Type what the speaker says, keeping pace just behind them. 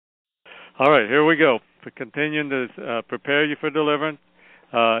All right, here we go. We're continuing to prepare you for deliverance.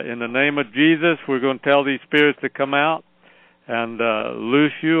 In the name of Jesus, we're going to tell these spirits to come out and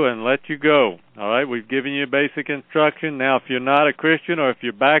loose you and let you go. All right, we've given you basic instruction. Now, if you're not a Christian or if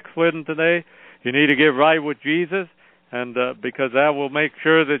you're backslidden today, you need to get right with Jesus, and because that will make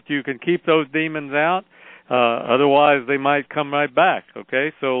sure that you can keep those demons out. Otherwise, they might come right back,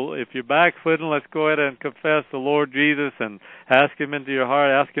 okay? So if you're backslidden, let's go ahead and confess the Lord Jesus and ask Him into your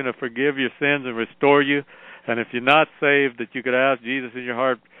heart, ask Him to forgive your sins and restore you. And if you're not saved, that you could ask Jesus in your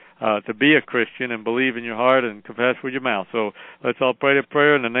heart to be a Christian and believe in your heart and confess with your mouth. So let's all pray the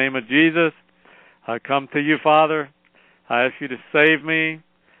prayer in the name of Jesus. I come to you, Father. I ask you to save me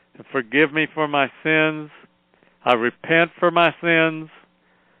and forgive me for my sins. I repent for my sins.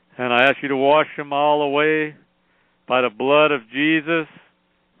 And I ask you to wash them all away by the blood of Jesus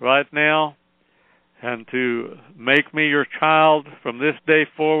right now, and to make me your child. From this day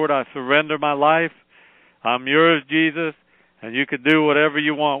forward, I surrender my life. I'm yours, Jesus, and you can do whatever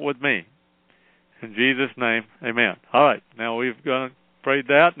you want with me. In Jesus' name, amen. All right, now we've prayed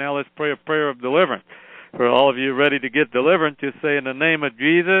that. Now let's pray a prayer of deliverance. For all of you ready to get deliverance, just say, in the name of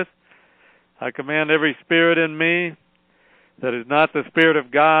Jesus, I command every spirit in me that is not the Spirit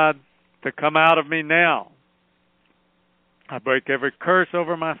of God to come out of me now. I break every curse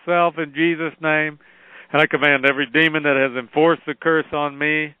over myself in Jesus' name, and I command every demon that has enforced the curse on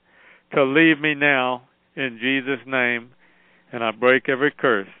me to leave me now in Jesus' name, and I break every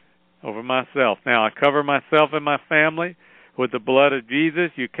curse over myself. Now I cover myself and my family with the blood of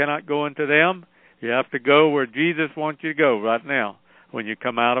Jesus. You cannot go into them. You have to go where Jesus wants you to go right now when you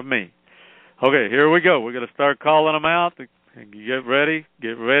come out of me. Okay, here we go. We're going to start calling them out. Get ready,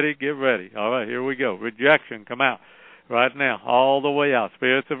 get ready, get ready. All right, here we go. Rejection, come out right now, all the way out.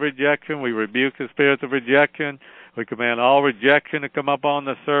 Spirits of rejection, we rebuke the spirits of rejection. We command all rejection to come up on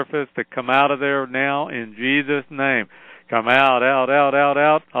the surface, to come out of there now in Jesus' name. Come out, out, out, out,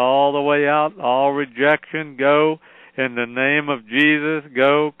 out, all the way out. All rejection, go in the name of Jesus.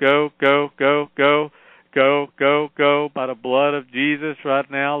 Go, go, go, go, go, go, go, go. By the blood of Jesus right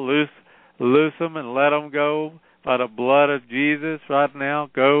now, loose them and let them go. By the blood of Jesus right now,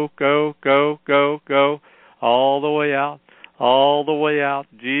 go, go, go, go, go, all the way out, all the way out.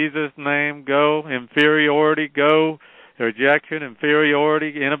 Jesus' name, go. Inferiority, go. Rejection,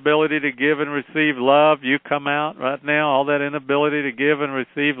 inferiority, inability to give and receive love, you come out right now. All that inability to give and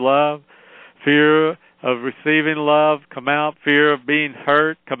receive love, fear of receiving love, come out. Fear of being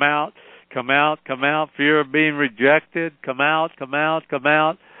hurt, come out, come out, come out. Fear of being rejected, come out, come out, come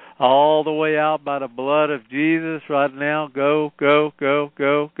out. All the way out by the blood of Jesus right now. Go, go, go,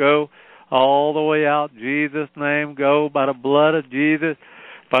 go, go. All the way out. Jesus' name, go by the blood of Jesus.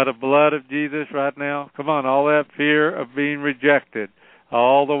 By the blood of Jesus right now. Come on, all that fear of being rejected.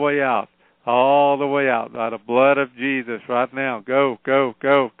 All the way out. All the way out by the blood of Jesus right now. Go, go,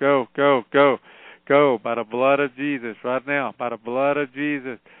 go, go, go, go. Go by the blood of Jesus right now. By the blood of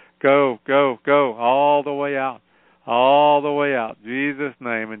Jesus. Go, go, go. All the way out. All the way out. Jesus'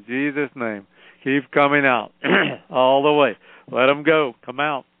 name, in Jesus' name. Keep coming out. All the way. Let them go. Come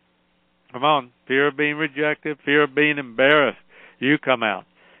out. Come on. Fear of being rejected. Fear of being embarrassed. You come out.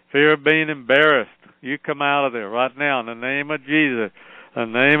 Fear of being embarrassed. You come out of there right now in the name of Jesus.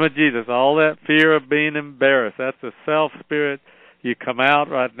 In the name of Jesus. All that fear of being embarrassed. That's a self spirit. You come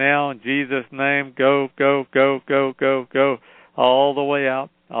out right now in Jesus' name. Go, go, go, go, go, go. All the way out.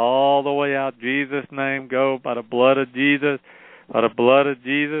 All the way out. Jesus' name, go by the blood of Jesus. By the blood of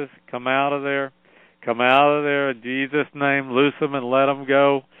Jesus, come out of there. Come out of there in Jesus' name. Loose them and let them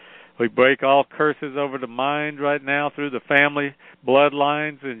go. We break all curses over the mind right now through the family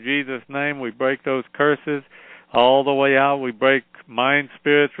bloodlines. In Jesus' name, we break those curses all the way out. We break mind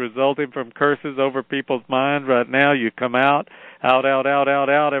spirits resulting from curses over people's minds right now. You come out. Out, out, out, out,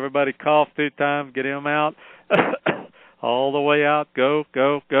 out. Everybody cough 2 times. Get him out. All the way out, go,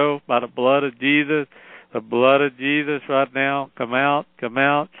 go, go, by the blood of Jesus. The blood of Jesus right now. Come out, come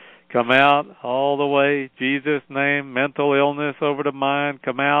out, come out, all the way. Jesus' name, mental illness over the mind,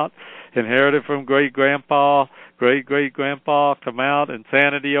 come out. Inherited from great-grandpa, great-great-grandpa, come out.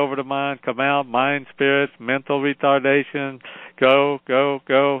 Insanity over the mind, come out. Mind spirits, mental retardation, go, go,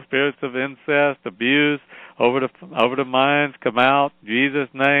 go. Spirits of incest, abuse over the minds, come out. Jesus'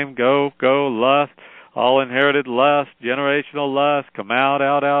 name, go, go. Lust. All inherited lust, generational lust, come out,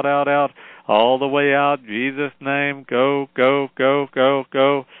 out, out, out, out, all the way out. Jesus' name, go, go, go, go,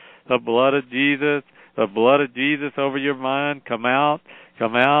 go. The blood of Jesus over your mind, come out,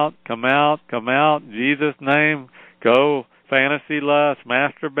 come out, come out, come out. Jesus' name, go. fantasy lust,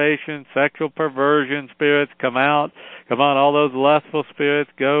 masturbation, sexual perversion spirits, come out. Come on, all those lustful spirits,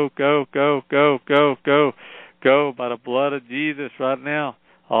 go, go, go, go, go, go, go by the blood of Jesus right now,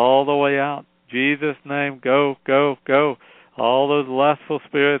 all the way out. Jesus' name, go, go, go. All those lustful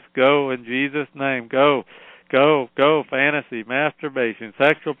spirits, go in Jesus' name, go. Go, go, fantasy, masturbation,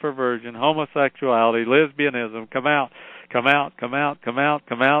 sexual perversion, homosexuality, lesbianism, come out, come out, come out, come out,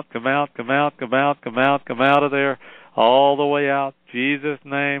 come out, come out, come out, come out, come out, come out of there, all the way out. Jesus'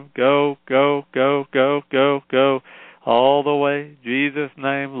 name, go, go, go, go, go, go, all the way. Jesus'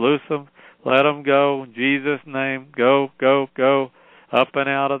 name, loose them, let them go. Jesus' name, go, go, go, up and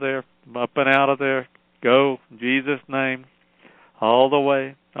out of there, up and out of there, go. Jesus' name, all the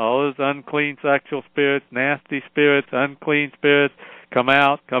way. All those unclean sexual spirits, nasty spirits, unclean spirits, come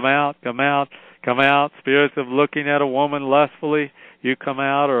out, come out, come out, come out. Spirits of looking at a woman lustfully, you come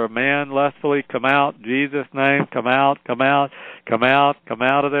out, or a man lustfully, come out. Jesus' name, come out, come out, come out, come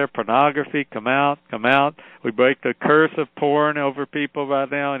out of there. Pornography, come out, come out. We break the curse of porn over people right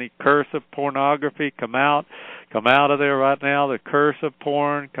now. Any curse of pornography, come out of there right now. The curse of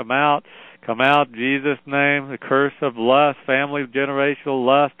porn, come out. Come out, Jesus' name. The curse of lust, family, generational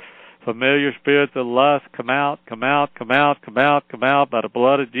lust, familiar spirits of lust, come out, come out, come out, come out, come out by the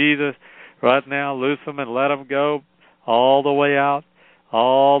blood of Jesus. Right now, loose them and let them go all the way out,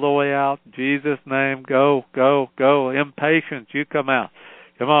 all the way out. Jesus' name, go, go, go. Impatience, you come out.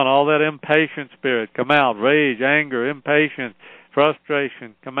 Come on, all that impatient spirit, come out. Rage, anger, impatience,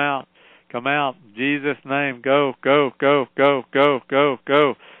 frustration, come out, come out. Jesus' name, go, go, go, go, go, go,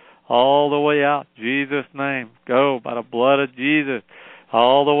 go. All the way out, Jesus' name, go by the blood of Jesus,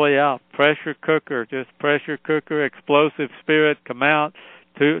 all the way out. Pressure cooker, just pressure cooker, explosive spirit, come out.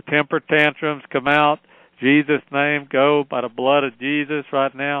 Temper tantrums, come out. Jesus' name, go by the blood of Jesus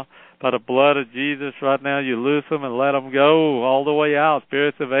right now. By the blood of Jesus right now, you loose them and let them go all the way out.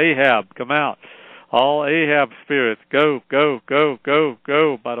 Spirits of Ahab, come out. All Ahab spirits, go, go, go, go,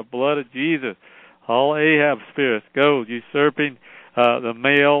 go by the blood of Jesus. All Ahab spirits, go, usurping the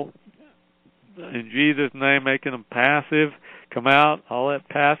male, in Jesus' name, making them passive, come out. All that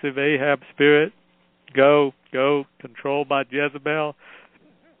passive Ahab spirit, go, go, controlled by Jezebel,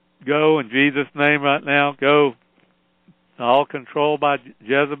 go in Jesus' name right now, go. All controlled by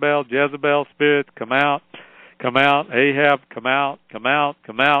Jezebel, Jezebel spirits, come out, come out. Ahab, come out, come out,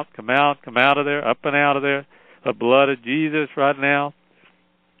 come out, come out, come out of there, up and out of there. The blood of Jesus right now,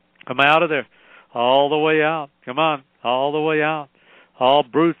 come out of there, all the way out, come on, all the way out. All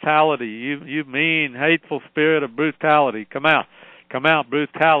brutality, you mean, hateful spirit of brutality, come out,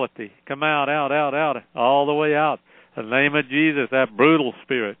 brutality, come out, all the way out. In the name of Jesus, that brutal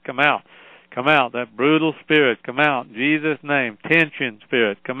spirit, come out, that brutal spirit, come out, in Jesus' name. Tension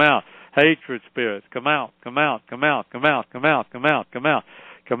spirit, come out, hatred spirits, come out, come out, come out, come out, come out, come out, come out,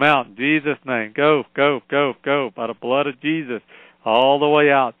 come out, in Jesus' name. Go, go, go, go, by the blood of Jesus, all the way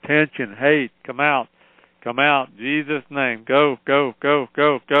out. Tension, hate, come out. Come out, Jesus' name. Go, go, go,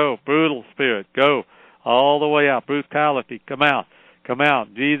 go, go. Brutal spirit, go. All the way out. Brutality, come out. Come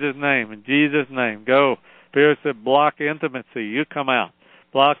out, Jesus' name. In Jesus' name, go. Spirits that block intimacy, you come out.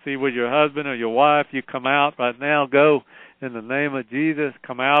 Block you with your husband or your wife, you come out right now. Go. In the name of Jesus,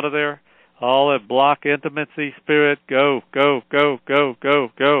 come out of there. All that block intimacy spirit, go, go, go, go, go,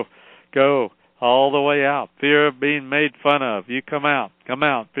 go, go. All the way out. Fear of being made fun of, you come out. Come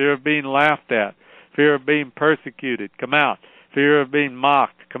out. Fear of being laughed at. Fear of being persecuted, come out. Fear of being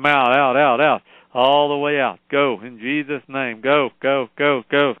mocked, come out, out. All the way out. Go, in Jesus' name. Go, go, go,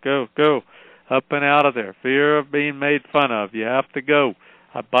 go, go, go. Up and out of there. Fear of being made fun of, you have to go.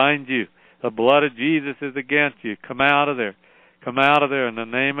 I bind you. The blood of Jesus is against you. Come out of there. Come out of there in the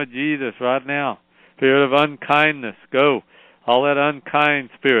name of Jesus right now. Spirit of unkindness, go. All that unkind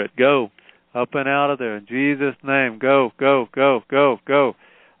spirit, go. Up and out of there in Jesus' name. Go, go, go, go, go.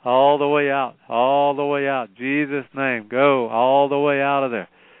 All the way out, all the way out. Jesus' name, go all the way out of there,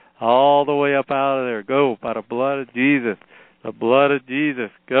 all the way up out of there. Go by the blood of Jesus, the blood of Jesus.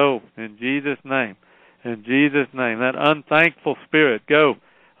 Go in Jesus' name, in Jesus' name. That unthankful spirit, go.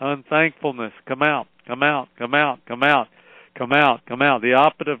 Unthankfulness, come out, come out, come out, come out, come out, come out. The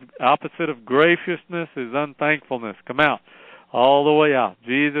opposite of graciousness is unthankfulness. Come out, all the way out.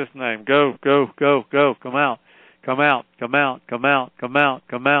 Jesus' name, go, go, go, go. Come out. Come out, come out, come out, come out,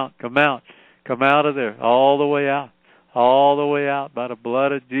 come out, come out, come out of there, all the way out by the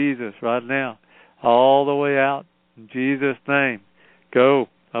blood of Jesus right now, all the way out in Jesus' name. Go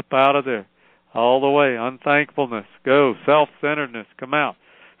up out of there, all the way. Unthankfulness, go. Self-centeredness, come out.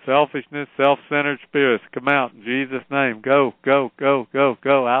 Selfishness, self-centered spirits, come out in Jesus' name. Go, go, go, go,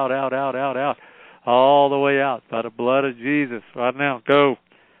 go, out, out, out, out, out. all the way out by the blood of Jesus. Right now, go.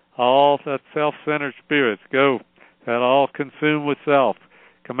 All that self-centered spirits, go. That all consumed with self,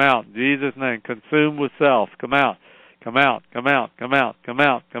 come out. In Jesus' name, consumed with self, come out. Come out, come out, come out, come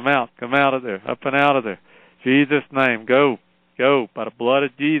out, come out, come out of there, up and out of there. Jesus' name, go, go, by the blood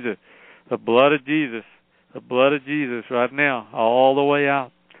of Jesus, the blood of Jesus, the blood of Jesus right now, all the way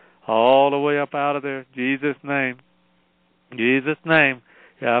out, all the way up out of there. Jesus' name, Jesus' name,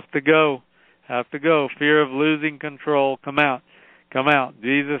 you have to go, fear of losing control, come out,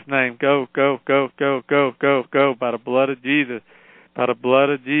 Jesus' name, go, go, go, go, go, go, go, by the blood of Jesus, by the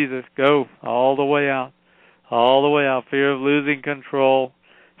blood of Jesus, go, all the way out. All the way out, fear of losing control,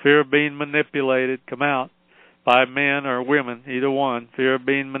 fear of being manipulated, come out by men or women, either one. Fear of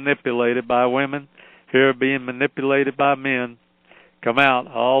being manipulated by women, fear of being manipulated by men, come out,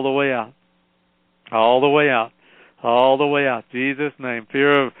 all the way out, all the way out, all the way out. Jesus' name,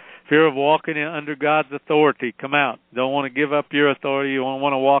 fear of walking under God's authority, come out. Don't want to give up your authority, you don't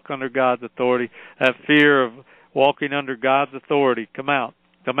want to walk under God's authority. That fear of walking under God's authority, come out.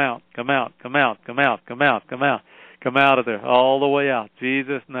 Come out, come out, come out, come out, come out, come out. Come out of there, all the way out.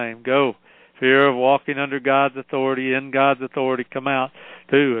 Jesus' name, go. Fear of walking under God's authority, in God's authority, come out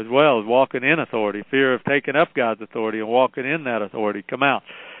too, as well as walking in authority. Fear of taking up God's authority and walking in that authority, come out.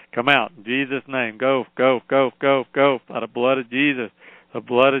 Come out, in Jesus' name, go, go, go, go, go. By the blood of Jesus, the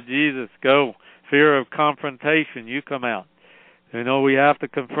blood of Jesus, go. Fear of confrontation, you come out. You know, we have to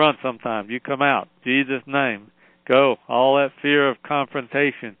confront sometimes. You come out, Jesus' name. Go. All that fear of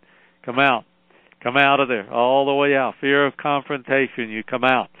confrontation, come out. Come out of there, all the way out. Fear of confrontation, you come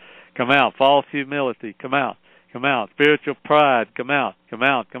out. Come out. False humility, come out. Come out. Spiritual pride, come out. Come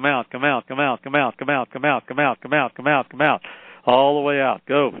out, come out, come out, come out, come out, come out, come out, come out, come out, come out, come out. All the way out.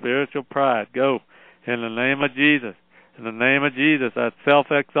 Go. Spiritual pride, go. In the name of Jesus. In the name of Jesus, that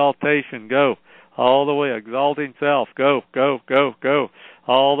self-exaltation, go. All the way, exalting self, go, go, go, go.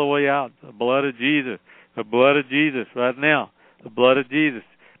 All the way out. The blood of Jesus. The blood of Jesus right now. The blood of Jesus.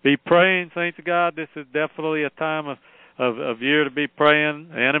 Be praying, saints of God. This is definitely a time of year to be praying.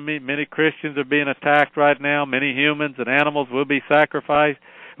 The enemy, many Christians are being attacked right now. Many humans and animals will be sacrificed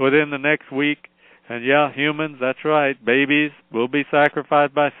within the next week. And yeah, humans, that's right. Babies will be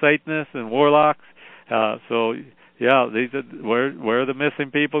sacrificed by Satanists and warlocks. So yeah, these are where are the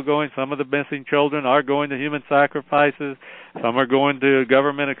missing people going? Some of the missing children are going to human sacrifices. Some are going to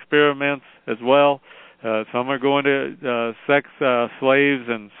government experiments as well. Some are going to sex slaves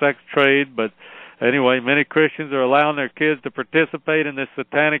and sex trade. But anyway, many Christians are allowing their kids to participate in this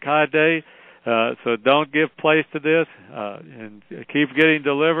satanic high day. So don't give place to this, and keep getting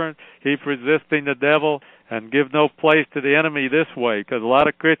deliverance, keep resisting the devil, and give no place to the enemy this way, because a lot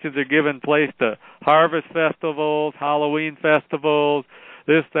of Christians are giving place to harvest festivals, Halloween festivals,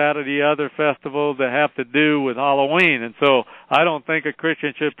 this, that, or the other festivals that have to do with Halloween. And so I don't think a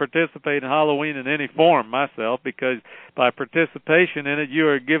Christian should participate in Halloween in any form myself, because by participation in it, you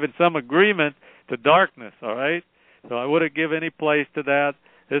are giving some agreement to darkness, all right? So I wouldn't give any place to that.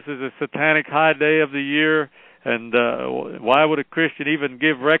 This is a satanic high day of the year, and why would a Christian even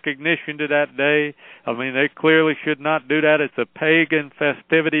give recognition to that day? I mean, they clearly should not do that. It's a pagan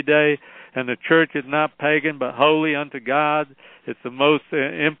festivity day, and the church is not pagan but holy unto God. It's the most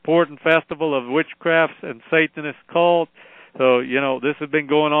important festival of witchcraft and Satanist cult. So, you know, this has been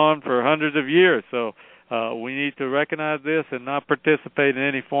going on for hundreds of years. So we need to recognize this and not participate in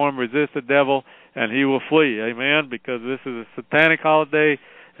any form. Resist the devil, and he will flee. Amen? Because this is a satanic holiday,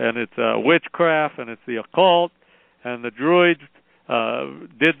 and it's witchcraft, and it's the occult, and the Druids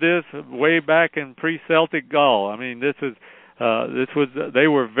did this way back in pre-Celtic Gaul. I mean, they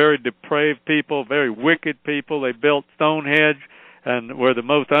were very depraved people, very wicked people. They built Stonehenge, and where the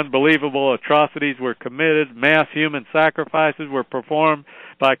most unbelievable atrocities were committed. Mass human sacrifices were performed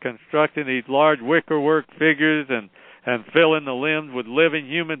by constructing these large wickerwork figures and filling the limbs with living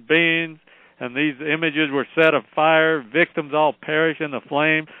human beings. And these images were set afire. Victims all perished in the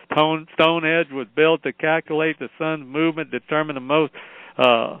flame. Stonehenge was built to calculate the sun's movement, determine the most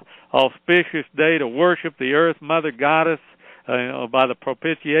auspicious day to worship the earth mother goddess by the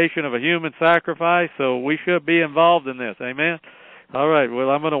propitiation of a human sacrifice. So we should be involved in this. Amen? All right.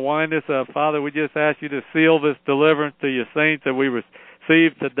 Well, I'm going to wind this up. Father, we just ask you to seal this deliverance to your saints that we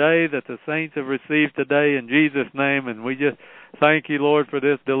received today, that the saints have received today in Jesus' name. And we just thank you, Lord, for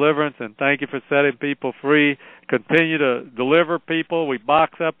this deliverance, and thank you for setting people free. Continue to deliver people. We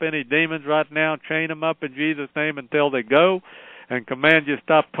box up any demons right now, chain them up in Jesus' name until they go, and command you to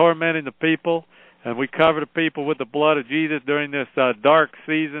stop tormenting the people. And we cover the people with the blood of Jesus during this dark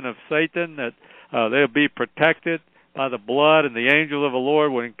season of Satan, that they'll be protected. by the blood, and the angel of the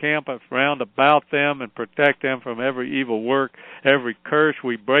Lord will encamp round about them and protect them from every evil work, every curse.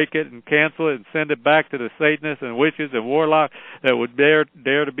 We break it and cancel it and send it back to the Satanists and witches and warlocks that would dare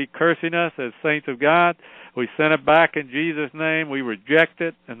to be cursing us as saints of God. We send it back in Jesus' name. We reject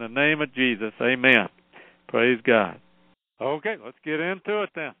it in the name of Jesus. Amen. Praise God. Okay, let's get into it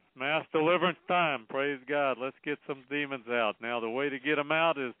then. Mass deliverance time. Praise God. Let's get some demons out. Now, the way to get them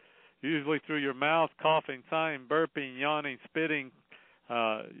out is usually through your mouth, coughing, sighing, burping, yawning, spitting,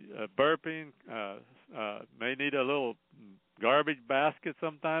 burping. May need a little garbage basket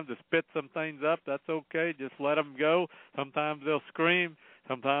sometimes to spit some things up. That's okay. Just let them go. Sometimes they'll scream.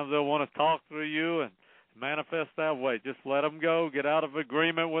 Sometimes they'll want to talk through you and manifest that way. Just let them go. Get out of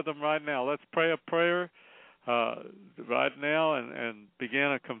agreement with them right now. Let's pray a prayer right now and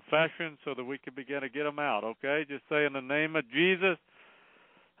begin a confession so that we can begin to get them out, okay? Just say, in the name of Jesus,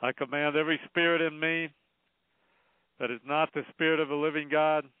 I command every spirit in me that is not the spirit of the living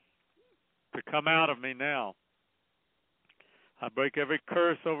God to come out of me now. I break every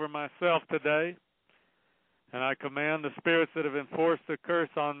curse over myself today, and I command the spirits that have enforced the curse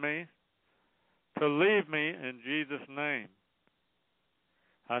on me to leave me in Jesus' name.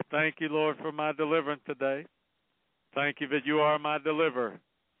 I thank you, Lord, for my deliverance today. Thank you that you are my deliverer.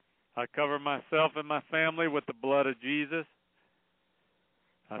 I cover myself and my family with the blood of Jesus.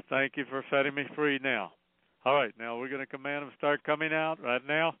 I thank you for setting me free now. All right, now we're going to command them to start coming out right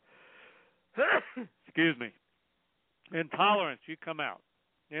now. Excuse me. Intolerance, you come out.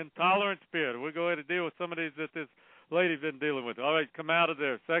 Intolerant spirit. We're going to deal with some of these that this lady's been dealing with. All right, come out of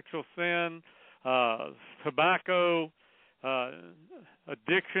there. Sexual sin, tobacco,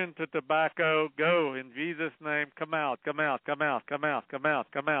 addiction to tobacco, go in Jesus' name. Come out, come out, come out, come out, come out,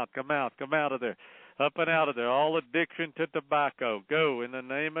 come out, come out, come out of there. Up and out of there. All addiction to tobacco, go in the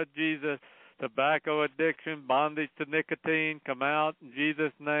name of Jesus. Tobacco addiction, bondage to nicotine, come out in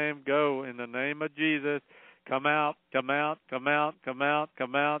Jesus' name. Go in the name of Jesus. Come out, come out, come out, come out,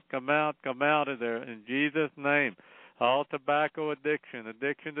 come out, come out, come out of there in Jesus' name. All tobacco addiction,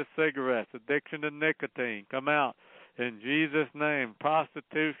 addiction to cigarettes, addiction to nicotine, come out in Jesus' name.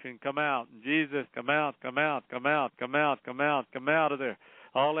 Prostitution, come out in Jesus. Come out, come out, come out, come out, come out, come out of there.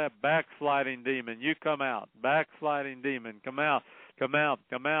 All that backsliding demon, you come out. Backsliding demon, come out. Come out,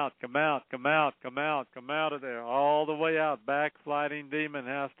 come out, come out, come out, come out, come out of there. All the way out. Backsliding demon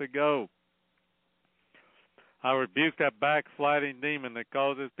has to go. I rebuke that backsliding demon that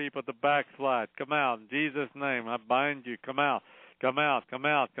causes people to backslide. Come out in Jesus' name. I bind you. Come out. Come out, come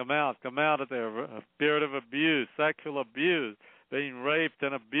out, come out, come out of there. A spirit of abuse, sexual abuse, being raped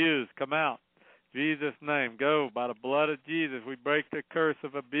and abused. Come out. Jesus' name. Go. By the blood of Jesus, we break the curse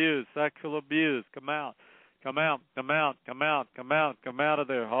of abuse, sexual abuse. Come out. Come out, come out, come out, come out, come out of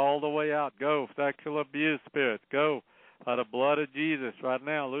there. All the way out. Go. Sexual abuse spirits. Go. By the blood of Jesus right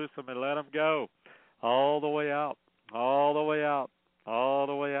now. Loose them and let them go. All the way out. All the way out. All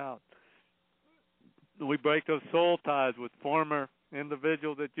the way out. We break those soul ties with former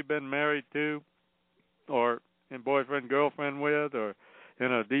individuals that you've been married to or in boyfriend, girlfriend with or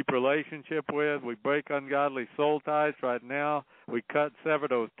in a deep relationship with. We break ungodly soul ties right now. We cut, sever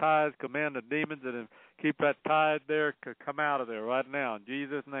those ties, command the demons that keep that tied there to come out of there right now. In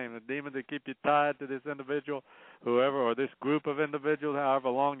Jesus' name, the demons that keep you tied to this individual, whoever, or this group of individuals, however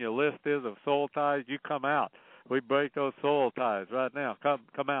long your list is of soul ties, you come out. We break those soul ties right now. Come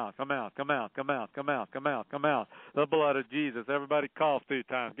out, come out, come out, come out, come out, come out, come out. The blood of Jesus. Everybody cough 2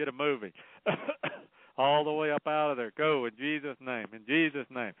 times. Get a moving. All the way up out of there. Go in Jesus' name. In Jesus'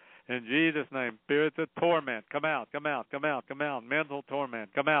 name. In Jesus' name. Spirits of torment. Come out, come out, come out, come out. Mental torment.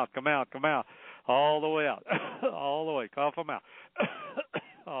 Come out, come out, come out. All the way out. All the way. Cough them out.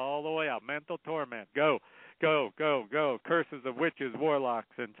 All the way out. Mental torment. Go. Go, go, go. Curses of witches, warlocks,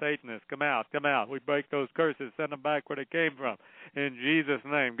 and Satanists. Come out, come out. We break those curses. Send them back where they came from. In Jesus'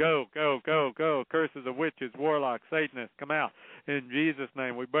 name. Go, go, go, go. Curses of witches, warlocks, Satanists. Come out. In Jesus'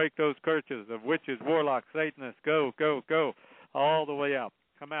 name. We break those curses of witches, warlocks, Satanists. Go, go, go. All the way out.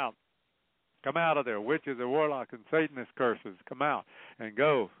 Come out. Come out of there. Witches and warlocks and Satanist curses. Come out and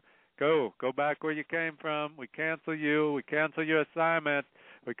go. Go. Go back where you came from. We cancel you. We cancel your assignment.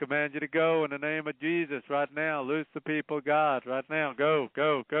 We command you to go in the name of Jesus right now. Loose the people of God right now. Go,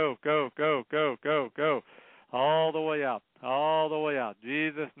 go, go, go, go, go, go, go. All the way out. All the way out.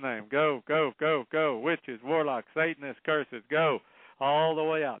 Jesus' name. Go, go, go, go. Witches, warlocks, Satanist curses. Go. All the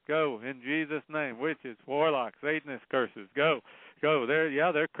way out. Go in Jesus' name. Witches, warlocks, Satanist curses. Go. Go.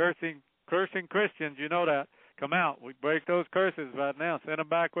 They're cursing Christians. You know that. Come out. We break those curses right now. Send them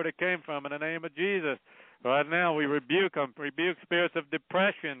back where they came from in the name of Jesus. Right now, we rebuke them. Rebuke spirits of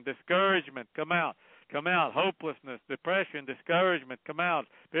depression, discouragement. Come out. come out. Hopelessness, depression, discouragement, come out.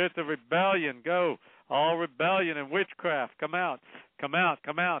 Spirits of rebellion, go. All rebellion and witchcraft, come out. Come out,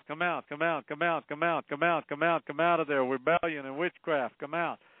 come out, come out, come out, come out, come out, come out, come out, come out of there. Rebellion and witchcraft, come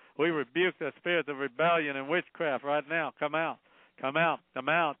out. We rebuke the spirits of rebellion and witchcraft right now. Come out. Come out. Come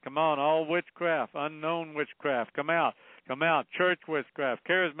out. Come on. All witchcraft, unknown witchcraft, come out. Come out. Church witchcraft,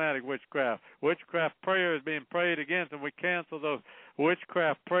 charismatic witchcraft, witchcraft prayers being prayed against, and we cancel those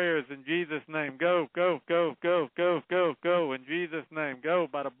witchcraft prayers in Jesus' name. Go, go, go, go, go, go, go in Jesus' name. Go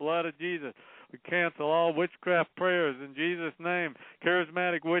by the blood of Jesus. We cancel all witchcraft prayers in Jesus' name.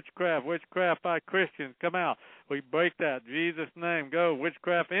 Charismatic witchcraft, witchcraft by Christians, come out. We break that in Jesus' name. Go.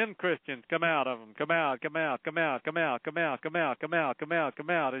 Witchcraft in Christians, come out of them. Come out, come out, come out, come out, come out, come out, come out, come out, come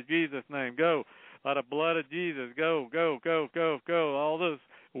out in Jesus' name. Go. By the blood of Jesus, go, go, go, go, go. All those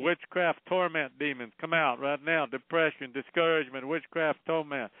witchcraft torment demons, come out right now. Depression, discouragement, witchcraft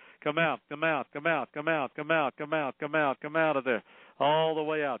torment, come out, come out, come out, come out, come out, come out, come out, come out of there. All the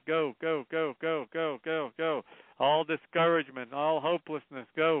way out. Go, go, go, go, go, go, go. All discouragement, all hopelessness,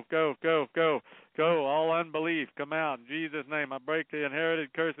 go, go, go, go, go. All unbelief, come out in Jesus' name. I break the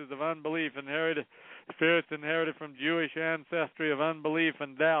inherited curses of unbelief, inherited spirits inherited from Jewish ancestry of unbelief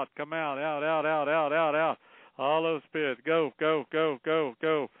and doubt. Come out, out, out, out, out, out, out. All those spirits, go, go, go, go,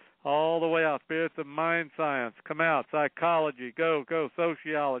 go. All the way out. Spirits of mind science, come out. Psychology, go, go.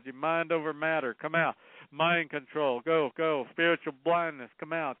 Sociology, mind over matter, come out. Mind control, go, go. Spiritual blindness,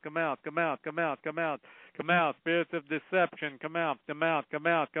 come out, come out, come out, come out, come out, come out. Spirits of deception, come out, come out, come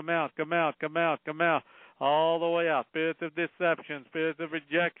out, come out, come out, come out, come out. All the way out. Spirits of deception, spirits of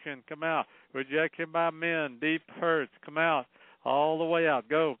rejection, come out. Rejection by men, deep hurts, come out. All the way out.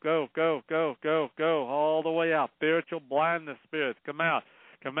 Go, go, go, go, go, go. All the way out. Spiritual blindness spirits, come out.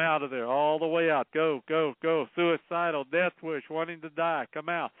 Come out of there. All the way out. Go, go, go. Suicidal, death wish, wanting to die, come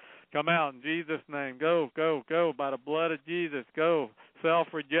out. Come out in Jesus' name. Go, go, go. By the blood of Jesus, go.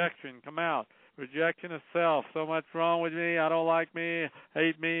 Self-rejection, come out. Rejection of self. So much wrong with me. I don't like me.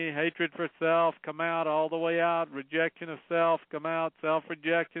 Hate me. Hatred for self. Come out all the way out. Rejection of self. Come out.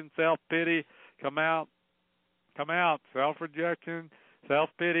 Self-rejection. Self-pity. Come out. Come out. Self-rejection.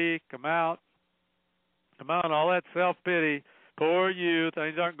 Self-pity. Come out. Come on. All that self-pity. Poor you.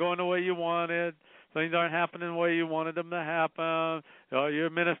 Things aren't going the way you wanted. Things aren't happening the way you wanted them to happen. Your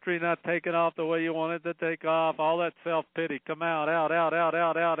ministry not taking off the way you wanted to take off. All that self-pity. Come out, out, out, out,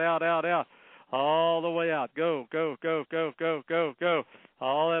 out, out, out, out, out. All the way out. Go, go, go, go, go, go, go.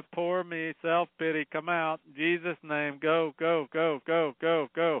 All that poor me, self-pity, come out. In Jesus' name, go, go, go, go, go,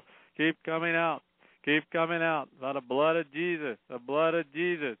 go. Keep coming out. Keep coming out. By the blood of Jesus, the blood of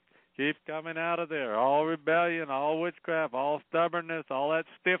Jesus. Keep coming out of there. All rebellion, all witchcraft, all stubbornness, all that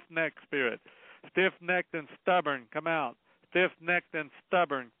stiff-necked spirit. Stiff-necked and stubborn, come out. Stiff-necked and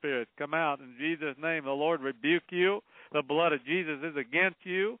stubborn spirits, come out. In Jesus' name, the Lord rebuke you. The blood of Jesus is against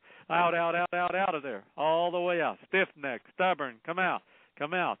you. Out, out, out, out, out of there. All the way out. Stiff-necked, stubborn, come out.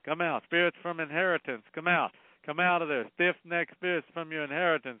 Come out, come out. Spirits from inheritance, come out. Come out of there. Stiff-necked spirits from your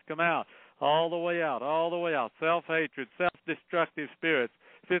inheritance, come out. All the way out, all the way out. Self-hatred, self-destructive spirits.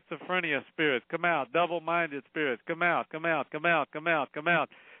 Schizophrenia spirits, come out. Double-minded spirits, come out, come out, come out, come out, come out.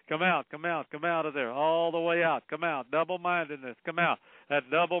 Come out, come out, come out of there. All the way out. Come out. Double-mindedness. Come out. That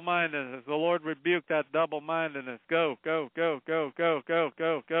double-mindedness. The Lord rebuked that double-mindedness. Go, go, go, go, go, go,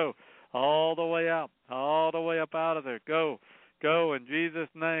 go, go. All the way out. All the way up out of there. Go. Go in Jesus'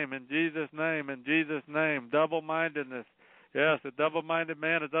 name. In Jesus' name. In Jesus' name. Double-mindedness. Yes, a double-minded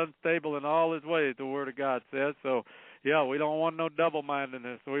man is unstable in all his ways, the Word of God says. So, yeah, we don't want no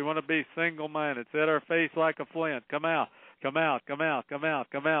double-mindedness. We want to be single-minded. Set our face like a flint. Come out. Come out, come out, come out,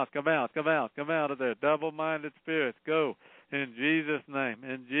 come out, come out, come out, come out of there. Double-minded spirits, go. In Jesus' name,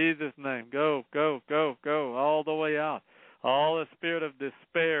 in Jesus' name. Go, go, go, go, all the way out. All the spirit of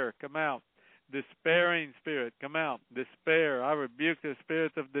despair, come out. Despairing spirit, come out. Despair, I rebuke the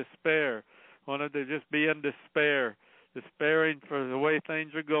spirits of despair. Wanted to just be in despair. Despairing for the way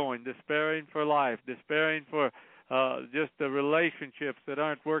things are going. Despairing for life. Despairing for just the relationships that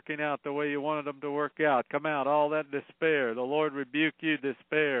aren't working out the way you wanted them to work out. Come out, all that despair. The Lord rebuke you,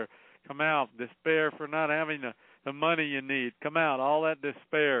 despair. Come out, despair for not having the money you need. Come out, all that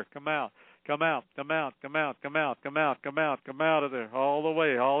despair. Come out, come out, come out, come out, come out, come out, come out, come out of there, all the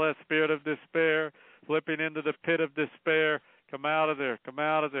way. All that spirit of despair, flipping into the pit of despair. Come out of there, come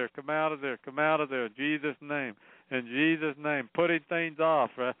out of there, come out of there, come out of there. In Jesus' name, in Jesus' name. Putting things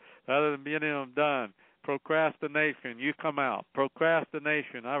off rather than getting them done. Procrastination, you come out.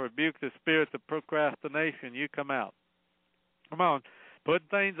 Procrastination, I rebuke the spirits of procrastination, you come out. Come on, put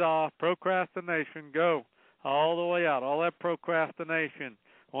things off, procrastination, go. All the way out, all that procrastination.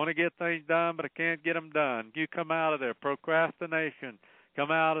 I want to get things done, but I can't get them done. You come out of there. Procrastination,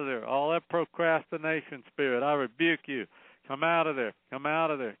 come out of there. All that procrastination spirit, I rebuke you. Come out of there. Come out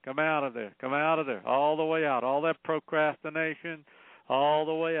of there. Come out of there. Come out of there. All the way out. All that procrastination, all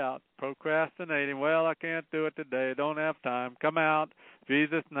the way out. Procrastinating. Well, I can't do it today. I don't have time. Come out.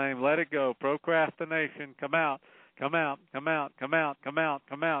 Jesus' name. Let it go. Procrastination. Come out. Come out. Come out. Come out. Come out.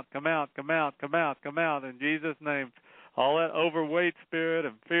 Come out. Come out. Come out. Come out. Come out. In Jesus' name. All that overweight spirit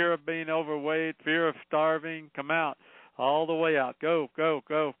and fear of being overweight, fear of starving, come out. All the way out. Go, go,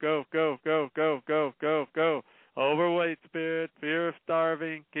 go, go, go, go, go, go, go, go. Overweight spirit, fear of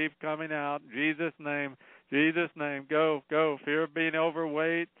starving, keep coming out. Jesus' name, Jesus' name, go, go. Fear of being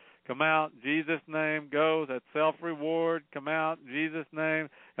overweight, come out. Jesus' name, go. That self-reward, come out. Jesus' name,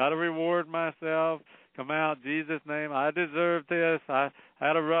 got to reward myself. Come out, Jesus' name. I deserve this. I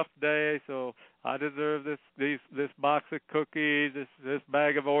had a rough day, so I deserve this box of cookies, this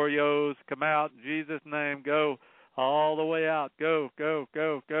bag of Oreos. Come out, Jesus' name. Go all the way out. Go, go,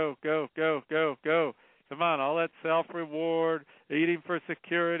 go, go, go, go, go, go. Come on, all that self-reward, eating for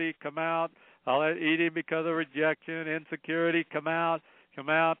security, come out. All that eating because of rejection, insecurity, come out. Come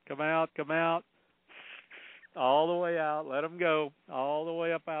out, come out, come out. All the way out. Let them go. All the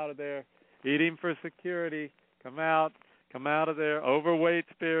way up out of there. Eating for security, come out of there. Overweight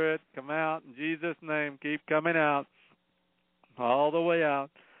spirit, come out in Jesus' name. Keep coming out, all the way out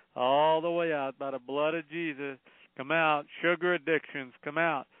by the blood of Jesus. Come out. Sugar addictions, come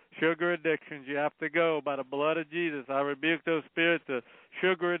out. Sugar addictions, you have to go by the blood of Jesus. I rebuke those spirits of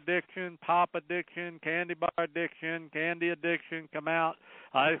sugar addiction, pop addiction, candy bar addiction, candy addiction, come out.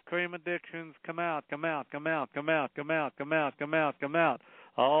 Ice cream addictions, come out, come out, come out, come out, come out, come out, come out, come out,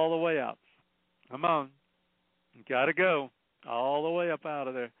 all the way out. Come on. You got to go. All the way up out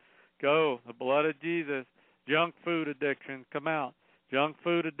of there. Go. The blood of Jesus. Junk food addiction. Come out. Junk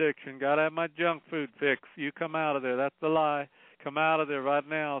food addiction. Got to have my junk food fix. You come out of there. That's the lie. Come out of there right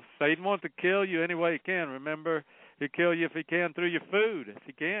now. Satan wants to kill you any way he can. Remember, he'll kill you if he can through your food. If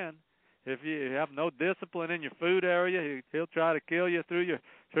he can. If you have no discipline in your food area, he'll try to kill you through your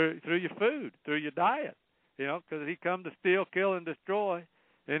food, through your diet. You know, because he come to steal, kill, and destroy.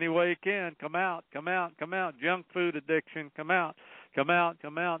 Any way you can, come out, come out, come out. Junk food addiction, come out, come out,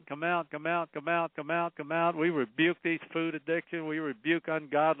 come out, come out, come out, come out, come out, come out. We rebuke these food addiction. We rebuke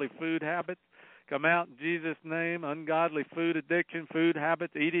ungodly food habits. Come out in Jesus' name. Ungodly food addiction, food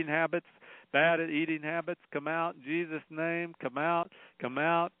habits, eating habits, bad eating habits. Come out in Jesus' name. Come out, come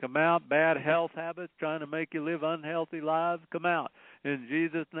out, come out. Bad health habits, trying to make you live unhealthy lives. Come out in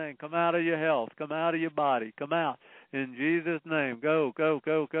Jesus' name. Come out of your health. Come out of your body. Come out. In Jesus' name, go, go,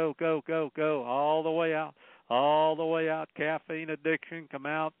 go, go, go, go, go, all the way out, all the way out. Caffeine addiction, come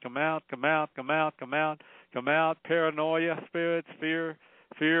out, come out, come out, come out, come out, come out. Paranoia spirits, fear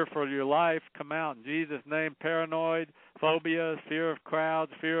for your life, come out in Jesus' name. Paranoid, phobias, fear of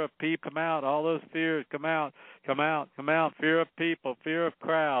crowds, fear of people, come out. All those fears, come out, come out, come out. Fear of people, fear of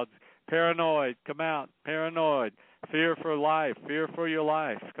crowds, paranoid, come out, paranoid. Fear for life, fear for your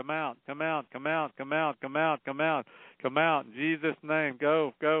life. Come out, come out, come out, come out, come out, come out, come out. In Jesus' name,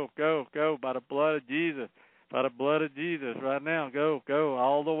 go, go, go, go, by the blood of Jesus. By the blood of Jesus, right now, go, go,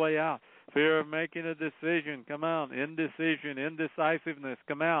 all the way out. Fear of making a decision, come out. Indecision, indecisiveness,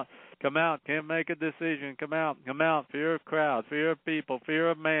 come out. Come out, can't make a decision, come out, come out. Fear of crowds, fear of people,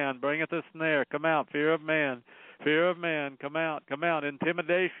 fear of man, bringeth a snare, come out. Fear of man, come out, come out.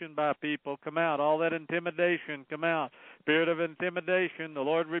 Intimidation by people, come out. All that intimidation, come out. Spirit of intimidation, the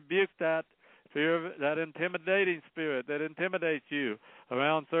Lord rebuked that. Fear of that intimidating spirit that intimidates you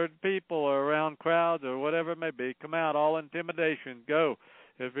around certain people or around crowds or whatever it may be. Come out, all intimidation, go.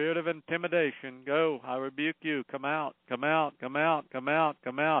 The spirit of intimidation, go. I rebuke you. Come out, come out, come out, come out,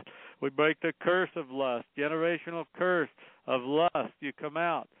 come out. We break the curse of lust, generational curse of lust. You come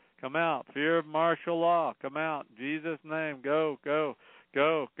out, come out. Fear of martial law, come out. In Jesus' name, go, go,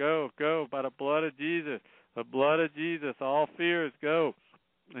 go, go, go. By the blood of Jesus, the blood of Jesus, all fears, go.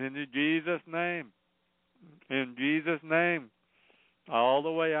 In Jesus' name, in Jesus' name, all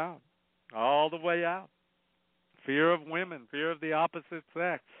the way out, all the way out. Fear of women, fear of the opposite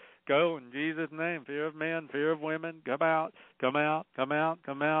sex, go in Jesus' name. Fear of men, fear of women, come out, come out, come out,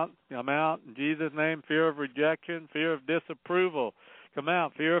 come out, come out. In Jesus' name, fear of rejection, fear of disapproval, come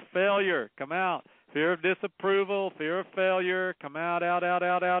out. Fear of failure, come out. Fear of disapproval, fear of failure, come out, out, out,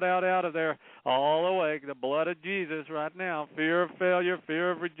 out, out, out, out of there. All the way, the blood of Jesus right now. Fear of failure,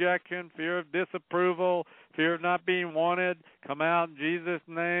 fear of rejection, fear of disapproval, fear of not being wanted, come out in Jesus'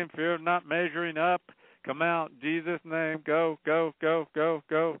 name. Fear of not measuring up, come out in Jesus' name. Go, go, go, go,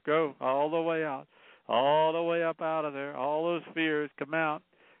 go, go, all the way out. All the way up out of there. All those fears, come out.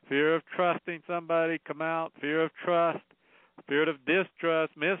 Fear of trusting somebody, come out. Fear of trust. Spirit of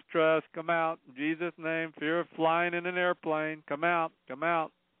distrust, mistrust, come out. In Jesus' name. Fear of flying in an airplane, come out. Come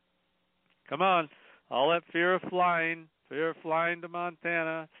out. Come on. All that fear of flying to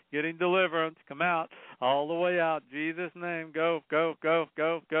Montana, getting deliverance, come out. All the way out. Jesus' name. Go, go, go,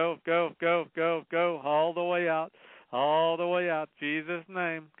 go, go, go, go, go, go. All the way out. All the way out. Jesus'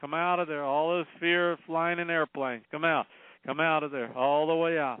 name. Come out of there. All this fear of flying in airplanes, come out. Come out of there. All the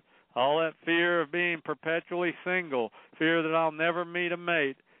way out. All that fear of being perpetually single, fear that I'll never meet a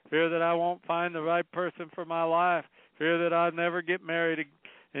mate, fear that I won't find the right person for my life, fear that I'll never get married.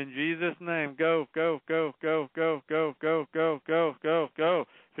 In Jesus' name, go, go, go, go, go, go, go, go, go, go, go.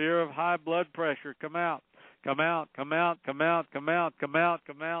 Fear of high blood pressure, come out. Come out, come out, come out, come out, come out,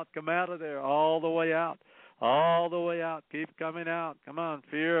 come out, come out of there, all the way out. All the way out. Keep coming out. Come on.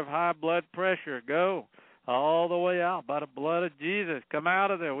 Fear of high blood pressure, go. All the way out by the blood of Jesus. Come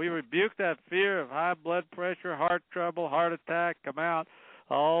out of there. We rebuke that fear of high blood pressure, heart trouble, heart attack. Come out.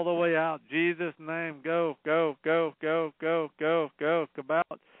 All the way out. Jesus' name. Go, go, go, go, go, go, go. Come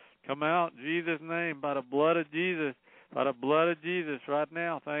out. Come out. Jesus' name by the blood of Jesus. By the blood of Jesus right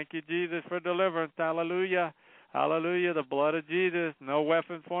now. Thank you, Jesus, for deliverance. Hallelujah. Hallelujah. The blood of Jesus. No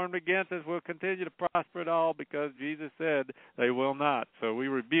weapon formed against us will continue to prosper at all because Jesus said they will not. So we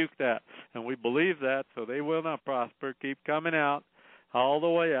rebuke that and we believe that, so they will not prosper. Keep coming out. All the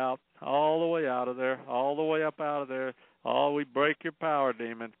way out. All the way out of there. All the way up out of there. We break your power,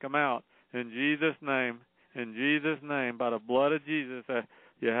 demons. Come out. In Jesus' name. In Jesus' name. By the blood of Jesus.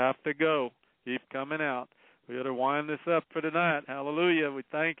 You have to go. Keep coming out. We got to wind this up for tonight. Hallelujah. We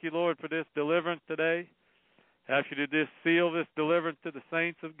thank you, Lord, for this deliverance today. Ask you to just seal this deliverance to the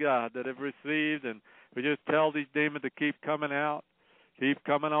saints of God that have received, and we just tell these demons to keep coming out. Keep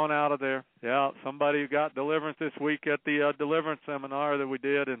coming on out of there. Yeah, somebody got deliverance this week at the deliverance seminar that we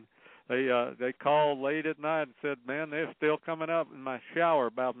did, and they called late at night and said, man, they're still coming up in my shower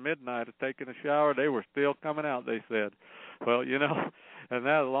about midnight of taking a shower. They were still coming out, they said. Well, and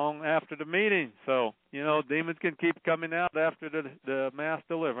that long after the meeting. So, demons can keep coming out after the mass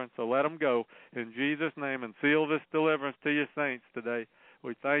deliverance, so let them go in Jesus' name and seal this deliverance to your saints today.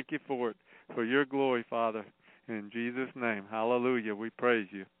 We thank you for it, for your glory, Father, in Jesus' name. Hallelujah. We praise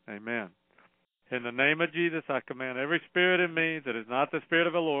you. Amen. In the name of Jesus, I command every spirit in me that is not the Spirit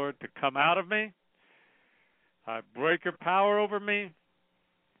of the Lord to come out of me. I break your power over me.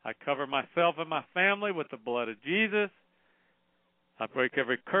 I cover myself and my family with the blood of Jesus. I break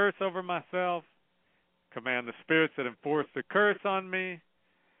every curse over myself. Command the spirits that enforce the curse on me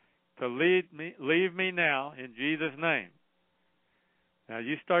to leave me now in Jesus' name. Now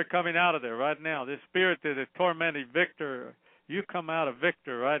you start coming out of there right now. This spirit that is tormenting Victor, you come out of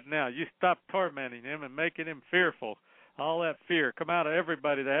Victor right now. You stop tormenting him and making him fearful. All that fear. Come out of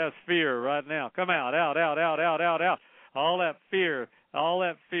everybody that has fear right now. Come out, out, out, out, out, out, out. All that fear. All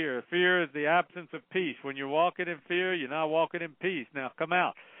that fear. Fear is the absence of peace. When you're walking in fear, you're not walking in peace. Now come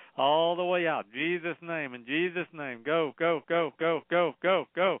out. All the way out. Jesus' name. In Jesus' name. Go, go, go, go, go, go,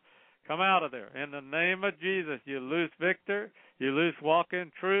 go. Come out of there. In the name of Jesus, you loose Victor. You loose walk in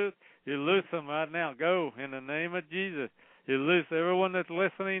truth. You loose them right now. Go. In the name of Jesus. You loose everyone that's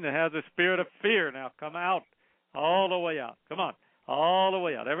listening that has a spirit of fear. Now come out. All the way out. Come on. All the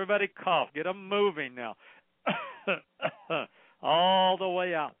way out. Everybody cough. Get them moving now. All the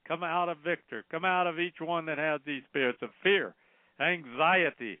way out. Come out of Victor. Come out of each one that has these spirits of fear,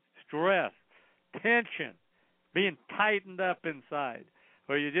 anxiety, stress, tension, being tightened up inside,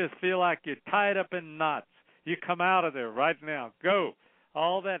 where you just feel like you're tied up in knots. You come out of there right now. Go.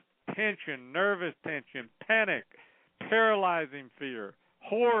 All that tension, nervous tension, panic, paralyzing fear,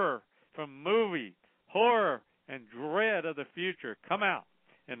 horror from movies, horror and dread of the future. Come out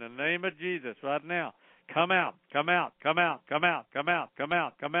in the name of Jesus right now. Come out, come out, come out, come out, come out, come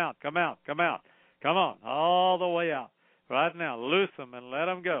out, come out, come out, come out. Come on, all the way out. Right now, loose them and let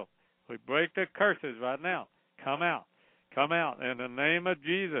them go. We break the curses right now. Come out. Come out in the name of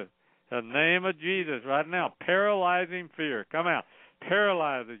Jesus. The name of Jesus right now. Paralyzing fear. Come out.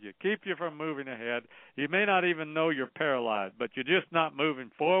 Paralyzes you. Keep you from moving ahead. You may not even know you're paralyzed, but you're just not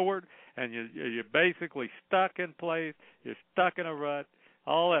moving forward, and you're basically stuck in place. You're stuck in a rut.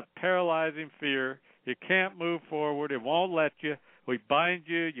 All that paralyzing fear. You can't move forward. It won't let you. We bind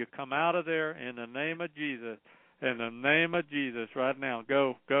you. You come out of there in the name of Jesus. In the name of Jesus right now.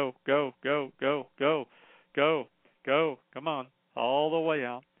 Go, go, go, go, go, go, go, go. Come on. All the way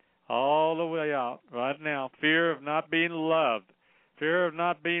out. All the way out right now. Fear of not being loved. Fear of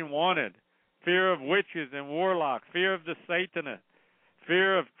not being wanted. Fear of witches and warlocks. Fear of the Satanists.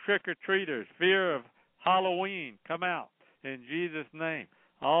 Fear of trick-or-treaters. Fear of Halloween. Come out in Jesus' name.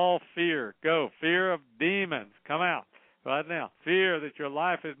 All fear, go. Fear of demons, come out right now. Fear that your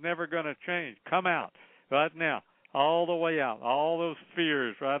life is never going to change, come out right now. All the way out. All those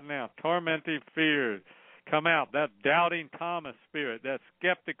fears right now. Tormenting fears, come out. That doubting Thomas spirit, that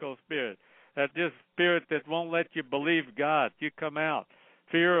skeptical spirit, that just spirit that won't let you believe God, you come out.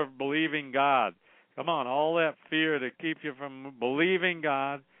 Fear of believing God. Come on, all that fear that keeps you from believing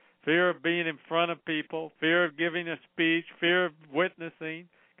God, fear of being in front of people, fear of giving a speech, fear of witnessing.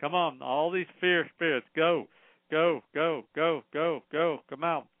 Come on, all these fear spirits, go, go, go, go, go, go. Come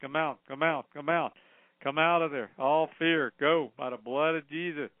out, come out, come out, come out. Come out of there. All fear, go by the blood of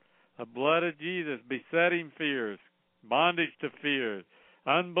Jesus. The blood of Jesus, besetting fears, bondage to fears.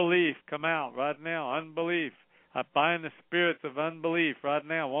 Unbelief, come out right now. Unbelief. I bind the spirits of unbelief right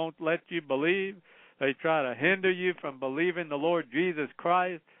now. Won't let you believe. They try to hinder you from believing the Lord Jesus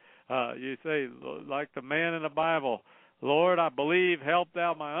Christ. You say, like the man in the Bible, Lord, I believe, help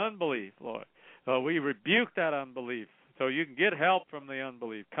thou my unbelief, Lord. We rebuke that unbelief so you can get help from the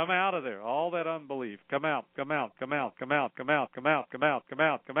unbelief. Come out of there, all that unbelief. Come out, come out, come out, come out, come out, come out, come out, come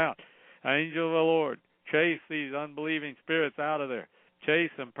out, come out. Angel of the Lord, chase these unbelieving spirits out of there.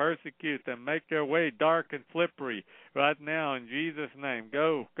 Chase them, persecute them, make their way dark and slippery right now in Jesus' name.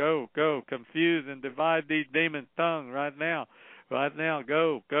 Go, go, go. Confuse and divide these demons' tongue right now. Right now,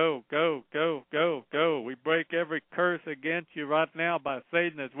 go, go, go, go, go, go. We break every curse against you right now by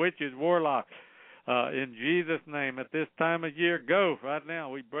Satanists, witches, warlocks. In Jesus' name, at this time of year, go right now.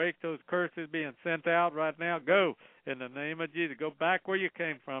 We break those curses being sent out right now. Go in the name of Jesus. Go back where you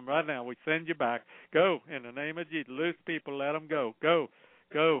came from right now. We send you back. Go in the name of Jesus. Loose people, let them go. Go,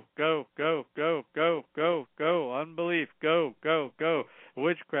 go, go, go, go, go, go, go. Unbelief, go, go, go.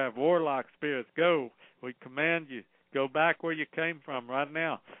 Witchcraft, warlock spirits, go. We command you. Go back where you came from right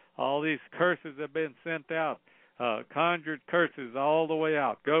now. All these curses have been sent out. Conjured curses all the way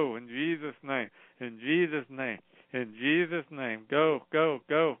out. Go in Jesus' name. In Jesus' name. In Jesus' name. Go, go,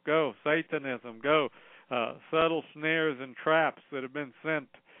 go, go. Satanism, go. Subtle snares and traps that have been sent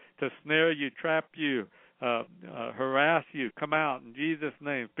to snare you, trap you, harass you. Come out in Jesus'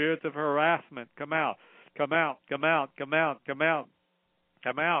 name. Spirits of harassment, come out. Come out, come out, come out, come out.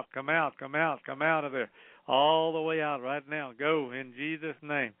 Come out, come out, come out, come out of there. All the way out right now. Go in Jesus'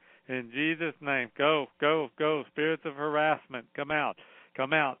 name. In Jesus' name. Go, go, go. Spirits of harassment, come out.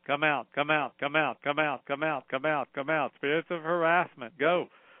 Come out, come out, come out, come out, come out, come out, come out, come out. Spirits of harassment, go.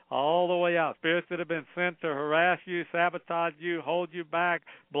 All the way out. Spirits that have been sent to harass you, sabotage you, hold you back,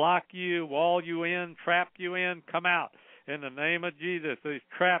 block you, wall you in, trap you in, come out. In the name of Jesus, these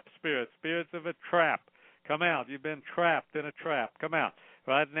trap spirits, spirits of a trap, come out. You've been trapped in a trap. Come out.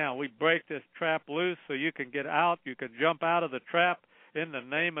 Right now, we break this trap loose so you can get out. You can jump out of the trap in the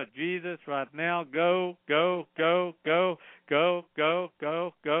name of Jesus right now. Go, go, go, go, go, go,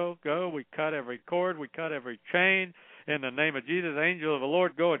 go, go, go. We cut every cord. We cut every chain in the name of Jesus. Angel of the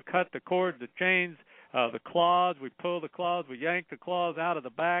Lord, go and cut the cord, the chains, the claws. We pull the claws. We yank the claws out of the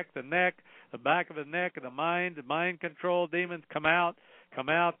back, the neck, the back of the neck, and the mind control demons come out. Come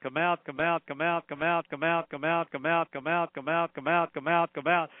out, come out, come out, come out, come out, come out, come out, come out, come out, come out, come out, come out, come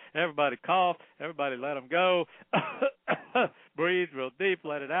out. Everybody cough. Everybody let them go. Breathe real deep.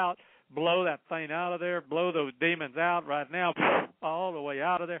 Let it out. Blow that thing out of there. Blow those demons out right now. All the way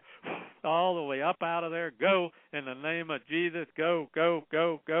out of there. All the way up out of there. Go in the name of Jesus. Go, go,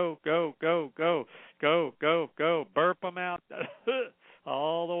 go, go, go, go, go, go, go, go. Burp them out.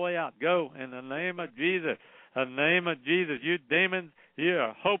 All the way out. Go in the name of Jesus. In the name of Jesus. You demons, you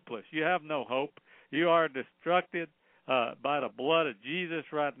are hopeless. You have no hope. You are destructed by the blood of Jesus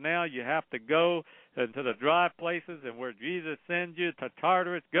right now. You have to go into the dry places, and where Jesus sends you to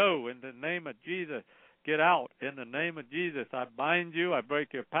Tartarus, go in the name of Jesus. Get out in the name of Jesus. I bind you. I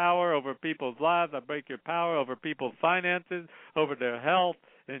break your power over people's lives. I break your power over people's finances, over their health.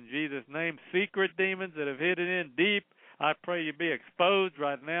 In Jesus' name, secret demons that have hidden in deep, I pray you be exposed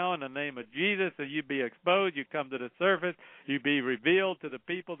right now in the name of Jesus, that you be exposed, you come to the surface, you be revealed to the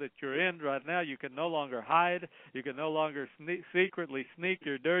people that you're in right now. You can no longer hide. You can no longer secretly sneak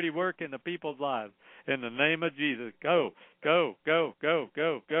your dirty work into people's lives. In the name of Jesus, go, go, go, go,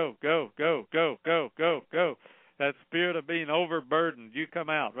 go, go, go, go, go, go, go, go. That spirit of being overburdened, you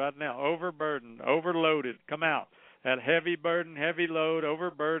come out right now. Overburdened, overloaded, come out. That heavy burden, heavy load,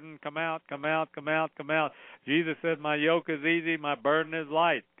 overburdened, come out, come out, come out, come out. Jesus said, my yoke is easy, my burden is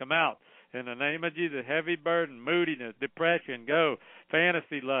light. Come out. In the name of Jesus, heavy burden, moodiness, depression, go.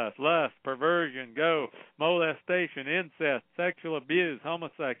 Fantasy lust, perversion, go. Molestation, incest, sexual abuse,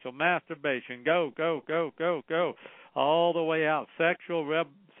 homosexual, masturbation, go, go, go, go, go. All the way out. Sexual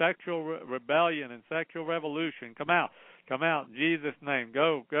rebellion and sexual revolution, come out. Come out in Jesus' name.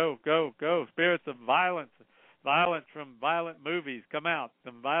 Go, go, go, go. Spirits of violence from violent movies, come out.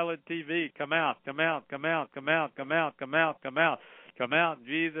 From violent TV, come out, come out, come out, come out, come out, come out, come out. Come out in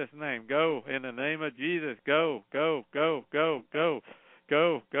Jesus' name. Go in the name of Jesus. Go, go, go, go, go.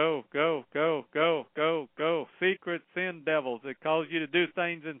 Go, go, go, go, go, go, go. Secret sin devils that cause you to do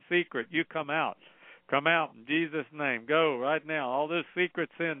things in secret, you come out. Come out in Jesus' name. Go right now. All those secret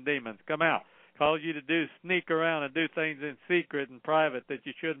sin demons, come out. Cause you to sneak around and do things in secret and private that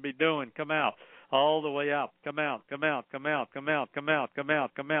you shouldn't be doing. Come out. All the way out. Come out, come out, come out, come out, come out, come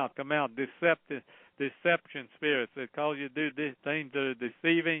out, come out, come out. Deception spirits that cause you to do things that are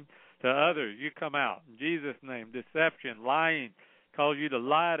deceiving to others. You come out. In Jesus' name. Deception, lying, cause you to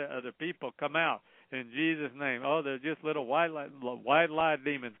lie to other people. Come out. In Jesus' name. Oh, they're just little white lie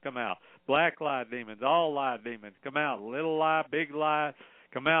demons. Come out. Black lie demons. All lie demons. Come out. Little lie, big lie.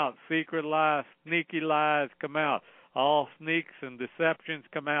 Come out. Secret lies, sneaky lies. Come out. All sneaks and deceptions.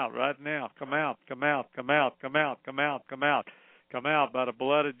 Come out right now. Come out. Come out. Come out. Come out. Come out. Come out. Come out by the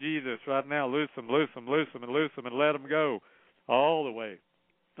blood of Jesus right now. Loose them, loose them, loose them, and loose them, and let them go. All the way.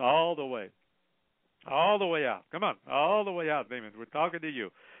 All the way. All the way out. Come on. All the way out, demons. We're talking to you.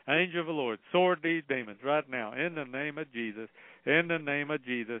 Angel of the Lord, sword these demons right now in the name of Jesus. In the name of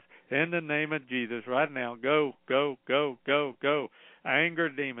Jesus. In the name of Jesus right now. Go, go, go, go, go. Anger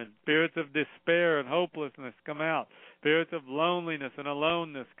demons, spirits of despair and hopelessness, come out. Spirits of loneliness and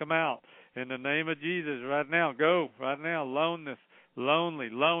aloneness, come out. In the name of Jesus right now. Go right now. Loneness, lonely,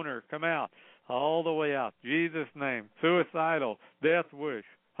 loner, come out. All the way out. Jesus' name. Suicidal, death wish,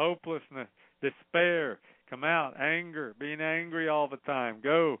 hopelessness, despair, come out. Anger, being angry all the time.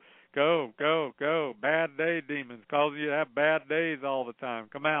 Go, go, go, go. Bad day demons, causing you to have bad days all the time.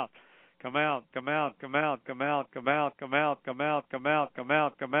 Come out. Come out, come out, come out, come out, come out, come out, come out, come out, come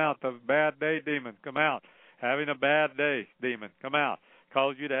out, come out. Those bad day demons, come out. Having a bad day, demon, come out.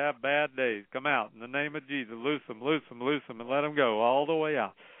 Cause you to have bad days, come out. In the name of Jesus, loose them, loose them, loose them, and let them go all the way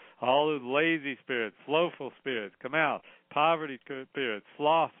out. All those lazy spirits, slothful spirits, come out. Poverty spirits,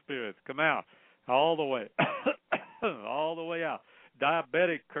 sloth spirits, come out. All the way, all the way out.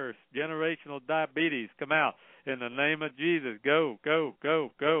 Diabetic curse, generational diabetes, come out. In the name of Jesus, go, go,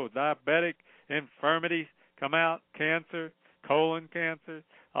 go, go. Diabetic infirmities, come out. Cancer, colon cancer,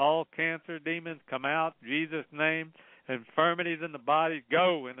 all cancer demons, come out. Jesus' name. Infirmities in the body,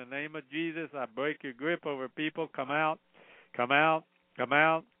 go. In the name of Jesus, I break your grip over people. Come out, come out, come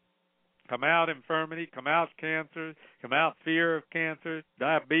out. Come out infirmity, come out cancer, come out fear of cancer,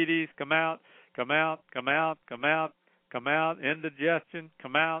 diabetes, come out, come out, come out, come out, come out, indigestion,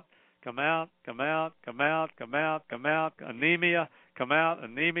 come out, come out, come out, come out, come out, come out, anemia, come out,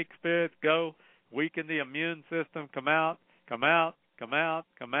 anemic spirits, go, weaken the immune system, come out, come out, come out,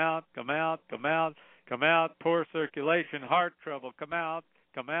 come out, come out, come out, come out, poor circulation, heart trouble, come out,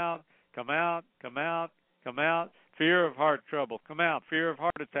 come out, come out, come out, come out, fear of heart trouble, come out, fear of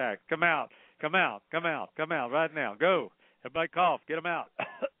heart attack, come out, come out, come out, come out, right now, go. Everybody cough, get them out.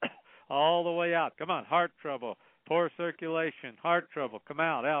 All the way out, come on, heart trouble, poor circulation, heart trouble, come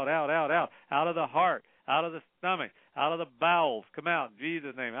out, out, out, out, out, out of the heart, out of the stomach, out of the bowels, come out, in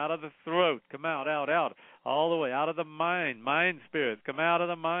Jesus' name, out of the throat, come out, out, all the way, out of the mind spirits, come out of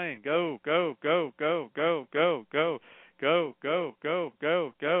the mind, go, go, go, go, go, go, go, go, go, go,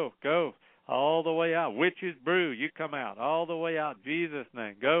 go, go, go. All the way out. Witch's brew, you come out. All the way out. Jesus'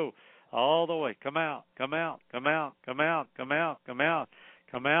 name. Go. All the way. Come out. Come out. Come out. Come out. Come out. Come out.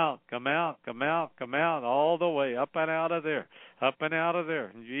 Come out. Come out. Come out. Come out. All the way. Up and out of there. Up and out of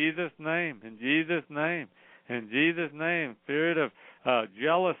there. In Jesus' name. In Jesus' name. In Jesus' name. Spirit of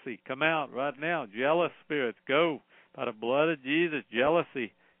jealousy. Come out right now. Jealous spirits. Go. By the blood of Jesus.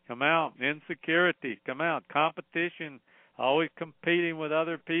 Jealousy. Come out. Insecurity. Come out. Competition. Always competing with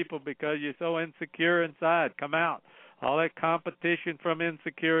other people because you're so insecure inside. Come out. All that competition from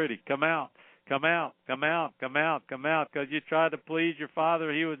insecurity. Come out. Come out. Come out. Come out. Come out. Because you tried to please your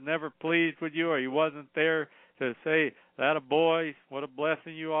father. He was never pleased with you, or he wasn't there to say, that a boy, what a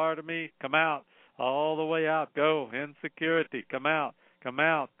blessing you are to me. Come out. All the way out. Go. Insecurity. Come out. Come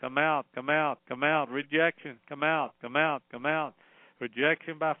out. Come out. Come out. Come out. Rejection. Come out. Come out. Come out.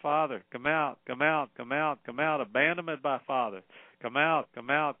 Rejection by Father, come out, come out, come out, come out. Abandonment by Father, come out,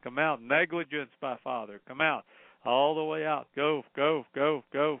 come out, come out. Negligence by Father, come out. All the way out. Go, go, go,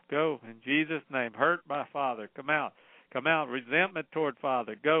 go, go. In Jesus' name. Hurt by Father, come out. Come out. Resentment toward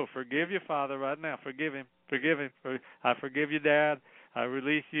Father, go. Forgive your Father right now. Forgive him. Forgive him. I forgive you, Dad. I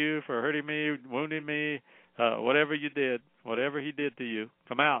release you for hurting me, wounding me, whatever you did, whatever he did to you.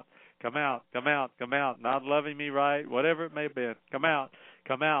 Come out. Come out, come out, come out, not loving me right, whatever it may have been. Come out,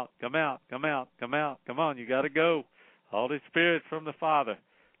 come out, come out, come out, come out. Come on, you got to go. All these spirits from the Father,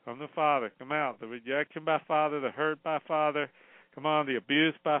 come out. The rejection by Father, the hurt by Father, come on, the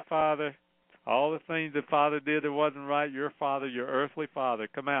abuse by Father, all the things that Father did that wasn't right, your Father, your earthly Father,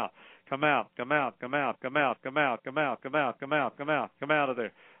 come out. Come out, come out, come out, come out, come out, come out, come out, come out, come out, come out of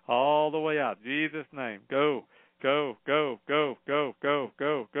there. All the way out. Jesus' name. Go, go, go, go, go, go,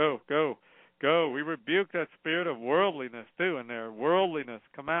 go, go, go, go. We rebuke that spirit of worldliness too in there. Worldliness,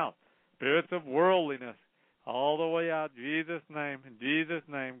 come out. Spirits of worldliness. All the way out. Jesus' name. In Jesus'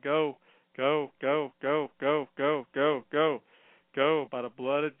 name. Go, go, go, go, go, go, go, go. Go by the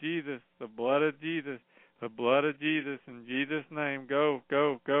blood of Jesus. The blood of Jesus. The blood of Jesus, in Jesus' name, go,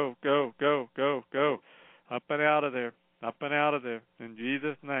 go, go, go, go, go, go. Up and out of there, up and out of there, in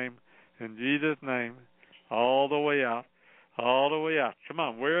Jesus' name, all the way out, all the way out. Come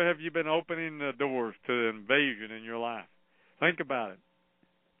on, where have you been opening the doors to the invasion in your life? Think about it.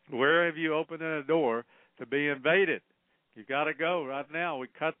 Where have you opened a door to be invaded? You got to go right now. We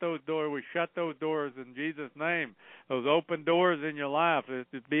cut those doors. We shut those doors in Jesus' name. Those open doors in your life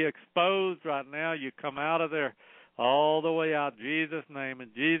to be exposed right now. You come out of there all the way out. Jesus' name, in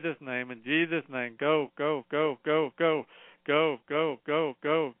Jesus' name, in Jesus' name. Go, go, go, go, go, go, go, go,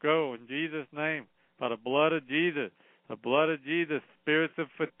 go, go, in Jesus' name. By the blood of Jesus, the blood of Jesus. Spirits of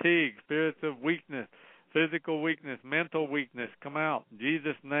fatigue, spirits of weakness, physical weakness, mental weakness, come out. In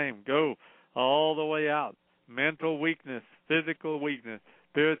Jesus' name, go all the way out. Mental weakness, physical weakness,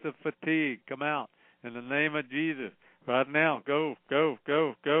 spirits of fatigue, come out in the name of Jesus. Right now, go, go,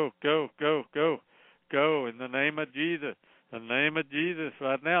 go, go, go, go, go, go in the name of Jesus. The name of Jesus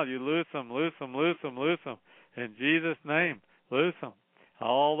right now. You loose them, loose them, loose them, loose them. In Jesus' name, loose them.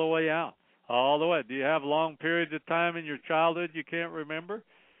 All the way out, all the way. Do you have long periods of time in your childhood you can't remember?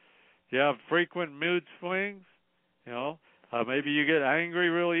 Do you have frequent mood swings? You know? Maybe you get angry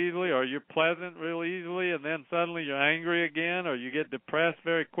real easily, or you're pleasant real easily, and then suddenly you're angry again, or you get depressed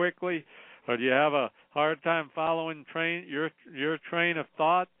very quickly, or do you have a hard time following your train of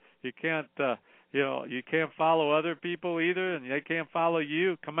thought? You can't you can't follow other people either, and they can't follow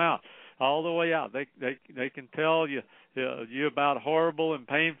you. Come out, all the way out. They can tell you about horrible and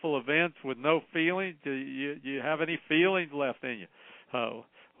painful events with no feelings. Do you have any feelings left in you?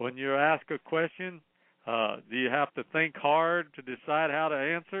 When you're asked a question, do you have to think hard to decide how to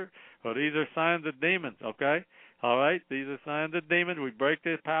answer? Well, these are signs of demons, okay? All right, these are signs of demons. We break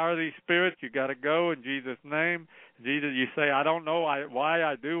the power of these spirits. You got to go in Jesus' name. Jesus, you say, I don't know why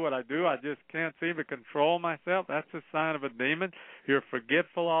I do what I do. I just can't seem to control myself. That's a sign of a demon. You're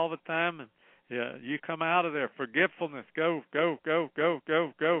forgetful all the time, and you come out of there. Forgetfulness. Go, go, go, go,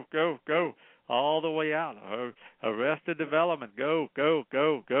 go, go, go, go. All the way out. Arrested development. Go, go,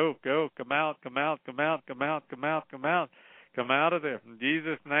 go, go, go. Come out, come out, come out, come out, come out, come out. Come out of there. In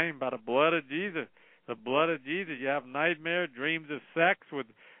Jesus' name, by the blood of Jesus. The blood of Jesus. You have nightmare, dreams of sex with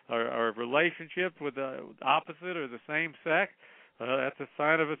or relationships with the opposite or the same sex. That's a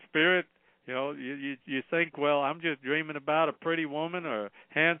sign of a spirit. You know, you think, well, I'm just dreaming about a pretty woman or a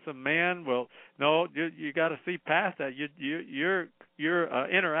handsome man. Well, no, you got to see past that. You're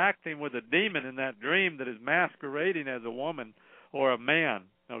interacting with a demon in that dream that is masquerading as a woman or a man.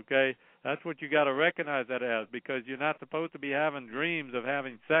 Okay, that's what you got to recognize that as, because you're not supposed to be having dreams of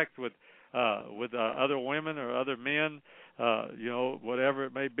having sex with other women or other men, whatever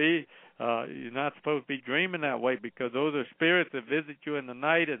it may be. You're not supposed to be dreaming that way, because those are spirits that visit you in the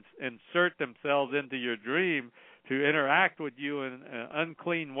night and insert themselves into your dream to interact with you in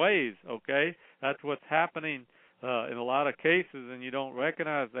unclean ways, okay? That's what's happening in a lot of cases, and you don't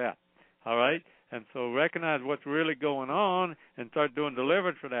recognize that, all right? And so recognize what's really going on and start doing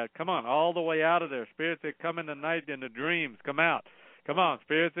deliverance for that. Come on, all the way out of there. Spirits that come in the night in the dreams, come out. Come on,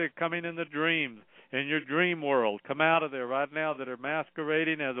 spirits that are coming in the dreams, in your dream world, come out of there right now that are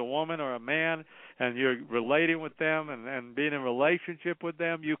masquerading as a woman or a man, and you're relating with them and being in relationship with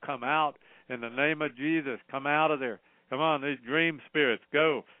them. You come out in the name of Jesus. Come out of there. Come on, these dream spirits,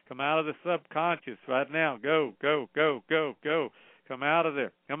 go. Come out of the subconscious right now. Go, go, go, go, go. Come out of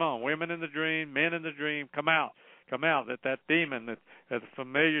there. Come on, women in the dream, men in the dream, come out. Come out. That demon, that a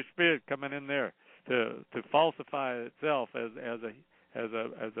familiar spirit coming in there to falsify itself as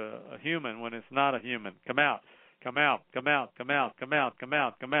a human when it's not a human. Come out. Come out. Come out. Come out. Come out. Come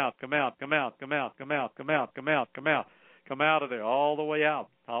out. Come out. Come out. Come out. Come out. Come out. Come out. Come out. Come out. Come out of there. All the way out.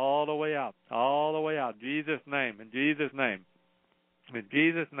 All the way out. All the way out. Jesus' name. In Jesus' name. In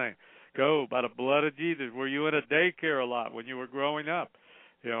Jesus' name. Go by the blood of Jesus. Were you in a daycare a lot when you were growing up?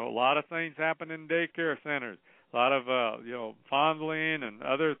 You know, a lot of things happen in daycare centers. A lot of, fondling and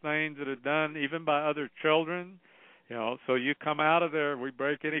other things that are done even by other children. You know, so you come out of there. We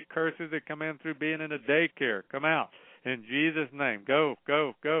break any curses that come in through being in a daycare. Come out. In Jesus' name, go,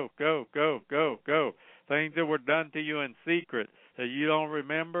 go, go, go, go, go, go. Things that were done to you in secret that you don't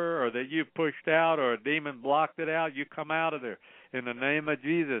remember or that you pushed out or a demon blocked it out, you come out of there. In the name of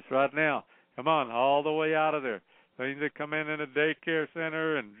Jesus right now. Come on, all the way out of there. Things that come in a daycare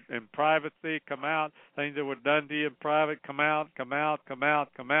center and in privacy, come out. Things that were done to you in private, come out, come out, come out,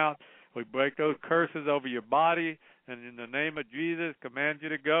 come out. We break those curses over your body, and in the name of Jesus, command you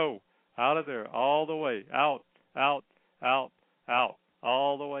to go out of there, all the way, out, out, out, out,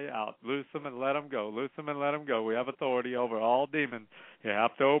 all the way out. Loose them and let them go. Loose them and let them go. We have authority over all demons. You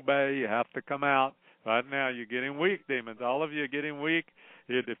have to obey. You have to come out. Right now, you're getting weak, demons. All of you are getting weak.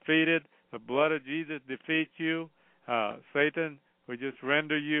 You're defeated. The blood of Jesus defeats you. Satan, we just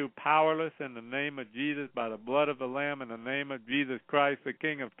render you powerless in the name of Jesus by the blood of the Lamb, in the name of Jesus Christ, the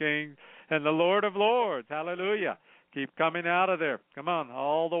King of Kings and the Lord of Lords. Hallelujah. Keep coming out of there. Come on,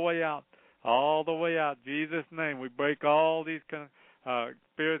 all the way out. All the way out. Jesus' name. We break all these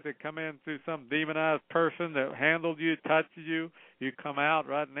spirits that come in through some demonized person that handled you, touched you. You come out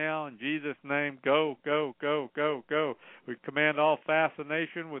right now in Jesus' name. Go, go, go, go, go. We command all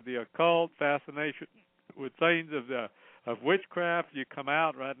fascination with the occult, fascination with things of witchcraft. You come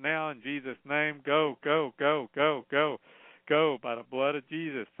out right now in Jesus' name. Go, go, go, go, go. Go by the blood of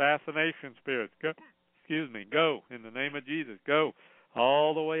Jesus. Fascination spirits. Go. Excuse me. Go in the name of Jesus. Go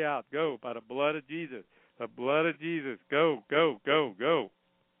all the way out. Go by the blood of Jesus. The blood of Jesus. Go, go, go, go.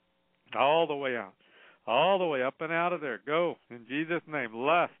 All the way out. All the way up and out of there. Go in Jesus' name.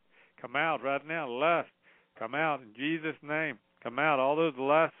 Lust. Come out right now. Lust. Come out in Jesus' name. Come out. All those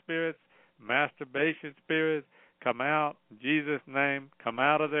lust spirits, masturbation spirits, come out in Jesus' name. Come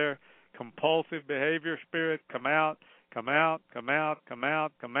out of there. Compulsive behavior spirit, come out. Come out, come out, come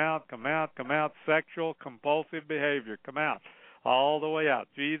out, come out, come out, come out. Sexual compulsive behavior, come out. All the way out.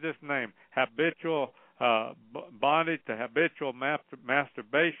 Jesus' name. Habitual bondage to habitual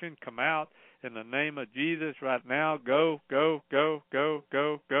masturbation, come out in the name of Jesus right now. Go, go, go, go,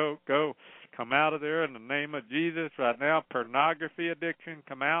 go, go, go. Come out of there in the name of Jesus right now. Pornography addiction,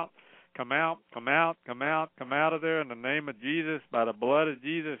 come out. Come out, come out, come out, come out of there in the name of Jesus, by the blood of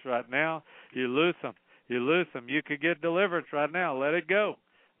Jesus right now. You loose them. You loose them. You could get deliverance right now. Let it go.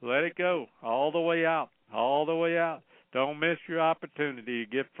 Let it go. All the way out. All the way out. Don't miss your opportunity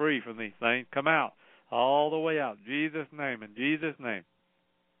to get free from these things. Come out. All the way out. Jesus' name. In Jesus' name.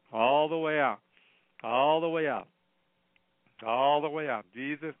 All the way out. All the way out. All the way out.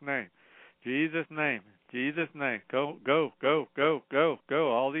 Jesus' name. Jesus' name. Jesus' name. Go, go, go, go, go,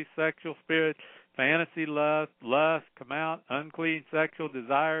 go. All these sexual spirits, fantasy lust, come out. Unclean sexual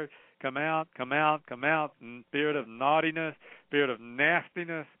desires, come out, come out, come out. And spirit of naughtiness, spirit of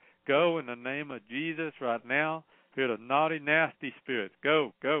nastiness, go in the name of Jesus right now. Spirit of naughty, nasty spirits,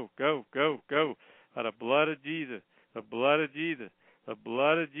 go, go, go, go, go. By the blood of Jesus, the blood of Jesus, the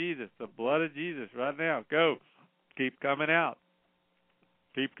blood of Jesus, the blood of Jesus right now. Go. Keep coming out.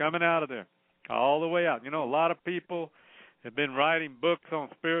 Keep coming out of there. All the way out. You know, a lot of people have been writing books on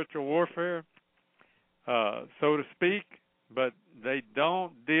spiritual warfare, so to speak, but they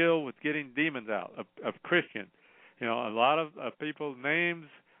don't deal with getting demons out of Christians. You know, a lot of people's names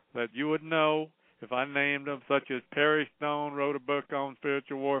that you would know if I named them, such as Perry Stone wrote a book on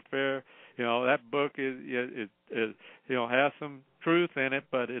spiritual warfare. You know, that book is you know, has some truth in it,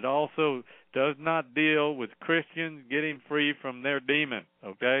 but it also does not deal with Christians getting free from their demon,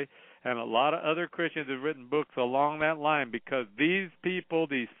 okay? And a lot of other Christians have written books along that line, because these people,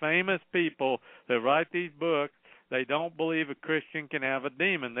 these famous people that write these books, they don't believe a Christian can have a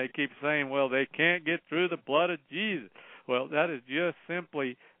demon. They keep saying, well, they can't get through the blood of Jesus. Well, that is just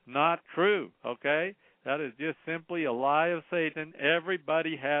simply not true, okay? That is just simply a lie of Satan.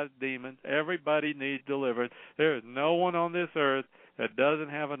 Everybody has demons. Everybody needs deliverance. There is no one on this earth that doesn't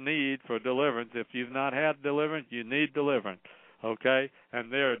have a need for deliverance. If you've not had deliverance, you need deliverance, okay?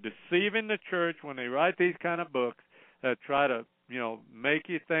 And they're deceiving the church when they write these kind of books that try to, you know, make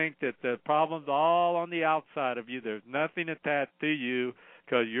you think that the problem's all on the outside of you. There's nothing attached to you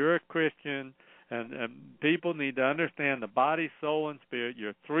because you're a Christian, and people need to understand the body, soul, and spirit.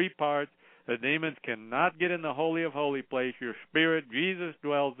 You're three parts. The demons cannot get in the Holy of Holy place. Your spirit, Jesus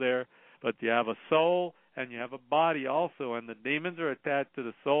dwells there, but you have a soul and you have a body also, and the demons are attached to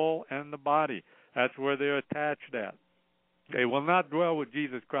the soul and the body. That's where they're attached at. They will not dwell with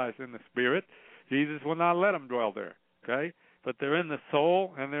Jesus Christ in the spirit. Jesus will not let them dwell there, okay? But they're in the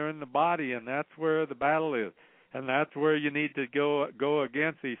soul and they're in the body, and that's where the battle is. And that's where you need to go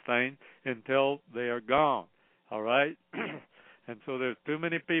against these things until they are gone, all right? And so there's too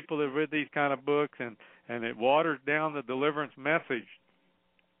many people that read these kind of books, and it waters down the deliverance message.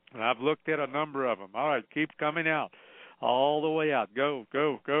 And I've looked at a number of them. All right, keep coming out. all the way out. Go,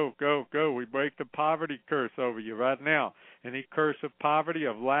 go, go, go, go. We break the poverty curse over you right now. Any curse of poverty,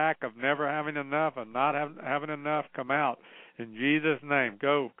 of lack, of never having enough, of not having enough, come out. In Jesus' name,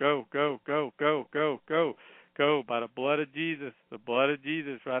 go, go, go, go, go, go, go, go. By the blood of Jesus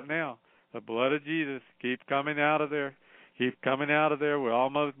right now. The blood of Jesus. Keep coming out of there. Keep coming out of there. We're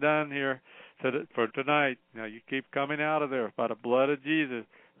almost done here for tonight. Now you keep coming out of there by the blood of Jesus.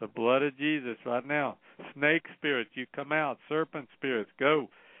 The blood of Jesus right now. Snake spirits, you come out. Serpent spirits, go.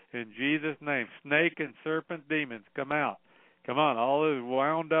 In Jesus' name. Snake and serpent demons, come out. Come on, all those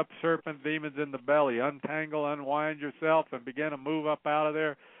wound up serpent demons in the belly. Untangle, unwind yourself, and begin to move up out of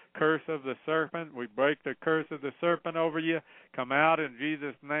there. Curse of the serpent. We break the curse of the serpent over you. Come out in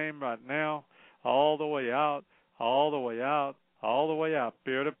Jesus' name right now. All the way out. All the way out, all the way out.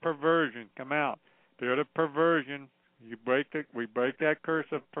 Spirit of perversion, come out. Spirit of perversion, we break that curse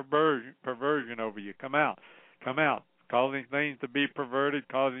of perversion over you. Come out, causing things to be perverted,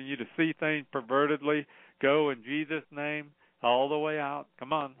 causing you to see things pervertedly. Go in Jesus' name, all the way out.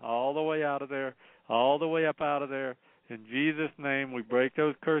 Come on, all the way out of there, all the way up out of there. In Jesus' name, we break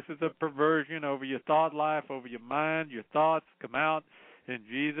those curses of perversion over your thought life, over your mind, your thoughts. Come out in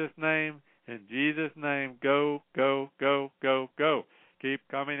Jesus' name. In Jesus' name, go, go, go, go, go. Keep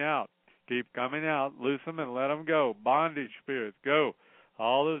coming out. Keep coming out. Loose them and let them go. Bondage spirits, go.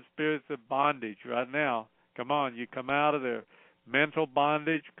 All those spirits of bondage right now, come on, you come out of there. Mental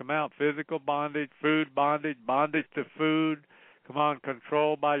bondage, come out. Physical bondage, food bondage, bondage to food. Come on,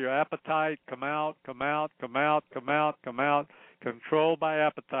 control by your appetite. Come out, come out, come out, come out, come out. Control by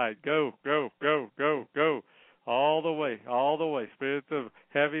appetite. Go, go, go, go, go. All the way, all the way. Spirits of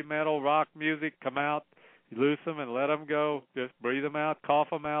heavy metal, rock music, come out. Loose them and let them go. Just breathe them out, cough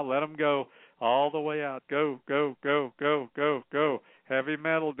them out, let them go. All the way out. Go, go, go, go, go, go. Heavy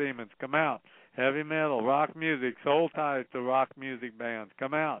metal demons, come out. Heavy metal, rock music, soul ties to rock music bands,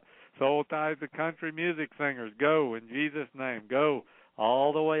 come out. Soul ties to country music singers, go in Jesus' name. Go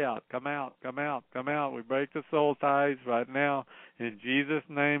all the way out. Come out, come out, come out. We break the soul ties right now. In Jesus'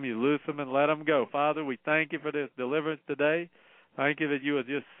 name, you loose them and let them go. Father, we thank you for this deliverance today. Thank you that you would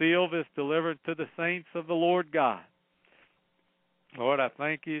just seal this deliverance to the saints of the Lord God. Lord, I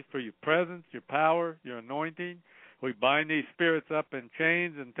thank you for your presence, your power, your anointing. We bind these spirits up in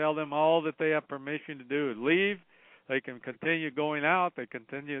chains and tell them all that they have permission to do is leave. They can continue going out. They can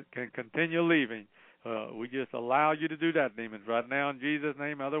continue leaving. We just allow you to do that, demons, right now in Jesus'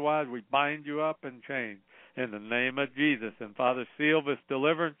 name. Otherwise, we bind you up in chains in the name of Jesus. And, Father, seal this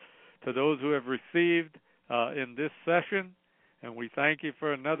deliverance to those who have received in this session. And we thank you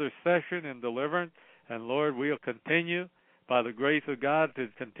for another session in deliverance. And, Lord, we'll continue by the grace of God to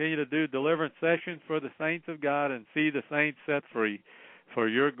continue to do deliverance sessions for the saints of God and see the saints set free for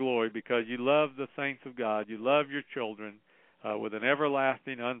your glory, because you love the saints of God. You love your children with an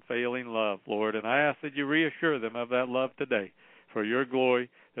everlasting, unfailing love, Lord. And I ask that you reassure them of that love today for your glory,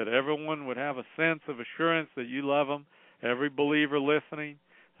 that everyone would have a sense of assurance that you love them. Every believer listening,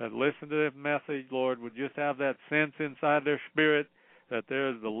 that listen to this message, Lord, would just have that sense inside their spirit that there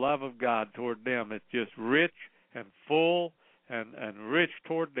is the love of God toward them. It's just rich and full and rich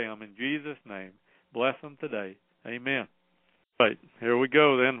toward them. In Jesus' name, bless them today. Amen. Right, here we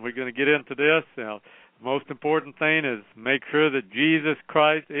go then. We're going to get into this. Now, the most important thing is make sure that Jesus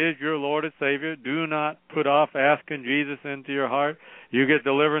Christ is your Lord and Savior. Do not put off asking Jesus into your heart. You get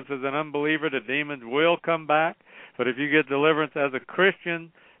deliverance as an unbeliever, the demons will come back. But if you get deliverance as a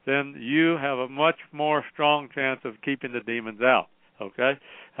Christian, then you have a much more strong chance of keeping the demons out, okay?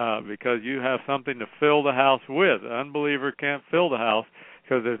 Because you have something to fill the house with. An unbeliever can't fill the house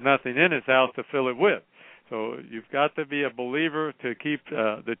because there's nothing in his house to fill it with. So you've got to be a believer to keep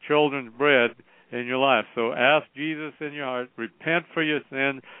the children's bread in your life. So ask Jesus in your heart, repent for your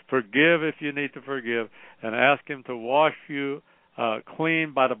sin, forgive if you need to forgive, and ask him to wash you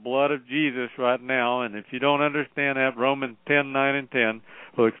clean by the blood of Jesus right now. And if you don't understand that, Romans 10:9 and 10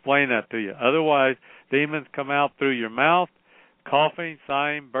 will explain that to you. Otherwise, demons come out through your mouth, coughing,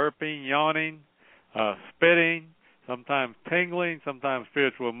 sighing, burping, yawning, spitting, sometimes tingling. Sometimes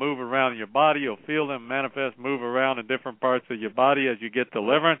spirits will move around in your body. You'll feel them manifest, move around in different parts of your body as you get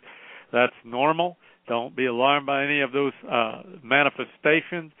deliverance. That's normal. Don't be alarmed by any of those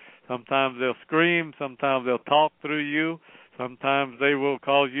manifestations. Sometimes they'll scream. Sometimes they'll talk through you. Sometimes they will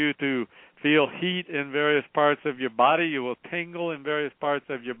cause you to feel heat in various parts of your body. You will tingle in various parts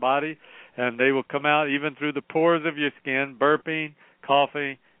of your body, and they will come out even through the pores of your skin, burping,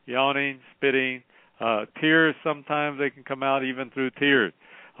 coughing, yawning, spitting, tears. Sometimes they can come out even through tears.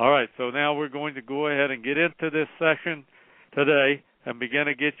 All right, so now we're going to go ahead and get into this session today and begin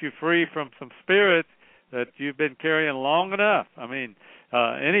to get you free from some spirits that you've been carrying long enough. I mean,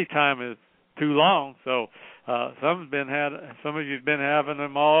 any time is too long. So some of you've been having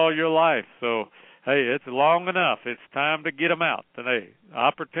them all your life. So hey, it's long enough. It's time to get them out today.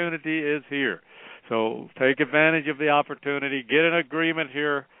 Opportunity is here. So take advantage of the opportunity. Get an agreement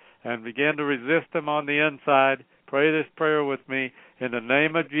here and begin to resist them on the inside. Pray this prayer with me. In the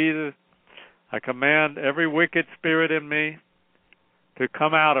name of Jesus, I command every wicked spirit in me to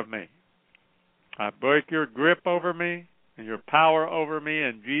come out of me. I break your grip over me and your power over me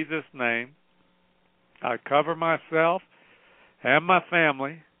in Jesus' name. I cover myself and my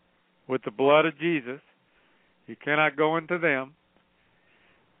family with the blood of Jesus. You cannot go into them.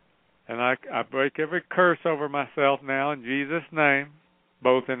 And I break every curse over myself now in Jesus' name,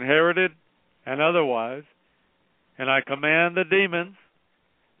 both inherited and otherwise. And I command the demons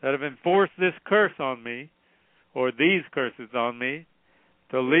that have enforced this curse on me, or these curses on me,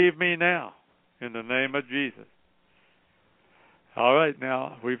 to leave me now in the name of Jesus. All right,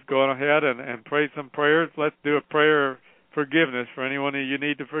 now we've gone ahead and prayed some prayers. Let's do a prayer of forgiveness for anyone who you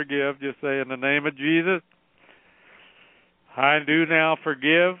need to forgive. Just say, in the name of Jesus, I do now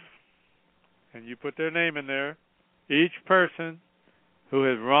forgive, and you put their name in there, each person who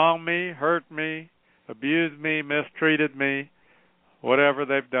has wronged me, hurt me, abused me, mistreated me, whatever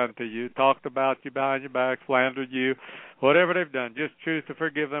they've done to you, talked about you behind your back, slandered you, whatever they've done. Just choose to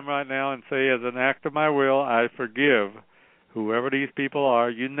forgive them right now and say, as an act of my will, I forgive whoever these people are.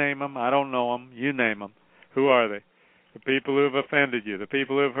 You name them. I don't know them. You name them. Who are they? The people who have offended you, the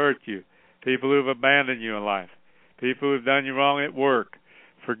people who have hurt you, people who have abandoned you in life, people who have done you wrong at work.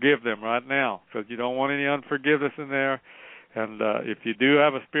 Forgive them right now, because you don't want any unforgiveness in there. And if you do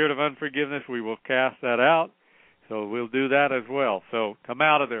have a spirit of unforgiveness, we will cast that out. So we'll do that as well. So come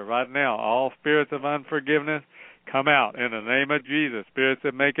out of there right now. All spirits of unforgiveness, come out in the name of Jesus. Spirits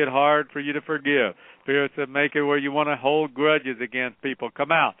that make it hard for you to forgive. Spirits that make it where you want to hold grudges against people.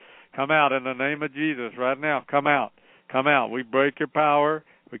 Come out. Come out in the name of Jesus right now. Come out. Come out. We break your power.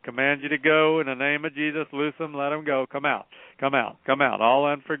 We command you to go in the name of Jesus. Loose them. Let them go. Come out. Come out. Come out. All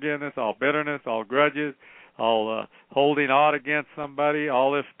unforgiveness, all bitterness, all grudges, all holding aught against somebody,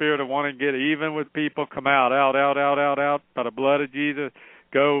 all this spirit of wanting to get even with people, come out, out, out, out, out, out, by the blood of Jesus.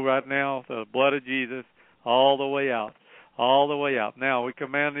 Go right now, the blood of Jesus, all the way out, all the way out. Now, we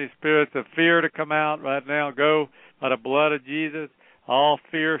command these spirits of fear to come out right now. Go by the blood of Jesus. All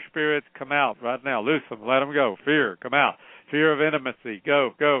fear spirits come out right now. Loose them. Let them go. Fear, come out. Fear of intimacy.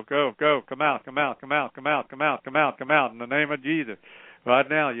 Go, go, go, go. Come out, come out, come out, come out, come out, come out, come out in the name of Jesus. Right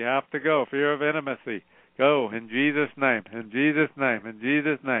now, you have to go. Fear of intimacy. Go in Jesus' name, in Jesus' name, in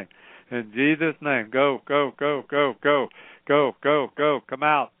Jesus' name, in Jesus' name. Go, go, go, go, go, go, go, go. Come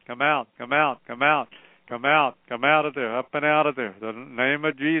out, come out, come out, come out, come out, come out of there, up and out of there. The name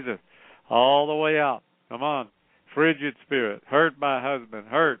of Jesus, all the way out. Come on. Frigid spirit, hurt by husband,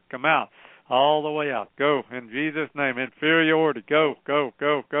 hurt, come out, all the way out. Go in Jesus' name. Inferiority, go, go,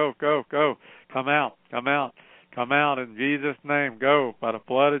 go, go, go, go. Come out, come out, come out in Jesus' name. Go by the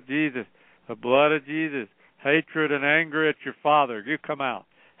blood of Jesus. The blood of Jesus. Hatred and anger at your father. You come out.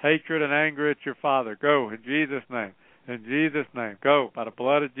 Hatred and anger at your father. Go in Jesus' name. In Jesus' name. Go by the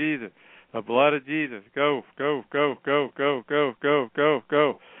blood of Jesus. The blood of Jesus. Go, go, go, go, go, go, go, go,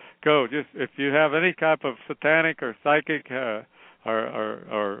 go, go. Just if you have any type of satanic or psychic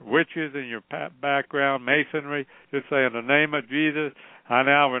or witches in your background, masonry, just say, in the name of Jesus, I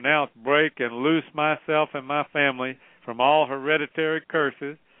now renounce, break, and loose myself and my family from all hereditary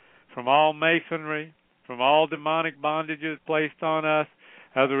curses, from all masonry, from all demonic bondages placed on us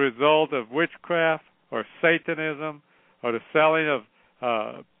as a result of witchcraft or Satanism or the selling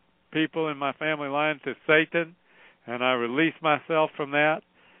of people in my family line to Satan. And I release myself from that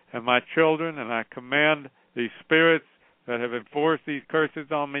and my children, and I command these spirits that have enforced these curses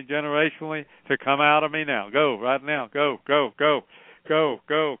on me generationally to come out of me now. Go, right now. Go, go, go. Go,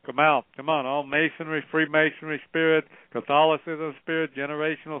 go, come out. Come on, all masonry, Freemasonry spirits, Catholicism spirits,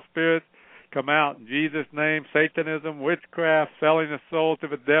 generational spirits, come out in Jesus' name. Satanism, witchcraft, selling the soul to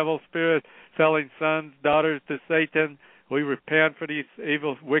the devil spirit, selling sons, daughters to Satan. We repent for these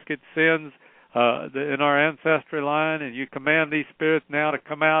evil, wicked sins in our ancestry line, and you command these spirits now to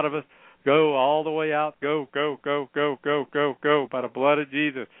come out of us. Go all the way out. Go, go, go, go, go, go, go, by the blood of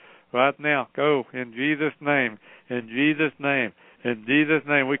Jesus. Right now, go in Jesus' name, in Jesus' name. In Jesus'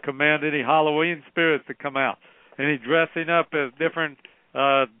 name, we command any Halloween spirits to come out. Any dressing up as different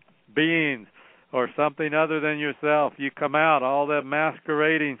beings or something other than yourself, you come out. All that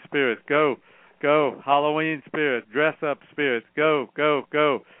masquerading spirits, go, go. Halloween spirits, dress up spirits, go, go,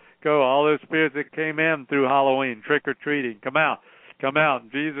 go, go. All those spirits that came in through Halloween, trick-or-treating, come out. Come out in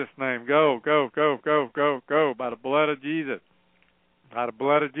Jesus' name. Go, go, go, go, go, go, by the blood of Jesus. By the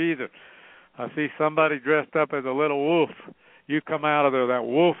blood of Jesus. I see somebody dressed up as a little wolf. You come out of there, that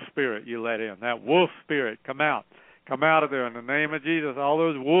wolf spirit you let in. That wolf spirit, come out. Come out of there in the name of Jesus. All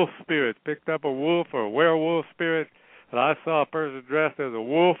those wolf spirits, picked up a wolf or a werewolf spirit. And I saw a person dressed as a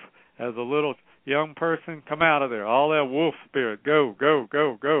wolf, as a little young person. Come out of there. All that wolf spirit, go, go,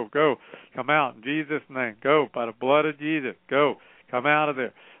 go, go, go. Come out in Jesus' name. Go, by the blood of Jesus. Go. Come out of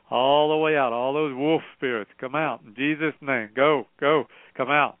there. All the way out. All those wolf spirits, come out in Jesus' name. Go, go. Come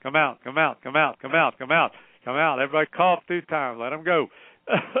out, come out, come out, come out, come out, come out, come out. Everybody cough 2 times. Let them go.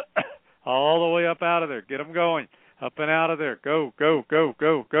 All the way up out of there. Get them going. Up and out of there. Go, go, go,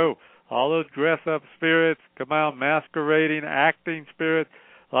 go, go. All those dress-up spirits, come out, masquerading, acting spirits.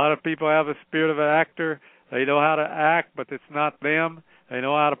 A lot of people have a spirit of an actor. They know how to act, but it's not them. They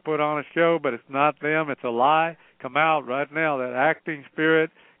know how to put on a show, but it's not them. It's a lie. Come out right now, that acting spirit.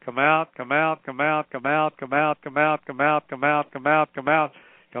 Come out, come out, come out, come out, come out, come out, come out, come out, come out, come out.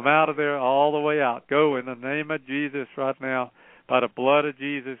 Come out of there all the way out. Go in the name of Jesus right now. By the blood of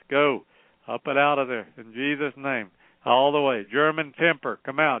Jesus, go. Up and out of there in Jesus' name. All the way. German temper,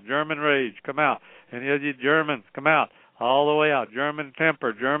 come out. German rage, come out. Any of you Germans, come out. All the way out. German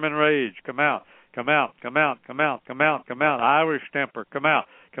temper, German rage, come out. Come out, come out, come out, come out, come out. Irish temper, come out.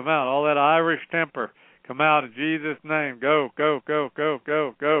 Come out. All that Irish temper, come out in Jesus' name. Go, go, go, go,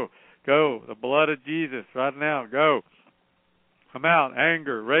 go, go, go. The blood of Jesus right now. Go. Come out.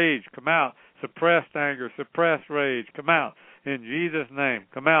 Anger, rage, come out. Suppressed anger, suppressed rage, come out. In Jesus' name.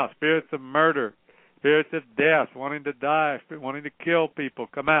 Come out. Spirits of murder, spirits of death, wanting to die, wanting to kill people,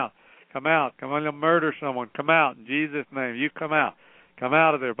 come out. Come out. Come on to murder someone. Come out in Jesus' name. You come out. Come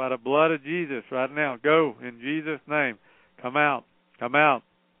out of there by the blood of Jesus right now. Go in Jesus' name. Come out. Come out.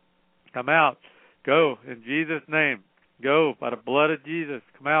 Come out. Go in Jesus' name. Go by the blood of Jesus.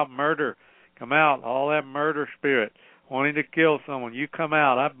 Come out, murder. Come out, all that murder spirit wanting to kill someone. You come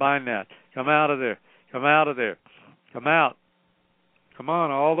out. I bind that. Come out of there. Come out of there. Come out. Come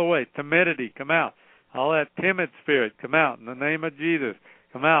on, all the way. Timidity, come out. All that timid spirit, come out in the name of Jesus.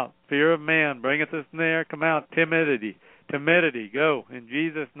 Come out. Fear of man, bringeth a snare. Come out. Timidity. Timidity, go in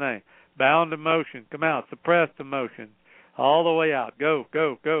Jesus' name. Bound emotion, come out. Suppressed emotion, all the way out. Go,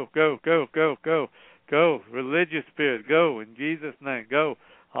 go, go, go, go, go, go, go. Religious spirit, go in Jesus' name. Go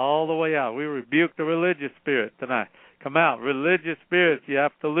all the way out. We rebuke the religious spirit tonight. Come out. Religious spirits, you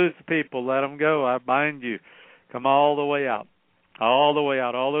have to loose people. Let them go. I bind you. Come all the way out. All the way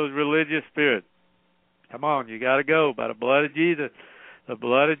out. All those religious spirits. Come on, you got to go by the blood of Jesus. The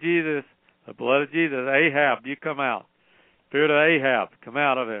blood of Jesus. The blood of Jesus. Ahab, you come out. Spirit of Ahab, come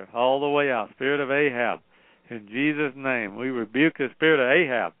out of there. All the way out. Spirit of Ahab. In Jesus' name, we rebuke the spirit of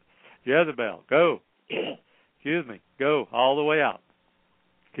Ahab. Jezebel, go. Excuse me. Go all the way out.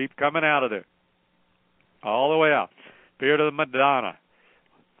 Keep coming out of there. All the way out. Spirit of the Madonna.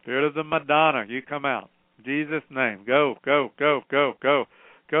 Spirit of the Madonna, you come out. In Jesus' name. Go, go, go, go, go.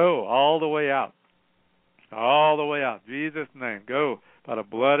 Go all the way out. All the way out. Jesus' name. Go by the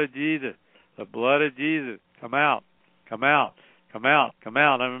blood of Jesus. The blood of Jesus. Come out. Come out. Come out. Come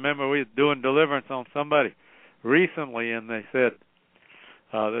out. I remember we were doing deliverance on somebody recently, and they said,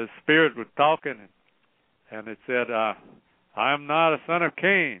 the spirit was talking, and it said, I'm not a son of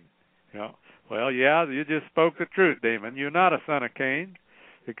Cain. You know, well, yeah, you just spoke the truth, demon. You're not a son of Cain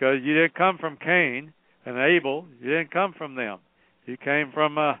because you didn't come from Cain and Abel. You didn't come from them. You came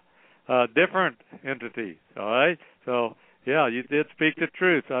from different entities, all right? So, yeah, you did speak the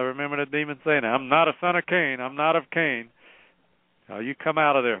truth. I remember the demon saying, I'm not a son of Cain. I'm not of Cain. You come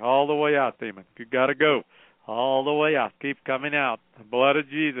out of there all the way out, demon. You got to go all the way out. Keep coming out. The blood of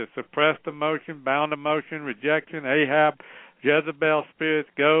Jesus. Suppressed emotion, bound emotion, rejection, Ahab, Jezebel spirits,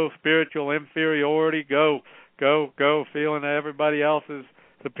 go. Spiritual inferiority, go, go, go. Feeling that everybody else is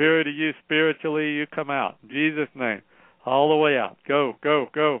superior to you spiritually, you come out. In Jesus' name. All the way out. Go, go,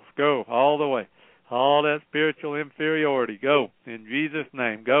 go, go. All the way. All that spiritual inferiority, go. In Jesus'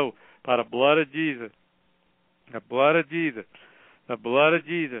 name, go. By the blood of Jesus. The blood of Jesus. The blood of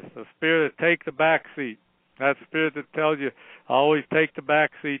Jesus. The spirit that takes the back seat. That spirit that tells you always take the back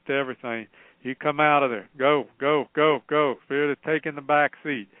seat to everything. You come out of there. Go, go, go, go. Spirit of taking the back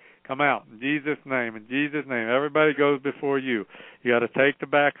seat. Come out in Jesus' name. In Jesus' name. Everybody goes before you. You got to take the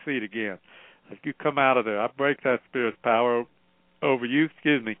back seat again. If you come out of there, I break that spirit's power over you.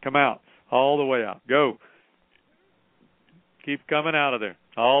 Excuse me. Come out. All the way out. Go. Keep coming out of there.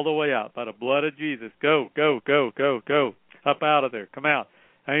 All the way out. By the blood of Jesus. Go, go, go, go, go. Up out of there. Come out.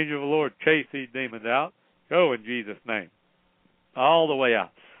 Angel of the Lord, chase these demons out. Go in Jesus' name. All the way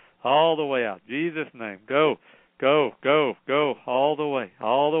out. All the way out. Jesus' name. Go. Go, go, go, all the way,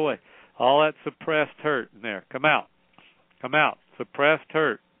 all the way. All that suppressed hurt in there, come out. Come out. Suppressed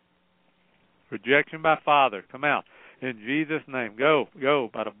hurt. Rejection by father, come out. In Jesus' name, go, go,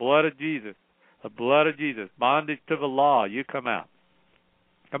 by the blood of Jesus. The blood of Jesus. Bondage to the law, you come out.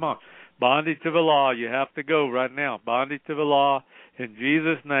 Come on. Bondage to the law, you have to go right now. Bondage to the law. In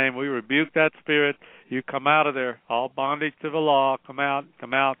Jesus' name, we rebuke that spirit. You come out of there. All bondage to the law, come out,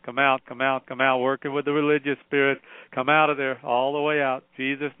 come out, come out, come out, come out. Working with the religious spirit, come out of there, all the way out.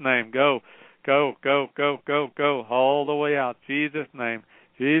 Jesus' name, go, go, go, go, go, go, all the way out. Jesus' name,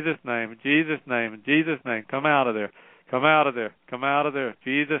 Jesus' name, Jesus' name, Jesus' name. Come out of there. Come out of there. Come out of there.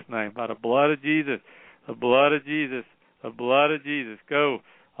 Jesus' name. By the blood of Jesus. The blood of Jesus. The blood of Jesus. Go.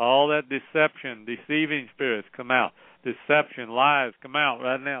 All that deception, deceiving spirits, come out. Deception, lies, come out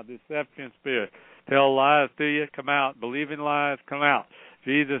right now. Deception spirit. Tell lies to you, come out. Believing lies, come out.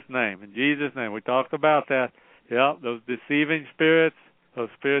 Jesus' name. In Jesus' name. We talked about that. Yep, those deceiving spirits, those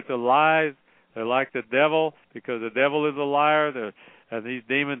spirits of lies, they're like the devil because the devil is a liar. And these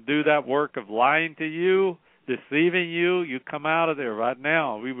demons do that work of lying to you, deceiving you. You come out of there right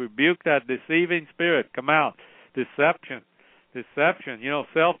now. We rebuke that deceiving spirit. Come out. Deception. Deception. You know,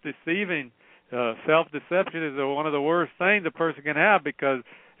 self-deceiving, self-deception is one of the worst things a person can have because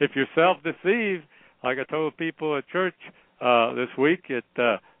if you're self-deceived, like I told people at church this week,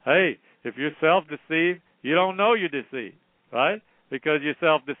 hey, if you're self-deceived, you don't know you're deceived, right? Because you're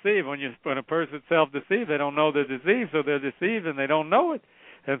self-deceived. When a person's self-deceived, they don't know they're deceived, so they're deceived and they don't know it.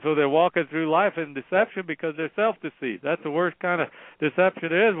 And so they're walking through life in deception because they're self-deceived. That's the worst kind of deception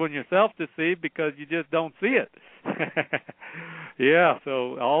there is when you're self-deceived because you just don't see it. Yeah,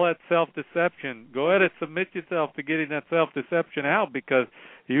 so all that self-deception, go ahead and submit yourself to getting that self-deception out because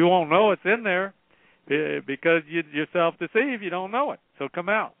you won't know it's in there because you're self-deceived. You don't know it. So come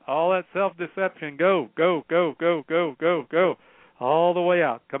out. All that self-deception, go, go, go, go, go, go, go. All the way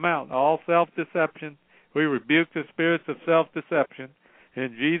out. Come out. All self-deception. We rebuke the spirits of self-deception.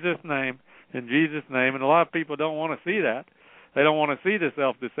 In Jesus' name, in Jesus' name. And a lot of people don't want to see that. They don't want to see the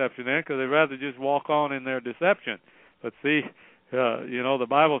self-deception there because they'd rather just walk on in their deception. But see, the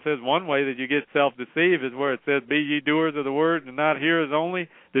Bible says one way that you get self-deceived is where it says, be ye doers of the word and not hearers only,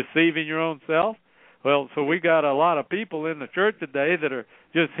 deceiving your own self. Well, so we got a lot of people in the church today that are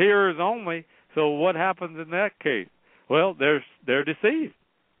just hearers only. So what happens in that case? Well, they're deceived.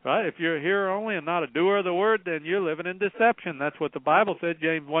 Right? If you're a hearer only and not a doer of the word, then you're living in deception. That's what the Bible said,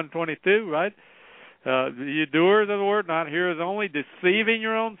 James 1:22, right? You doers of the word, not hearers only, deceiving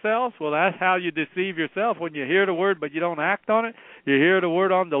your own selves. Well, that's how you deceive yourself when you hear the word but you don't act on it. You hear the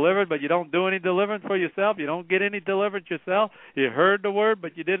word on delivered but you don't do any deliverance for yourself. You don't get any deliverance yourself. You heard the word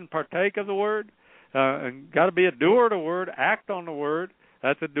but you didn't partake of the word. And got to be a doer of the word, act on the word.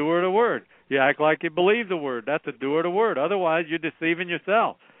 That's a doer of the word. You act like you believe the word. That's a doer of the word. Otherwise, you're deceiving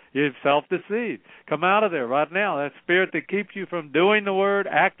yourself. You're self-deceived. Come out of there right now. That spirit that keeps you from doing the word,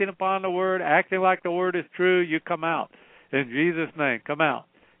 acting upon the word, acting like the word is true, you come out. In Jesus' name, come out.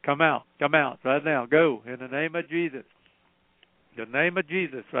 Come out. Come out right now. Go in the name of Jesus. The name of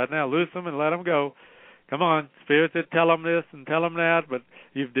Jesus right now. Loose them and let them go. Come on. Spirits that tell them this and tell them that, but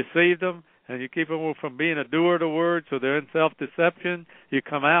you've deceived them. And you keep them from being a doer of the word, so they're in self-deception. You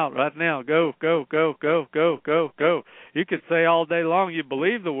come out right now. Go, go, go, go, go, go, go. You could say all day long you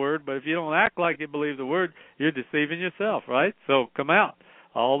believe the word, but if you don't act like you believe the word, you're deceiving yourself, right? So come out,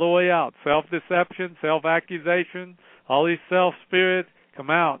 all the way out. Self-deception, self-accusation, all these self-spirits, come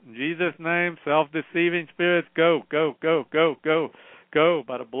out. In Jesus' name, self-deceiving spirits, go, go, go, go, go, go.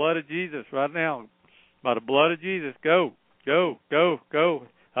 By the blood of Jesus right now. By the blood of Jesus, go, go, go, go.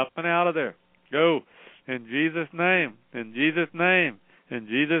 Up and out of there. Go. In Jesus' name. In Jesus' name. In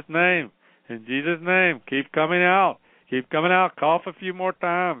Jesus' name. In Jesus' name. Keep coming out. Keep coming out. Cough a few more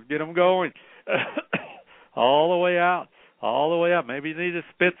times. Get them going. All the way out. All the way out. Maybe you need to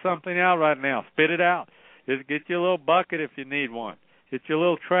spit something out right now. Spit it out. Just get you a little bucket if you need one. Get your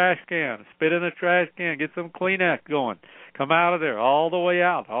little trash can. Spit in the trash can. Get some Kleenex going. Come out of there. All the way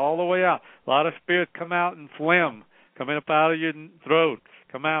out. All the way out. A lot of spirits come out in phlegm. Coming up out of your throat.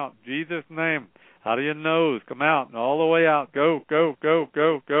 Come out. Jesus' name. Out of your nose. Come out. And all the way out. Go, go, go,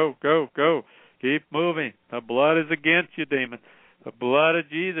 go, go, go, go. Keep moving. The blood is against you, demon. The blood of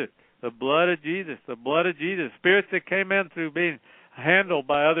Jesus. The blood of Jesus. The blood of Jesus. Spirits that came in through being handled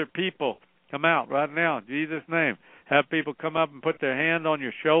by other people. Come out right now. In Jesus' name. Have people come up and put their hand on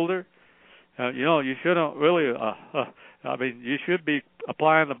your shoulder. You shouldn't really, you should be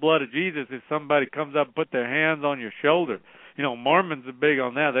applying the blood of Jesus if somebody comes up and put their hands on your shoulder. Mormons are big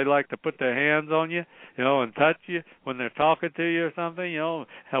on that. They like to put their hands on you, and touch you when they're talking to you or something,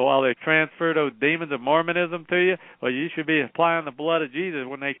 while they transfer those demons of Mormonism to you. Well, you should be applying the blood of Jesus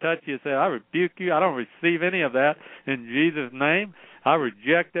when they touch you. Say, I rebuke you. I don't receive any of that in Jesus' name. I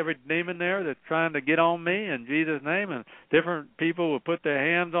reject every demon there that's trying to get on me in Jesus' name. And different people will put their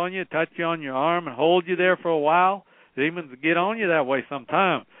hands on you, touch you on your arm, and hold you there for a while. Demons get on you that way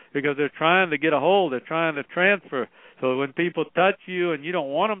sometimes because they're trying to get a hold. They're trying to transfer. So when people touch you and you don't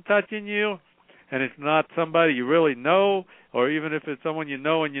want them touching you, and it's not somebody you really know, or even if it's someone you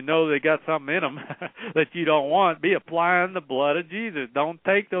know and you know they got something in them that you don't want, be applying the blood of Jesus. Don't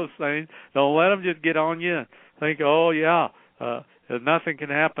take those things. Don't let them just get on you and think, nothing can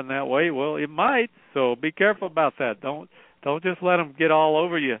happen that way. Well, it might, so be careful about that. Don't just let them get all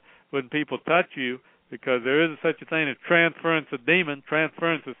over you when people touch you, because there is such a thing as transference of demons,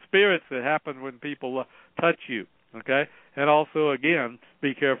 transference of spirits that happen when people touch you, okay? And also, again,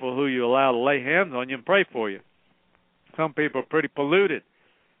 be careful who you allow to lay hands on you and pray for you. Some people are pretty polluted.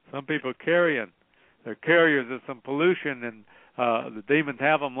 Some people are carrying. They're carriers of some pollution, and the demons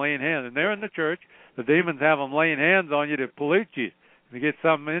have them laying hands. And they're in the church. The demons have them laying hands on you to pollute you, to get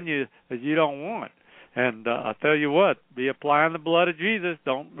something in you that you don't want. And I tell you what, be applying the blood of Jesus.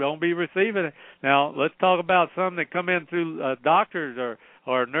 Don't be receiving it. Now, let's talk about some that come in through doctors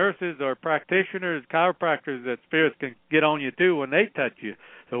or nurses or practitioners, chiropractors, that spirits can get on you too when they touch you.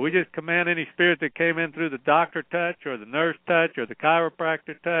 So we just command any spirit that came in through the doctor touch or the nurse touch or the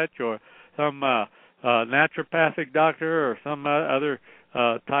chiropractor touch or some naturopathic doctor or some other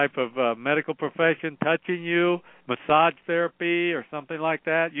type of medical profession touching you, massage therapy or something like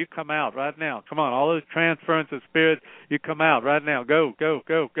that, you come out right now. Come on, all those transference of spirits, you come out right now. Go, go,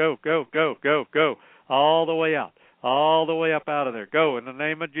 go, go, go, go, go, go, all the way out, all the way up out of there. Go in the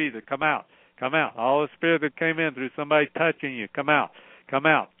name of Jesus. Come out, come out. All the spirit that came in through somebody touching you, come out. Come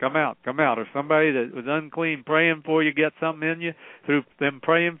out, come out, come out. Or somebody that was unclean praying for you, get something in you, through them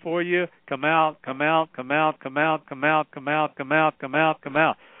praying for you, come out, come out, come out, come out, come out, come out, come out, come out, come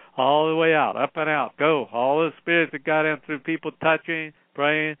out. All the way out, up and out. Go. All the spirits that got in through people touching,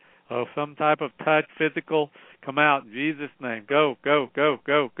 praying, or some type of touch, physical, come out in Jesus' name. Go, go, go,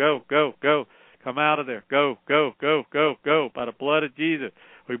 go, go, go, go. Come out of there. Go, go, go, go, go. By the blood of Jesus.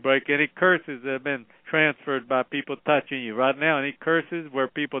 We break any curses that have been transferred by people touching you. Right now, any curses where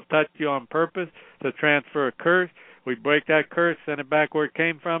people touch you on purpose to transfer a curse, we break that curse, send it back where it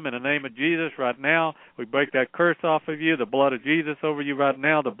came from in the name of Jesus right now. We break that curse off of you, the blood of Jesus over you right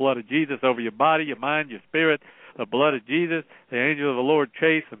now, the blood of Jesus over your body, your mind, your spirit, the blood of Jesus. The angel of the Lord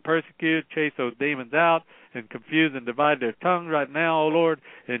chase and persecute, chase those demons out and confuse and divide their tongue right now, O Lord,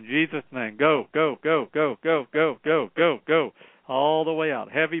 in Jesus' name. Go, go, go, go, go, go, go, go, go. All the way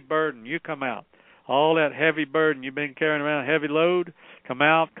out. Heavy burden, you come out. All that heavy burden you've been carrying around, heavy load, come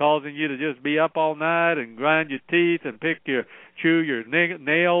out, causing you to just be up all night and grind your teeth and chew your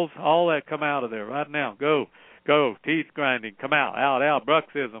nails. All that come out of there right now. Go, go. Teeth grinding, come out, out.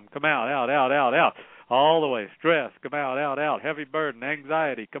 Bruxism, come out, out. All the way. Stress, come out, out. Heavy burden,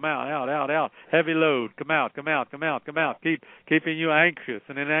 anxiety, come out, out. Heavy load, come out. Keeping you anxious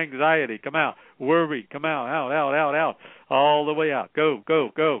and in anxiety, come out. Worry, come out, out. All the way out. Go,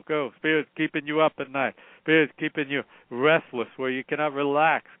 go, go, go. Spirits keeping you up at night. Spirits keeping you restless where you cannot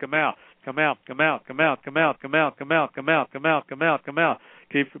relax. Come out.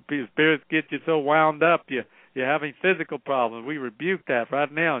 Spirits get you so wound up you're having physical problems. We rebuke that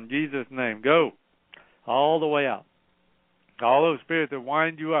right now in Jesus' name. Go. All the way out. All those spirits that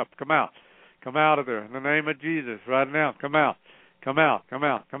wind you up, come out. Come out of there in the name of Jesus right now. Come out. Come on,